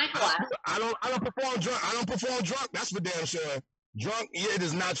 That's what Michael asked. I don't perform drunk. I don't perform drunk. That's for damn sure. Drunk, it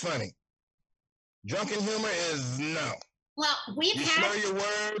is not funny. Drunken humor is no. Well, we've you had. slur your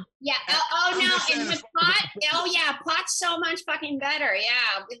word. Yeah. And with pot. Oh yeah, pot's so much fucking better.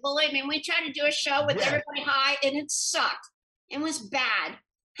 Yeah. Believe me, we tried to do a show with everybody high, and it sucked. It was bad.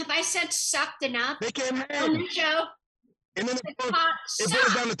 Have I said sucked enough? They can't have on the show. And then it goes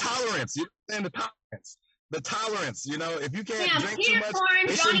down to tolerance. You understand the tolerance. If you can't drink Peter too much. Corn,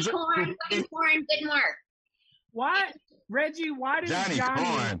 Johnny Corn, fucking Corn didn't work. Why, Reggie? Why does Johnny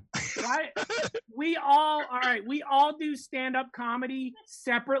Corn? Why we all do stand-up comedy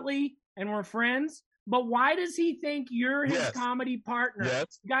separately, and we're friends. But why does he think you're his comedy partner?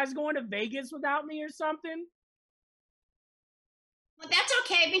 Yes. You guys going to Vegas without me or something? Well, that's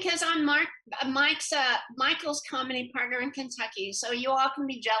okay because I'm Michael's comedy partner in Kentucky, so you all can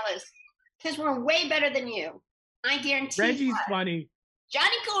be jealous because we're way better than you. I guarantee. Reggie's funny.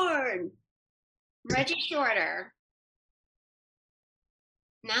 Johnny Corn, Reggie Shorter,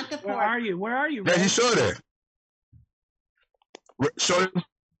 not the. Where are you? Where are you, Reggie Shorter?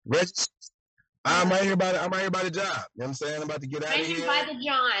 Reggie. I'm right here by the job. You know what I'm saying? I'm about to get out of here. By the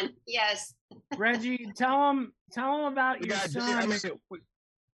John, yes. Reggie, tell him about your son.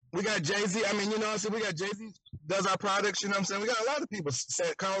 We got Jay-Z. We got Jay-Z does our products. You know what I'm saying? We got a lot of people.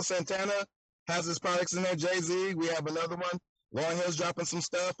 Carlos Santana has his products in there. Jay-Z. We have another one. Lauryn Hill's dropping some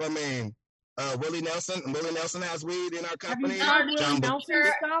stuff. Willie Nelson. Willie Nelson has weed in our company. Have you Willie Nelson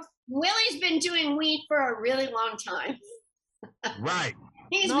stuff? Willie's been doing weed for a really long time. Right.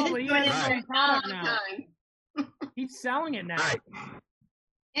 He's been doing it for a long time. He's selling it now. Right.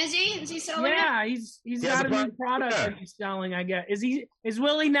 Is he? Is he selling it? Yeah, he's got a new product that he's selling, I guess. Is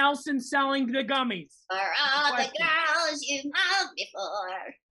Willie Nelson selling the gummies? For all the girls you loved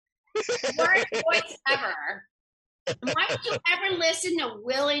before. Worst voice ever. Why would you ever listen to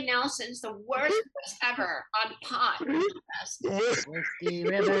Willie Nelson's the worst voice ever on pot? Whiskey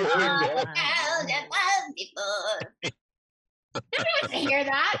River. Nobody wants to hear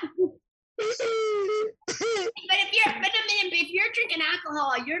that. But if you're drinking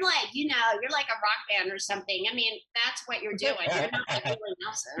alcohol, you're like a rock band or something. That's what you're doing. You're not like Willie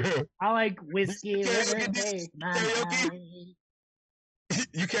Nelson. I like Whiskey River. Karaoke?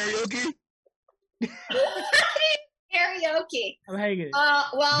 You karaoke? Karaoke. I'm hanging it. Well,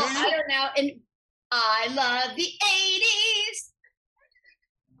 I don't know. And I love the 80s.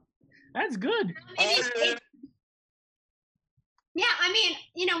 That's good. Yeah, I mean,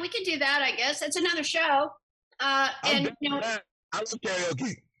 we could do that, I guess. It's another show. I love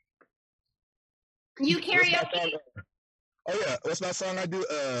karaoke. You karaoke? Oh yeah, what's my song I do?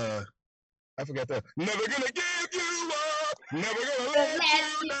 I forgot that. Never gonna give you up. Never gonna let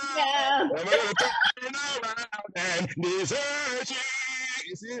you down. Never gonna turn around and desert you.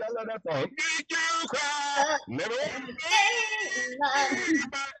 You see, I love that song. Make you cry. Never gonna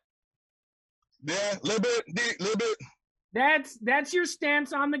yeah, a little bit. That's your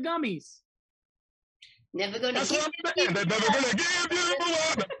stance on the gummies. Never gonna That's give what I'm saying. They're never gonna give you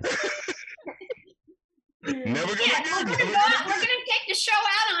up. Never gonna we're gonna take the show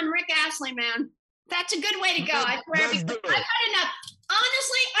out on Rick Astley, man. That's a good way to go. I swear. I've had enough.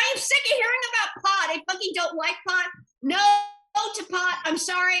 Honestly, I am sick of hearing about pot. I fucking don't like pot. No to pot. I'm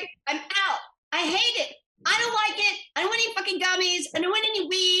sorry. I'm out. I hate it. I don't like it. I don't want any fucking gummies. I don't want any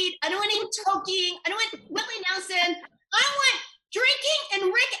weed. I don't want any toking. I don't want Willie Nelson. I want drinking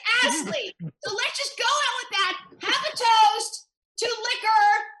and Rick Astley. So let's just go out with that. Have a toast to liquor,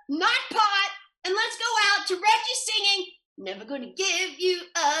 not pot, and let's go out to Reggie singing "Never Gonna Give You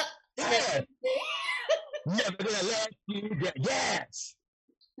Up." Yeah. Never gonna let you down. Yes.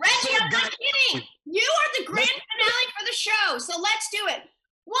 Reggie, I'm not kidding. You are the grand finale for the show, so let's do it.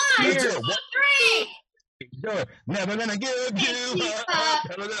 1, 2, 3. Sure. Never gonna give you up.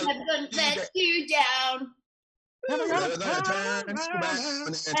 Never gonna let you down. Never gonna turn and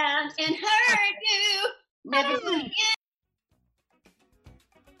hurt you. Never gonna give.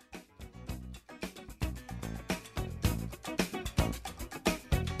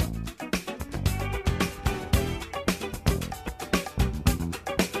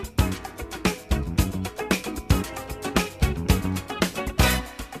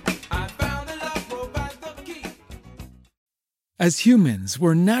 As humans,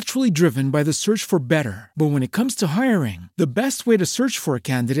 we're naturally driven by the search for better. But when it comes to hiring, the best way to search for a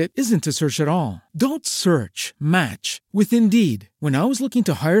candidate isn't to search at all. Don't search, match with Indeed. When I was looking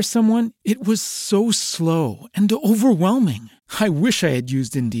to hire someone, it was so slow and overwhelming. I wish I had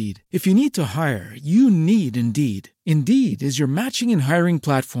used Indeed. If you need to hire, you need Indeed. Indeed is your matching and hiring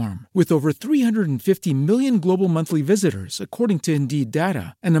platform with over 350 million global monthly visitors, according to Indeed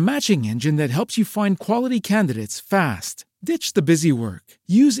data, and a matching engine that helps you find quality candidates fast. Ditch the busy work.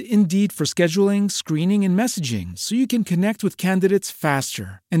 Use Indeed for scheduling, screening, and messaging so you can connect with candidates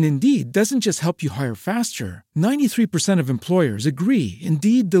faster. And Indeed doesn't just help you hire faster. 93% of employers agree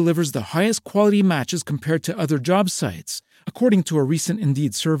Indeed delivers the highest quality matches compared to other job sites, according to a recent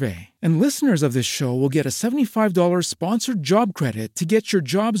Indeed survey. And listeners of this show will get a $75 sponsored job credit to get your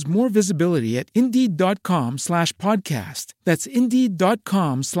jobs more visibility at Indeed.com/podcast. That's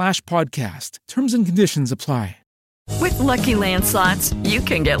Indeed.com/podcast. Terms and conditions apply. With Lucky Land Slots, you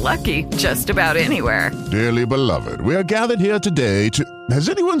can get lucky just about anywhere. Dearly beloved, we are gathered here today to... Has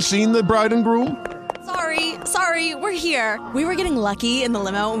anyone seen the bride and groom? Sorry, we're here. We were getting lucky in the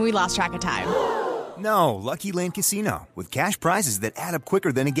limo and we lost track of time. No, Lucky Land Casino, with cash prizes that add up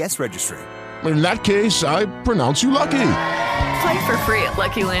quicker than a guest registry. In that case, I pronounce you lucky. Play for free at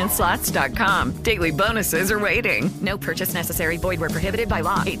LuckyLandSlots.com. Daily bonuses are waiting. No purchase necessary. Void where prohibited by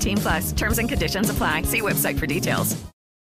law. 18+. Terms and conditions apply. See website for details.